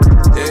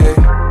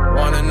 Yeah,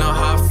 wanna know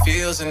how it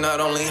feels and not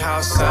only how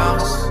it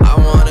sounds. I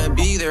wanna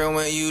be there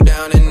when you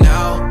down and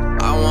out.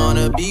 I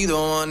wanna be the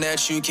one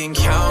that you can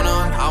count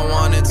on. I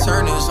wanna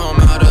turn this home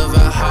out of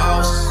a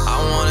house. I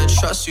wanna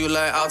trust you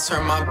like I'll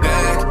turn my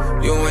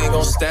back. You ain't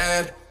gon'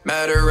 stab,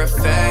 matter of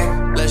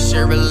fact. Let's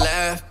share a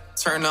laugh.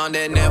 Turn on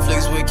that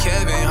Netflix with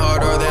Kevin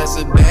Hart, or that's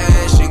a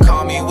bash. And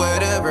call me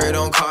whatever,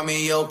 don't call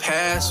me your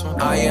past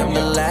one. I am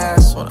the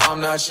last one,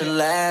 I'm not your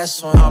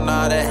last one. I'm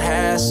not a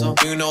hassle.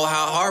 You know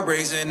how heart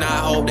breaks, and I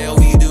hope that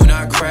we do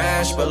not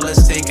crash. But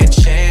let's take a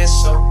chance.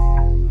 So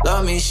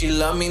love me, she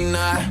love me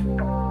not.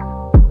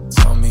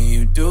 Tell me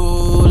you do.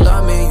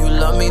 Love me, you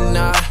love me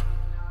not.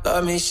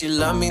 Love me, she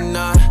love me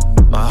not.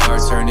 My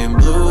heart turning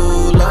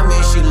blue. Love me,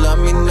 she love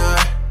me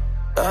not.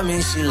 Love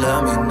me, she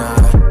love me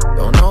not.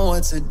 Don't know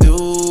what to do.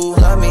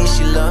 Love me,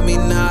 she love me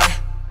not.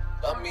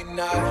 Love me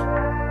not.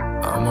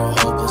 I'm a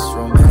hopeless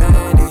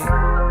romantic.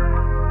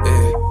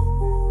 Yeah.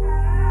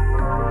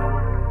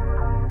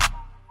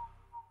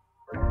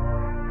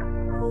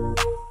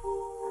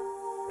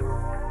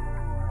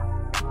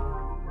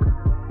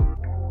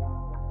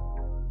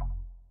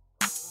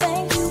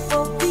 Thank you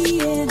for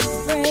being a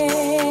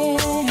friend.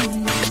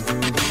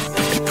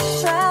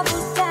 Travel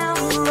down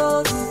the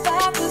road and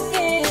back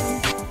again.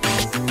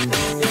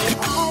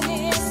 All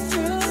is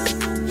true.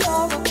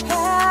 You're a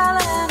pal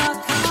and a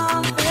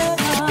confidant.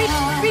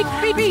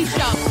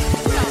 Shop.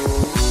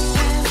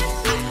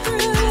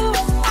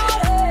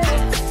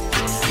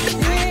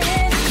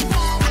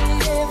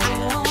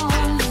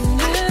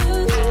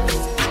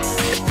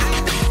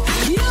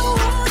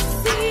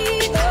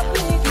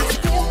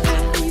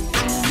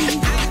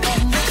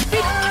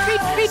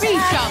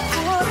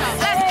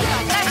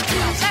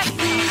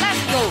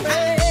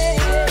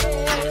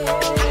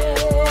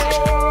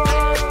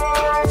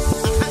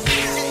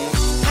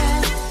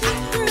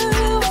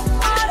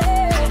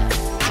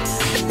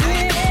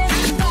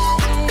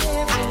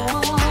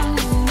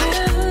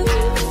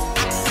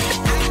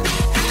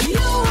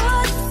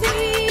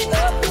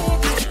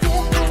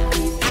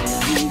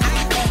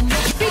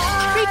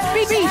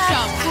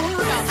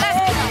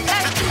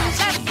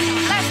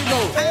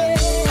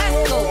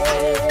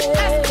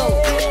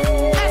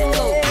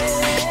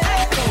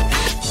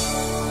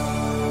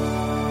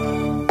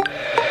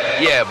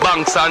 Yeah,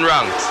 bunks and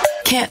ranks.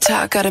 Can't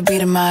talk, got a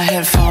beat in my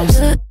headphones.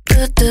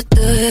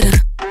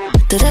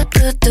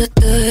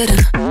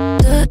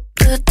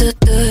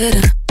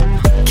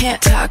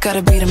 Can't talk, got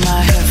a beat in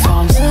my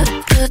headphones.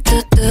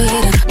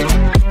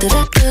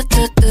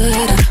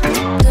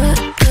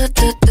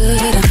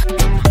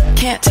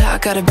 Can't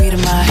talk, got a beat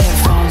in my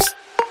headphones.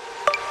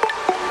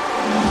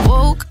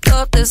 Woke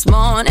up this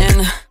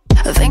morning,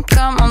 I think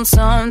I'm on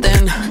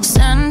something.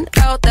 Send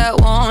out that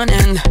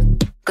warning,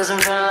 'cause I'm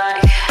feeling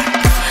like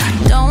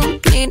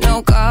don't need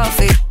no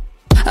coffee.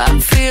 I'm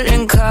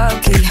feeling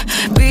cocky,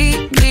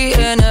 beat the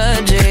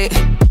energy,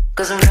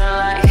 'cause I'm feeling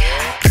like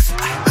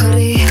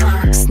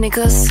hoodie,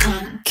 sneakers,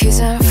 keys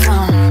and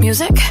phone.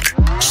 Music,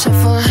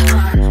 shuffle,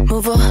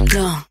 move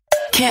along.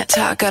 Can't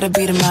talk, got a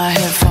beat in my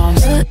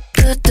headphones.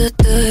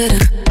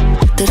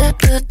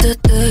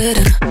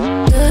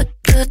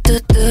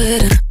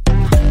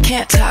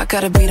 Can't talk,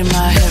 got a beat in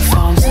my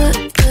headphones.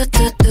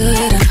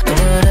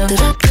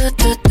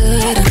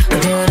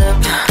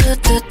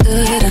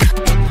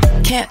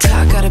 Can't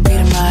talk, got a beat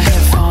in my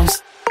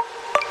headphones.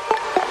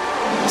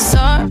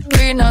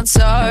 Sorry, not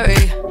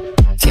sorry.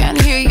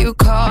 Can't hear you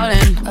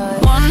calling.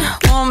 One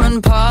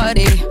woman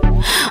party,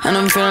 and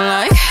I'm feeling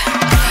like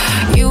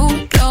you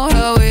know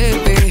how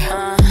it be.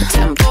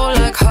 Tempo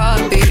like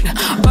heartbeat,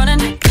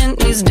 running in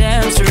these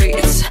damn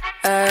streets.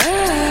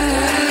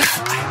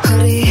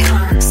 Hoodie,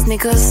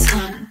 sneakers,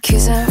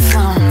 keys and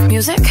phone.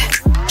 Music,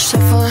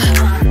 shuffle,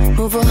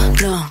 move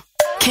along.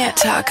 Can't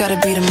talk, got a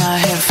beat in my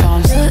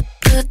headphones.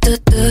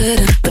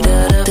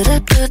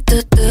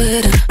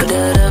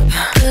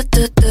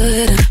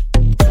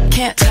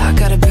 Can't talk,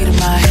 got a beat in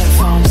my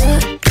headphones.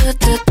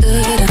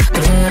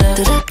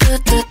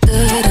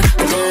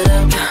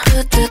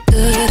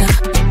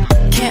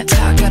 Can't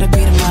talk, got a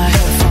beat in my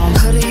headphones.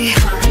 Hoodie,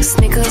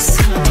 sneakers,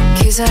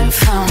 keys and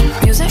phone.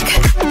 Music,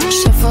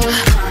 shuffle,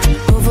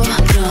 move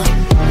along.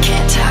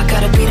 Can't talk,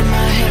 got a beat in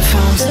my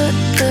headphones.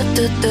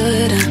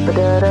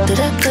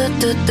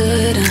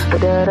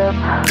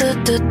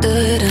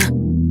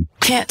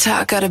 Can't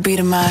talk, got a beat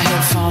in my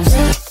headphones.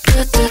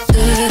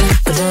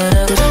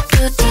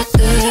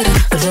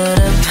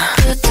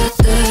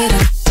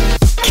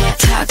 Can't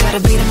talk, got a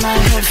beat in my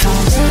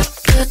headphones.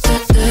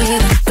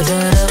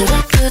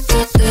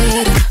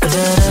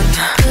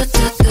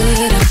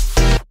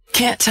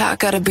 Can't talk,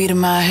 got a beat in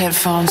my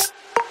headphones.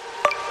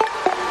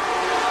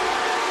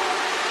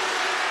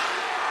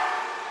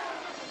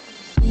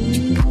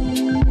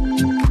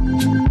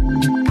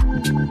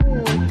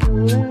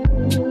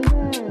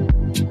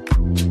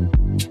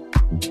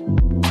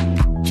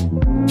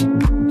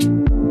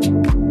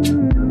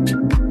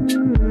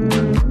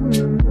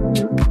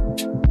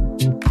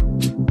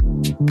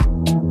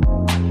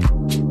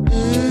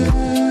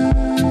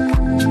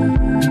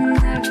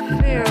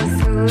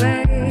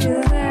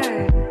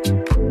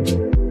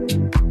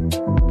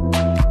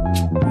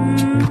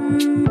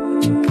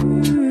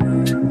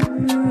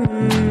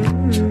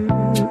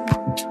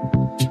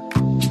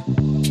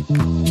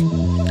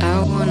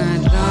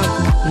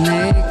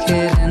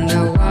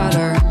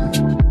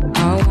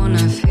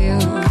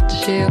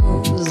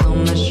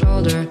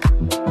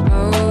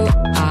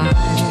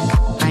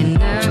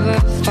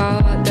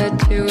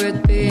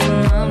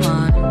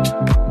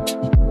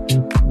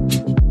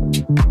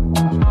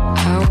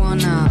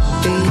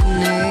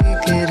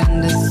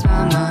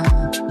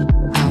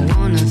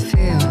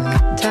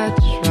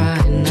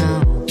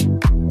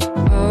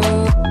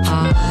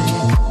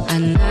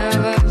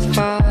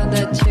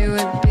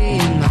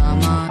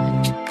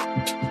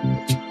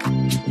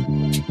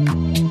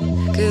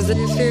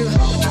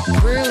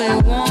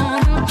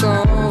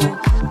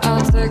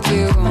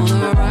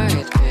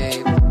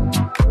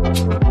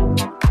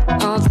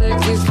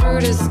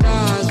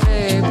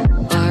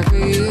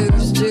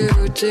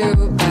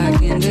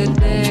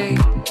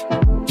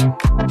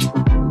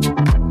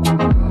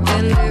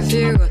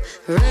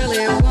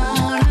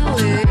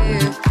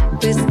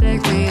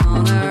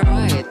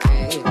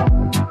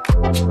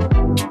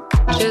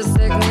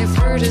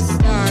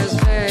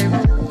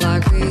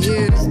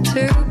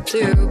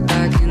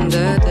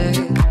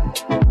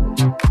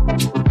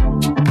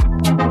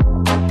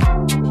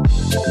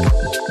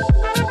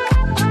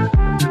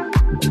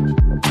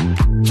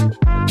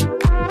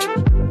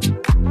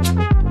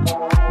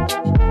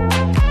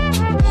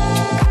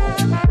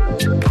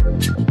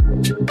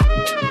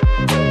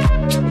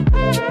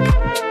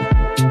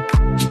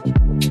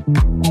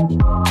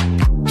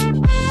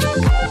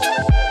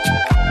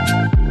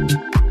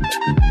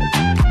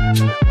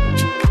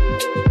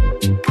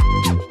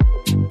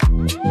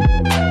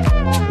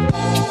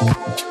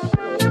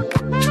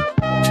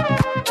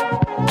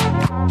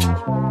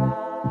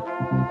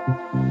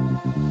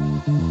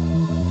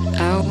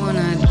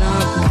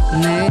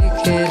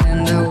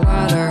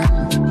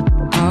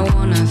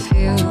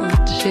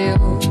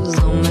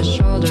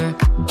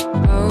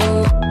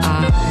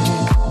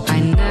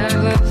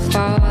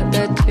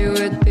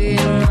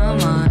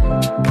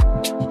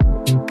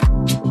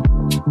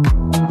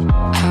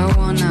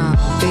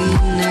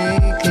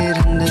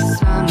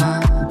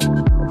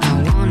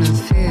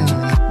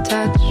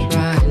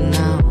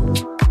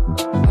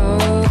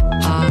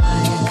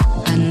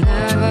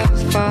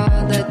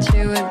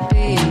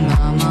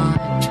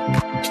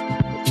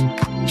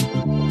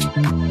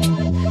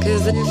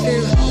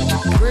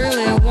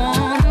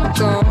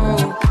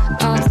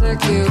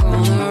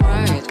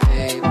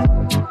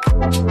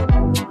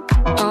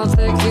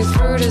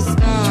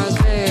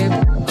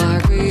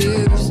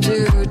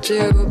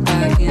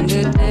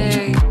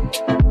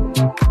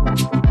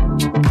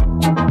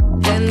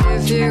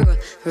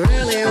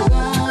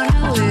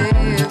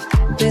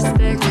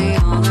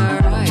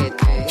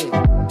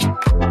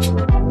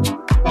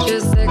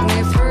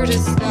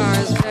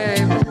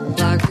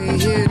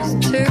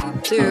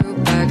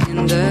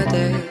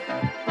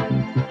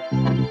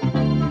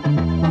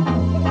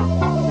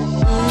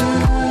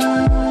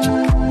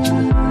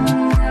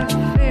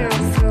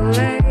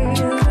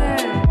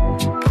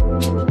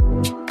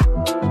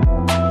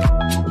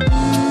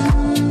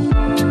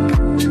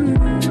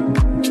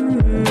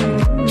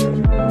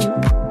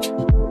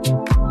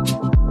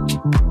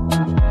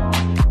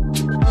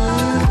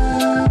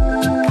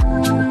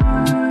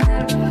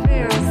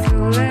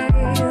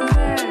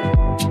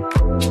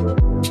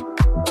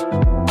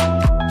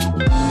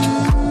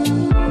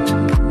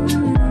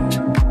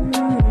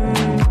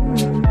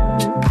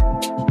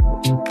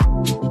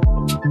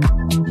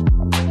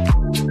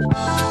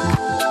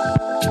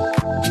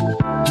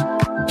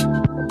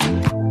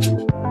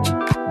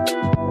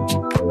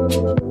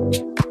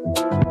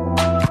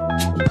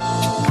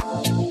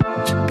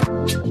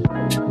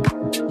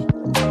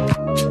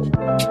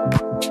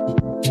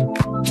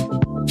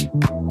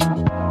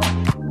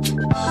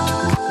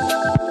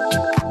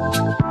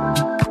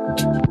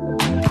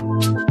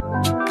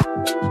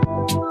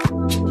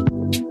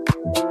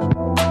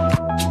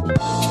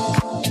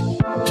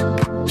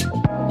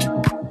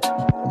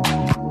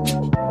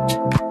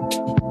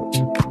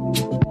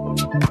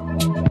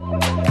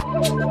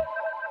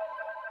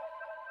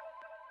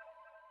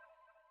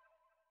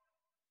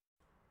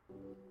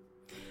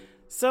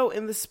 So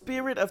in the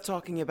spirit of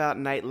talking about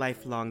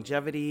nightlife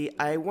longevity,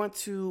 I want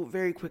to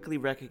very quickly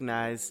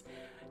recognize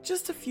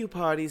just a few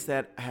parties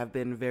that have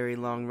been very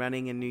long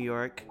running in New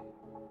York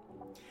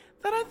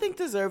that I think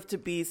deserve to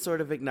be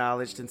sort of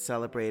acknowledged and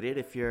celebrated.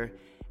 If you're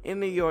in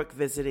New York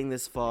visiting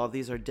this fall,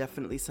 these are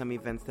definitely some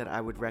events that I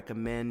would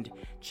recommend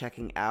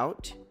checking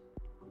out.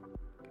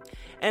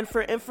 And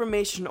for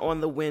information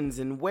on the wins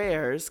and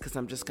wheres, because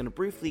I'm just going to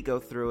briefly go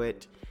through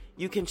it,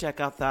 you can check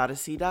out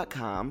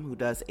Thodacy.com, who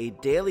does a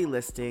daily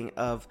listing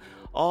of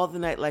all the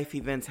nightlife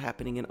events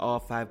happening in all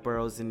 5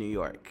 boroughs in New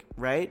York,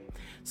 right?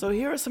 So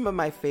here are some of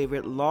my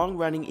favorite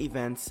long-running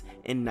events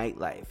in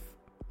nightlife.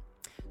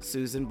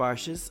 Susan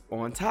Barsh's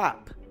On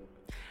Top.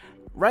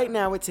 Right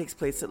now it takes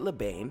place at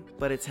Lebain,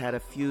 but it's had a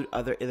few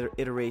other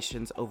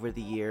iterations over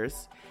the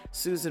years.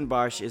 Susan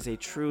Barsh is a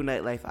true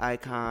nightlife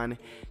icon.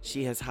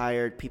 She has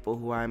hired people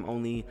who I'm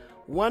only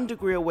 1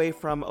 degree away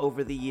from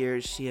over the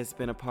years. She has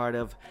been a part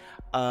of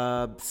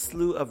a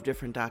slew of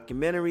different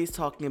documentaries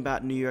talking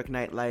about New York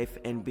nightlife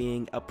and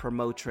being a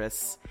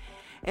promotress.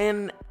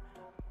 And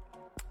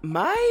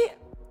my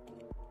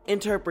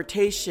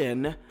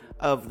interpretation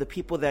of the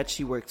people that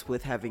she works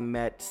with, having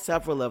met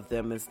several of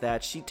them, is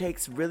that she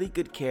takes really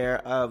good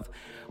care of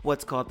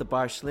what's called the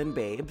Barshlin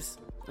Babes.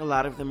 A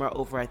lot of them are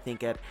over, I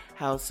think, at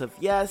House of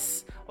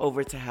Yes,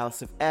 over to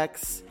House of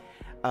X.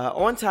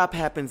 On Top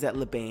happens at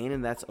Lebain,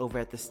 and that's over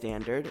at the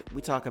Standard.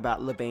 We talk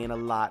about Lebain a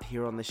lot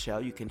here on the show.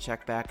 You can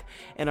check back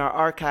in our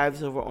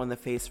archives over on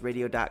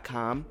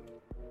thefaceradio.com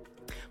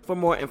for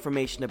more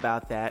information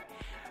about that.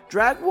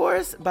 Drag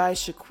Wars by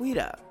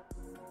Shaquita.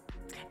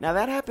 Now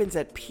that happens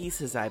at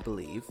Pieces, I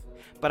believe,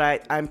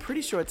 but I'm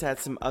pretty sure it's had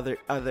some other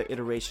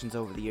iterations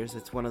over the years.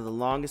 It's one of the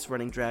longest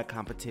running drag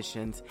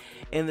competitions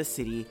in the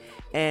city,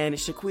 and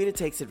Shaquita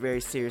takes it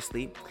very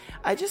seriously.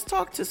 I just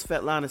talked to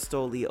Svetlana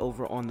Stoli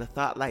over on the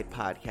Thoughtlight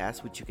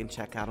podcast, which you can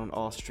check out on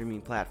all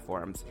streaming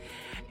platforms.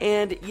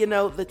 And, you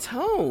know, the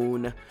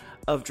tone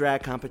of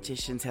drag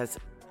competitions has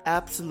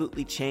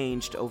absolutely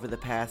changed over the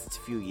past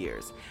few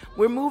years.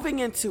 We're moving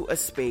into a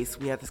space,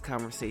 we had this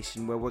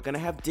conversation, where we're going to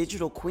have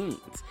digital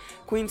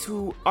queens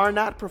who are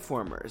not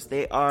performers.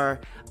 They are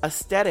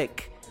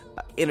aesthetic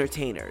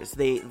entertainers.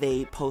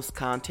 They post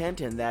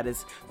content, and that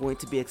is going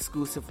to be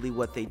exclusively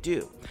what they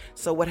do.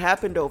 So what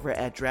happened over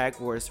at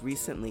Drag Wars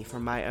recently,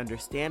 from my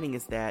understanding,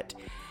 is that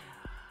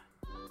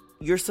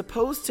you're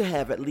supposed to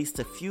have at least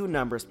a few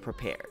numbers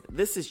prepared.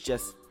 This is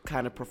just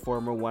kind of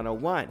performer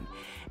 101.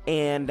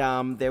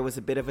 And there was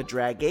a bit of a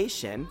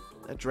dragging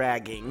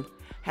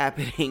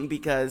happening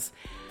because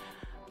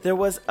there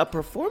was a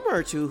performer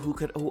or two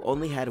who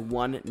only had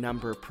 1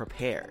 number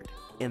prepared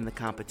in the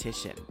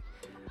competition.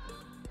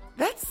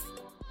 That's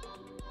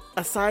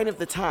a sign of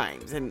the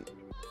times, and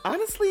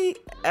honestly,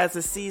 as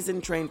a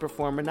seasoned trained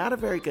performer, not a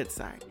very good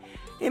sign.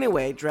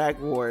 Anyway, Drag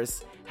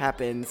Wars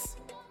happens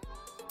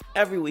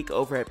every week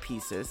over at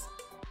Pieces.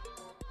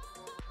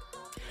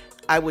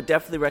 I would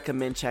definitely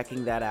recommend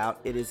checking that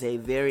out. It is a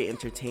very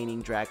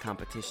entertaining drag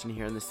competition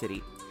here in the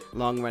city.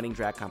 Long-running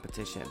drag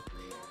competition.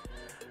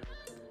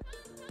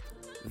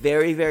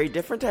 Very, very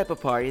different type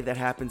of party that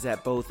happens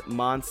at both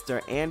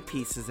Monster and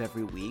Pieces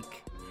every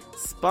week.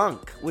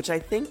 Spunk, which I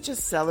think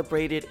just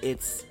celebrated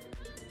its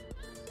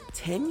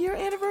 10-year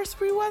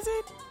anniversary, was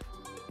it?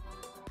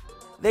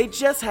 They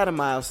just had a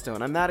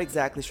milestone. I'm not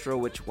exactly sure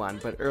which one,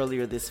 but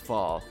earlier this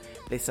fall,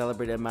 they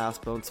celebrated a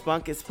milestone.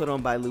 Spunk is put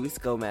on by Luis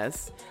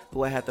Gomez,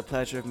 who I had the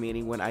pleasure of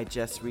meeting when I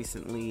just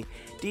recently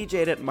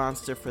DJ'd at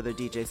Monster for their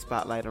DJ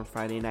Spotlight on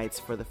Friday nights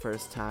for the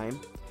first time.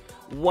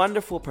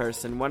 Wonderful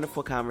person,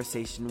 wonderful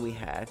conversation we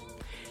had.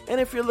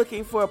 And if you're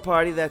looking for a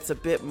party that's a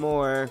bit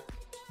more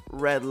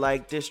red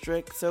light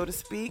district, so to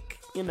speak,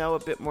 you know, a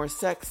bit more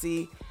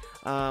sexy,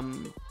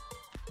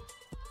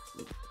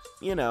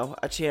 you know,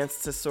 a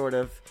chance to sort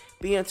of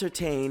be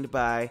entertained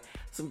by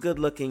some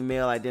good-looking,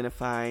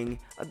 male-identifying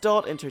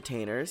adult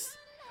entertainers,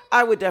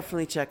 I would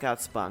definitely check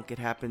out Spunk. It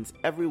happens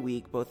every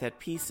week, both at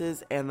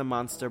Pieces and the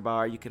Monster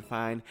Bar. You can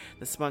find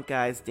the Spunk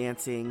guys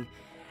dancing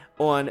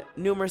on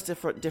numerous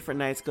different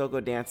nights,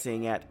 go-go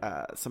dancing at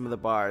some of the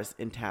bars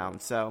in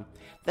town. So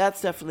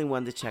that's definitely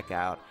one to check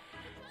out.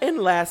 And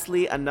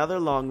lastly, another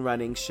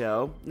long-running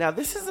show. Now,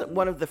 this is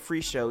one of the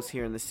free shows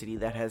here in the city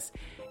that has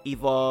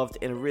evolved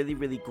in a really,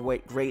 really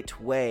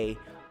great way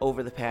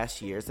over the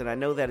past years, and I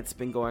know that it's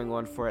been going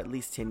on for at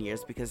least 10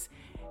 years because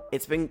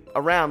it's been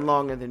around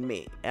longer than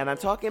me. And I'm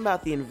talking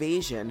about The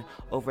Invasion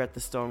over at the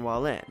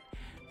Stonewall Inn.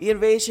 The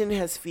Invasion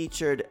has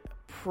featured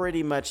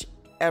pretty much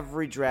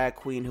every drag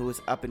queen who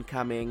is up and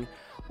coming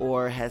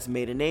or has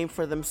made a name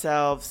for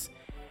themselves,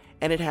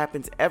 and it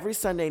happens every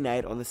Sunday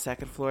night on the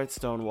 2nd floor at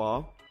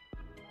Stonewall.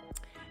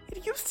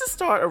 It used to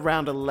start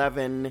around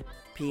 11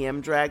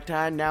 p.m. drag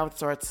time. Now it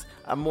starts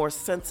a more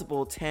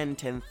sensible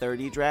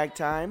 10:30 drag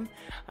time.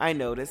 I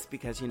noticed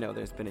because, you know,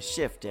 there's been a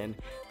shift in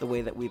the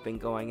way that we've been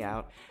going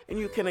out. And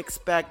you can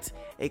expect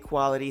a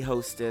quality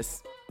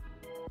hostess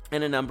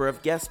and a number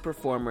of guest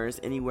performers,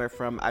 anywhere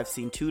from I've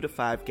seen 2 to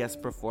 5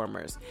 guest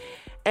performers.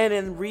 And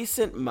in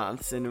recent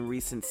months and in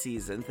recent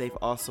seasons, they've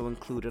also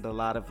included a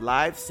lot of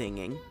live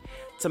singing.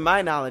 To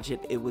my knowledge,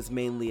 it was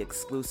mainly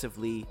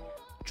exclusively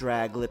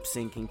drag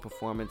lip-syncing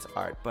performance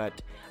art,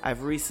 but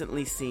I've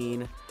recently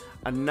seen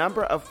a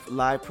number of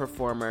live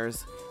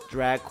performers,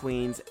 drag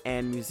queens,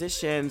 and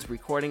musicians,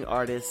 recording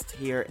artists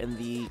here in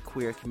the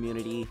queer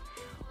community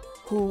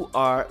who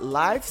are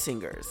live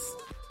singers.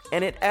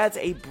 And it adds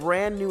a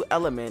brand new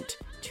element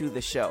to the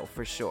show,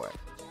 for sure.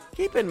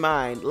 Keep in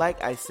mind,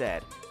 like I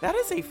said, that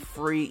is a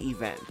free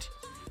event.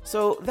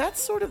 So that's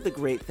sort of the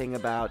great thing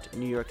about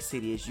New York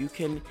City, is you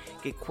can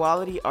get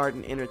quality art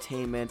and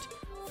entertainment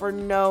for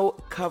no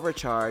cover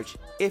charge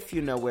if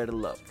you know where to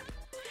look.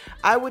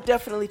 I would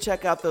definitely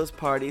check out those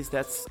parties.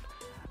 That's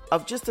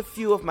of just a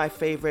few of my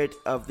favorite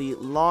of the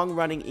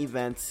long-running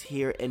events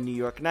here in New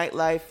York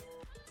nightlife.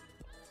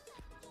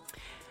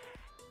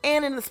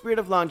 And in the spirit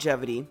of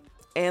longevity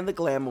and the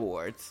Glam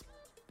Awards,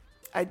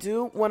 I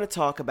do want to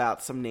talk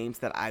about some names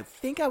that I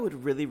think I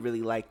would really,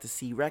 really like to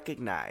see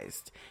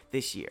recognized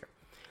this year.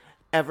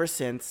 Ever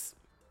since,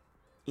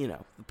 the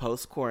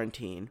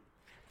post-quarantine,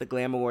 the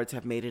Glam Awards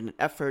have made an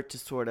effort to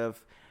sort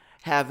of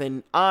have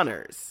an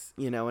honors,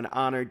 and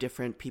honor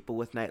different people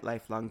with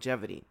nightlife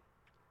longevity.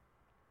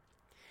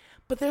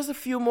 But there's a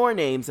few more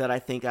names that I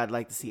think I'd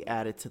like to see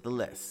added to the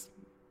list.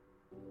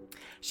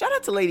 Shout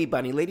out to Lady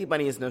Bunny. Lady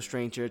Bunny is no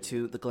stranger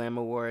to the Glam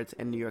Awards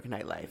and New York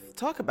nightlife.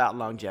 Talk about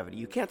longevity.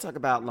 You can't talk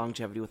about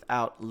longevity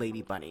without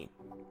Lady Bunny.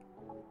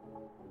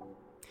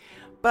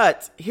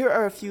 But here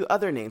are a few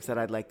other names that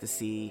I'd like to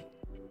see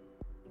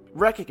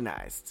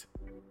recognized.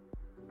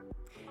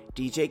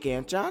 DJ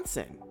Gant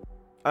Johnson.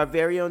 Our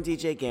very own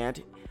DJ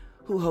Gant,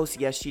 who hosts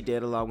Yes She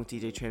Did along with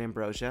DJ Train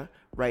Ambrosia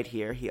right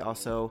here. He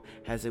also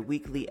has a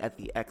weekly at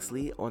the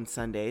Exley on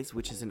Sundays,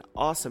 which is an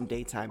awesome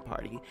daytime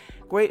party.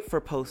 Great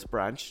for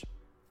post-brunch.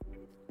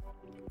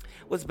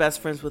 Was best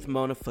friends with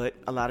Mona Foot.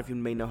 A lot of you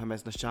may know him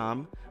as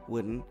Nasham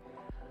Wooden,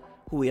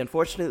 who we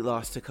unfortunately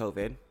lost to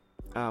COVID.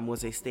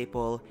 Was a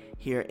staple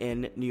here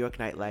in New York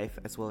nightlife,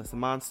 as well as the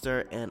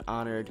Monster, and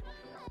honored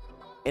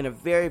in a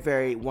very,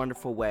 very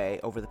wonderful way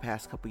over the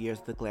past couple years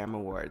at the Glam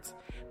Awards.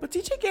 But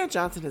DJ Gant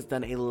Johnson has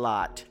done a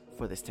lot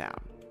for this town.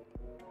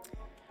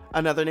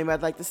 Another name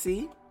I'd like to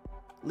see,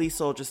 Lee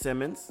Soldier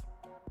Simmons.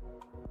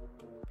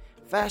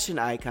 Fashion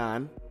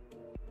icon,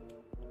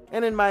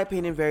 and in my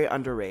opinion, very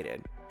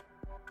underrated.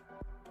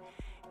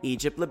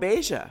 Egypt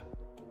LaBeija.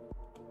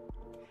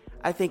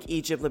 I think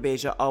Egypt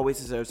LaBeija always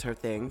deserves her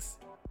things.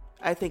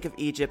 I think of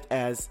Egypt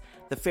as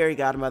the fairy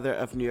godmother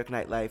of New York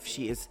nightlife.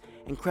 She is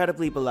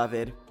incredibly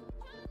beloved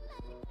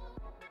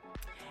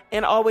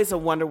and always a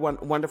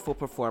wonderful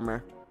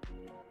performer.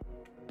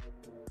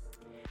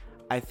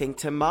 I think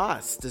Tim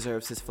Moss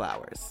deserves his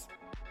flowers.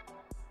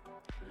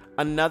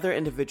 Another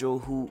individual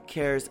who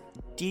cares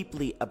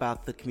deeply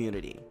about the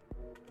community.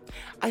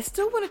 I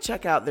still want to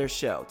check out their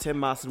show. Tim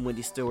Moss and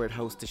Wendy Stewart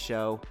host a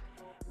show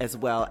as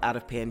well out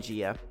of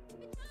Pangea.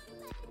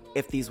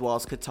 If These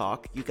Walls Could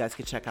Talk, you guys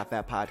could check out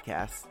that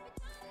podcast.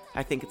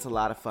 I think it's a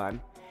lot of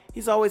fun.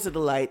 He's always a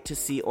delight to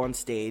see on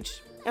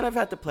stage, and I've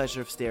had the pleasure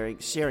of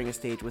sharing a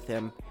stage with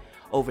him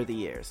over the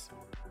years.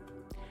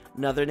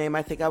 Another name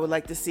I think I would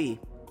like to see,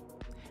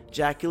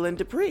 Jacqueline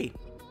Dupree.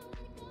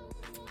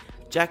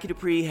 Jackie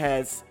Dupree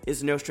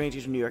is no stranger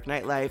to New York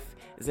nightlife,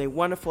 is a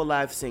wonderful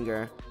live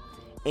singer,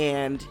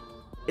 and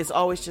is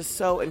always just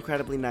so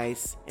incredibly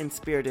nice and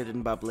spirited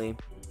and bubbly.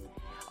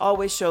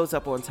 Always shows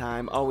up on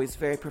time, always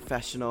very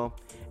professional,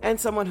 and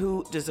someone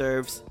who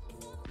deserves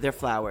their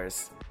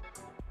flowers.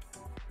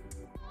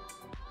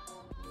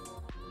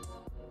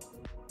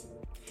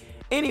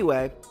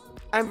 Anyway,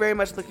 I'm very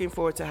much looking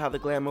forward to how the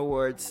Glam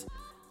Awards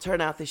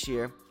turn out this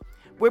year.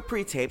 We're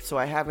pre-taped, so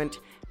I haven't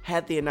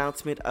had the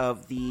announcement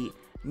of the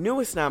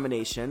newest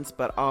nominations,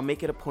 but I'll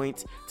make it a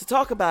point to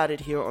talk about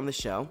it here on the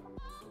show.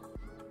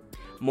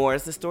 More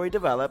as the story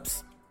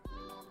develops.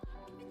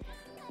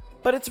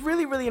 But it's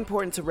really, really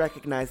important to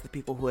recognize the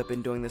people who have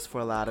been doing this for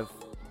a lot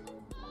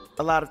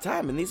of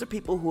time. And these are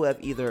people who have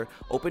either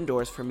opened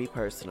doors for me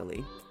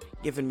personally,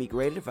 given me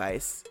great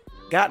advice,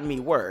 gotten me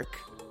work,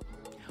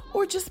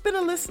 or just been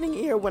a listening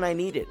ear when I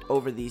need it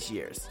over these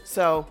years.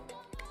 So,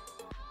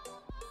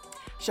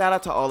 shout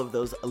out to all of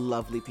those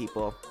lovely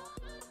people.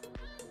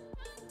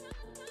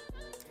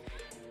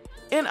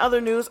 In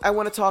other news, I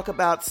want to talk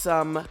about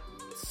some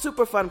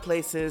super fun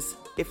places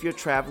if you're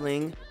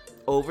traveling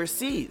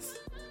overseas.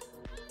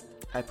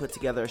 I put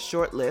together a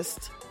short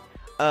list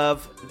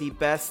of the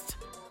best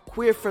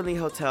queer-friendly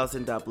hotels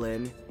in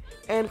Dublin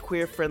and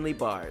queer-friendly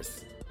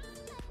bars.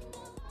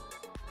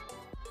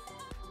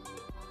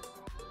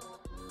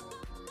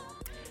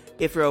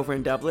 If you're over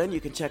in Dublin,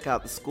 you can check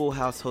out the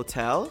Schoolhouse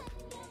Hotel.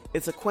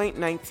 It's a quaint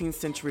 19th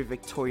century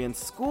Victorian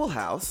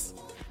schoolhouse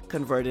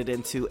converted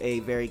into a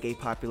very gay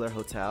popular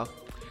hotel.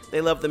 They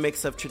love the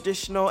mix of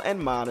traditional and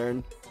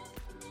modern,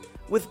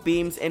 with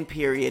beams and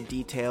period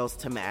details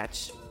to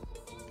match.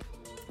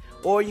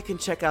 Or you can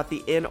check out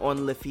the Inn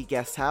on Liffey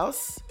Guest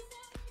House.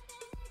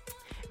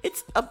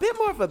 It's a bit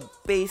more of a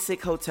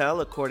basic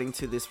hotel, according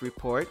to this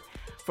report,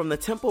 from the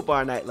Temple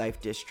Bar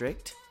nightlife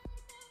district,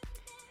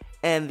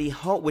 and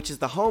which is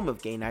the home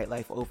of gay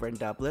nightlife over in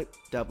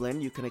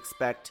Dublin. You can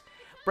expect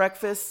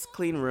breakfast,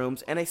 clean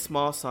rooms, and a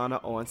small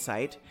sauna on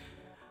site.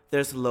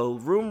 There's low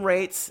room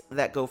rates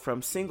that go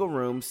from single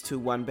rooms to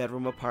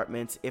one-bedroom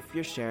apartments if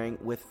you're sharing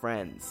with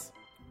friends.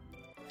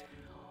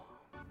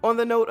 On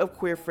the note of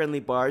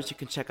queer-friendly bars, you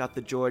can check out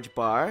the George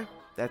Bar.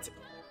 That's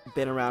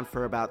been around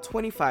for about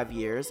 25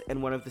 years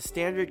and one of the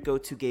standard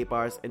go-to gay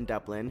bars in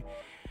Dublin.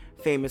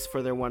 Famous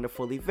for their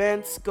wonderful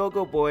events,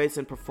 go-go boys,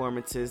 and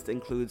performances that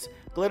includes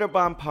glitter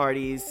bomb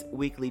parties,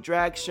 weekly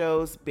drag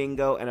shows,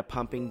 bingo, and a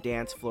pumping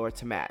dance floor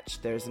to match.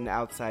 There's an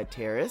outside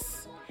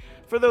terrace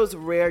for those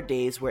rare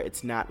days where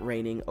it's not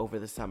raining over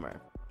the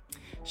summer.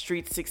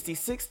 Street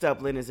 66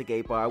 Dublin is a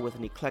gay bar with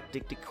an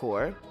eclectic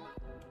decor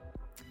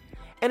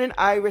and an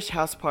Irish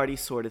house party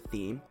sort of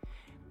theme.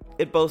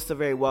 It boasts a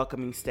very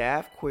welcoming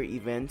staff, queer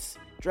events,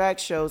 drag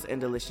shows,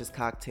 and delicious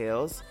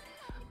cocktails.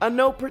 A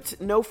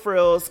no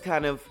frills,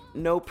 kind of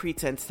no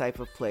pretense type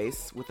of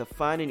place with a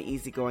fun and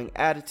easygoing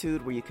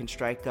attitude where you can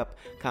strike up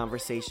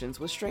conversations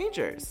with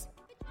strangers.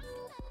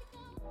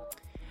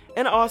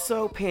 And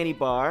also Panty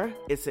Bar.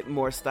 It's a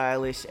more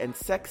stylish and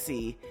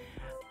sexy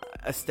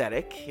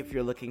aesthetic if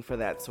you're looking for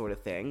that sort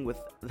of thing,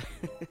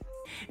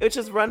 which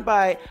is run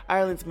by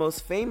Ireland's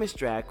most famous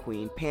drag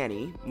queen,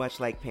 Panty.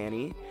 Much like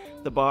Panty,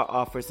 the bar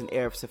offers an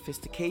air of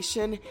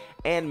sophistication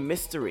and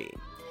mystery.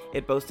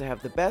 It boasts to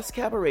have the best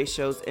cabaret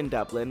shows in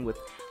Dublin with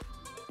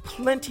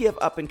plenty of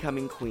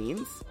up-and-coming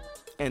queens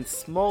and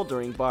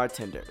smoldering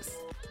bartenders.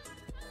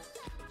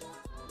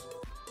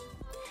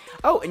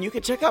 Oh, and you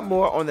can check out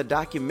more on the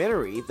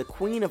documentary, The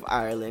Queen of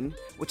Ireland,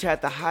 which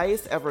had the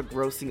highest ever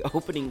grossing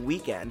opening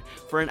weekend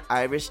for an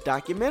Irish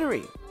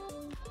documentary.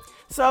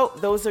 So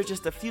those are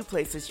just a few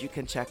places you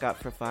can check out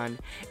for fun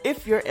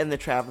if you're in the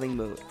traveling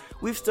mood.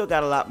 We've still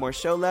got a lot more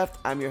show left.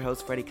 I'm your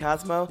host, Freddie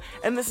Cosmo,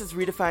 and this is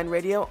Redefine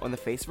Radio on The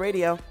Face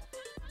Radio.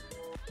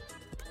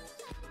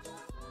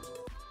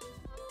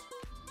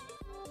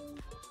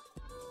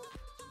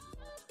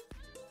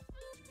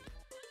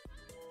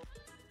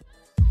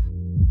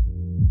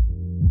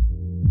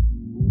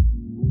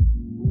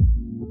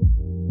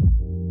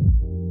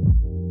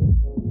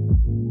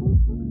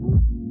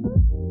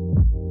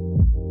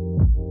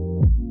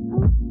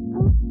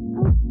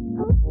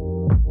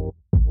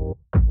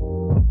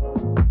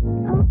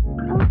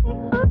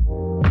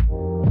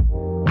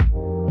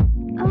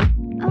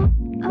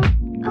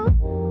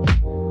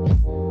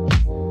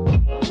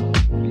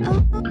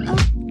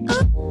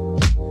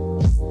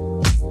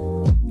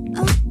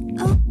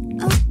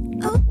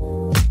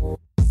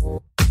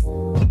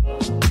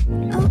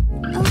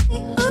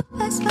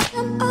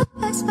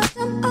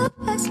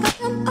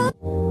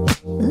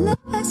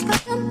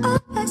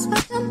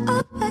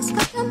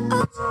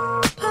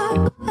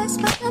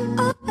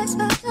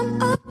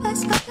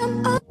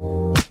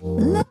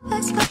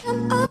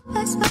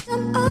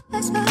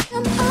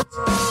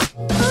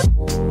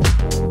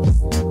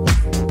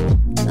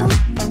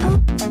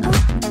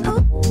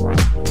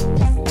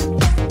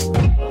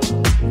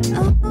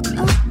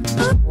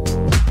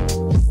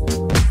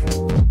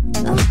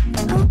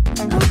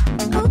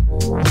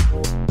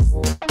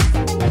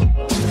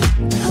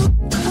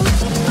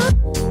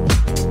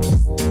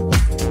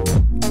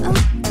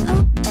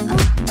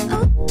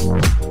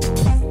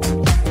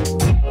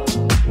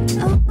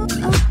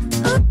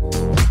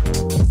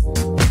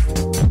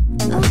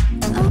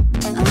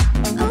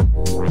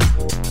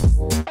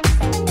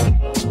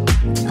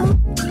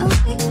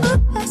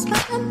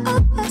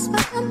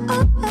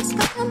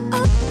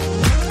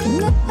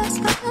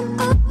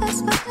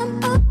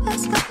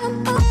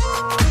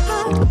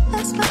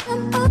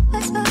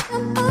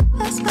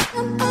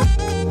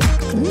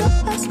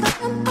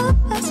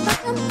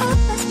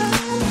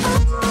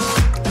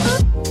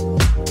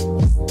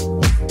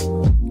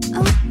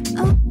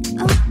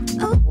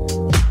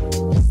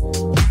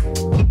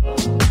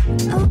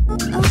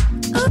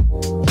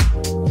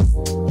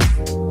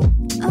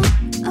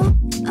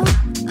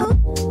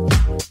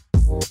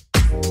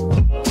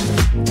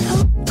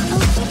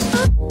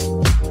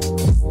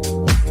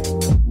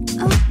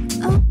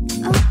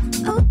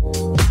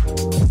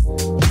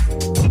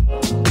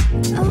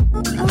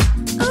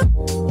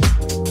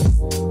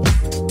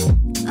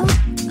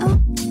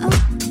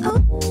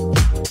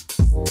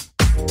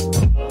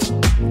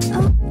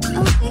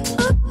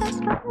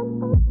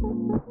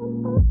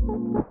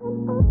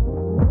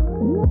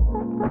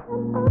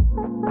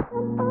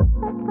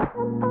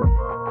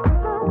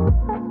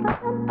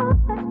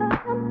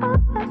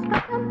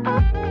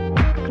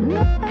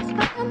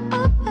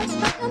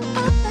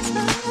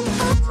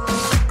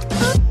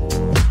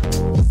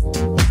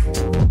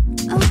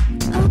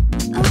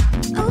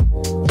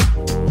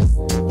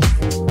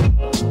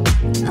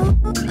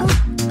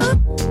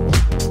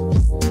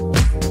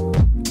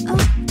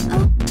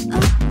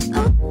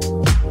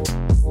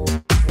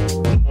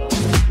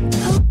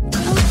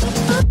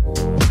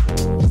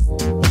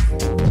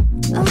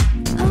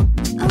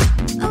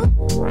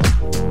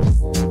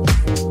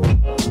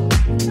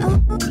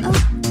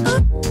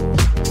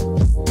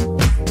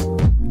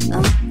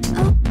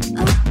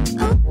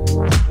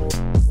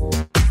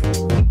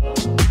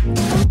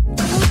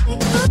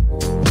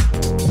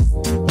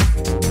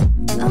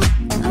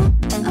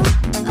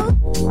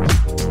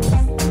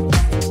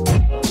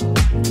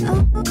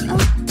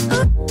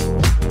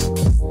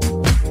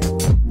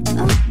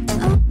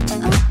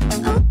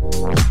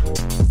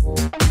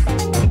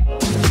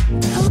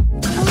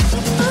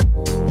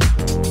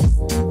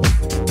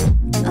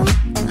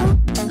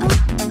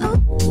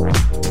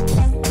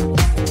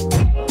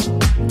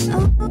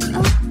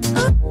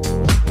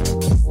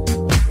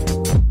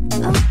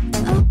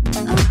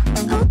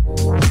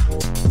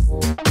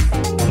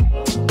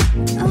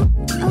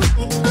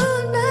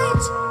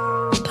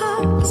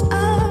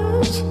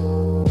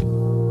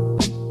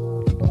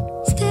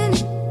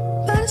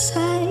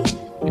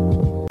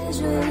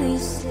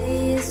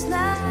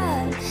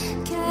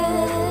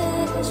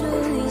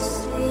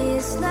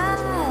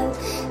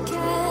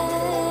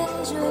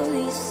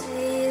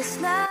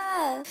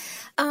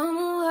 life. I'm a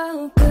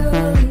wild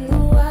girl in the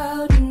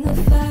wild in the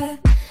fire.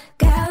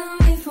 Gather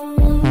me from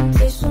one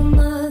place to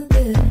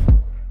another.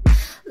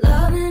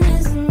 Loving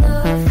is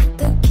enough with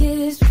the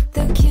kiss.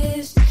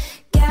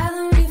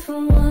 Gather me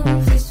from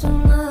one place to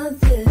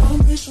another.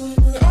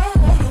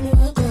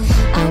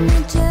 I'm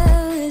not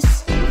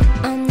jealous,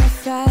 I'm not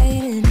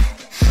frightened.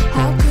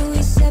 How could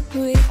we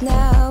separate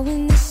now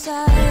in the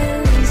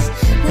silence?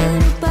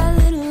 Little by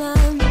little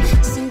I'm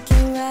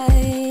sinking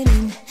right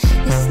in.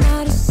 It's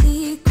not a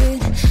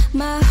secret,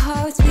 my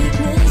heart's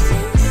weakness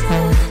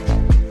inside.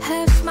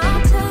 Have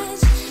small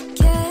touch,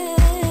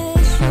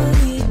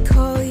 casually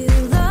call you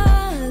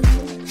love.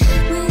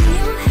 When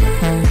your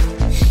hand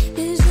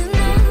is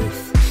enough,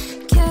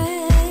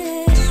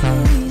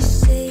 casually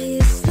say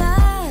it's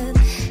love.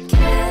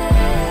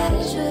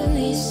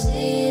 Casually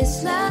say it's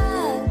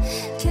love.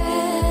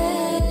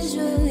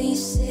 Casually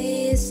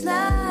say it's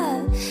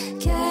love.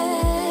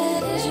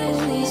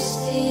 Casually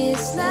say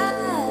it's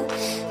love.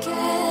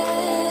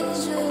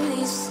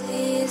 Casually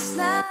say it's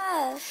love.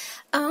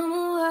 I'm a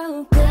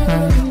wild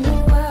girl in the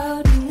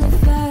wild in the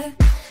fire.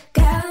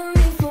 Gather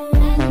me from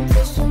one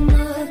place to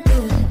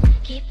another.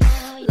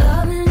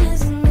 Loving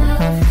is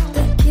enough with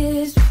the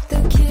kiss.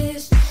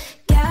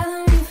 Gather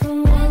me from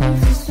one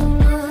place to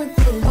another.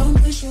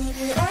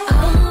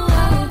 I'm a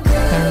wild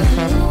girl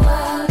in the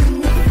wild in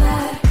the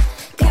fire.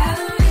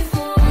 Gather me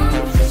from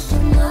one place to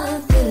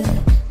another.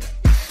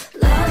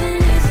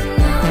 Loving is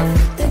enough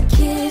with the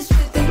kiss.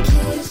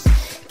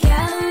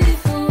 Gather me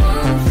from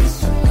one place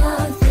to another. I'm a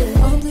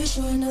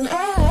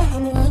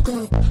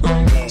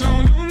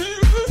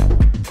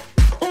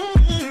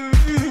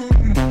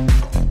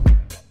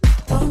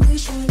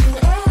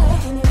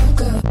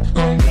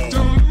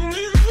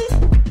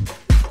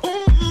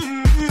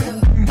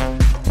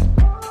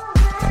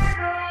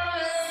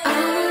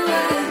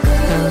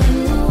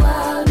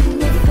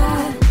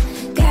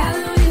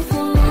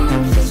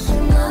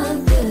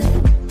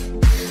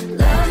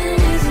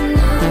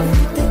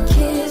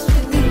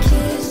wild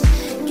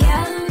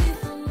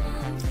girl.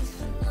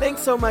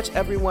 Thanks so much,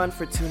 everyone,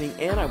 for tuning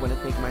in. I want to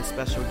thank my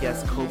special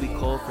guest, Kobe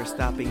Cole, for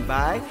stopping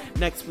by.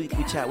 Next week,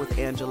 we chat with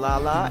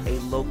Angelala, a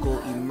local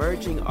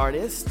emerging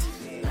artist,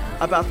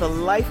 about the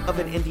life of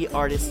an indie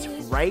artist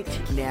right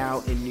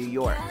now in New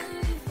York.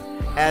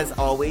 As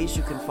always,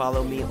 you can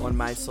follow me on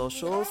my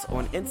socials,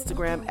 on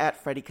Instagram at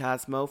Freddie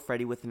Cosmo,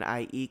 Freddie with an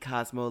I-E,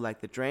 Cosmo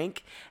like the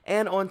drink,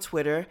 and on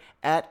Twitter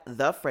at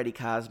The Freddie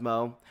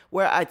Cosmo,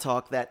 where I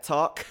talk that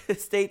talk.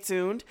 Stay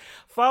tuned.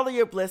 Follow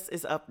Your Bliss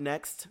is up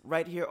next,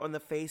 right here on The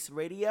Face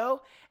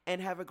Radio,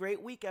 and have a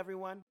great week,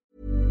 everyone.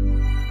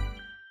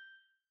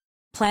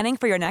 Planning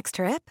for your next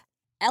trip?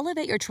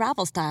 Elevate your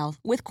travel style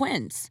with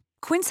Quince.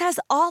 Quince has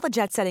all the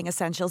jet-setting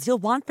essentials you'll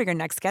want for your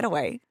next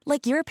getaway,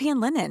 like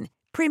European linen,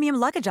 premium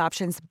luggage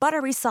options,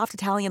 buttery soft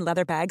Italian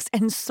leather bags,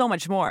 and so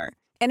much more.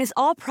 And is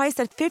all priced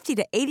at 50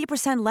 to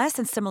 80% less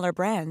than similar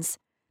brands.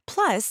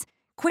 Plus,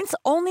 Quince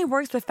only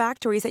works with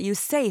factories that use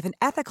safe and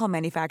ethical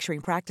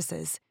manufacturing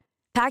practices.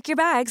 Pack your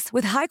bags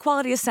with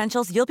high-quality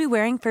essentials you'll be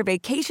wearing for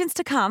vacations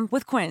to come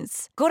with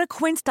Quince. Go to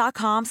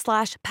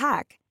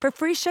quince.com/pack for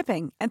free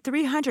shipping and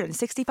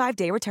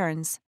 365-day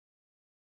returns.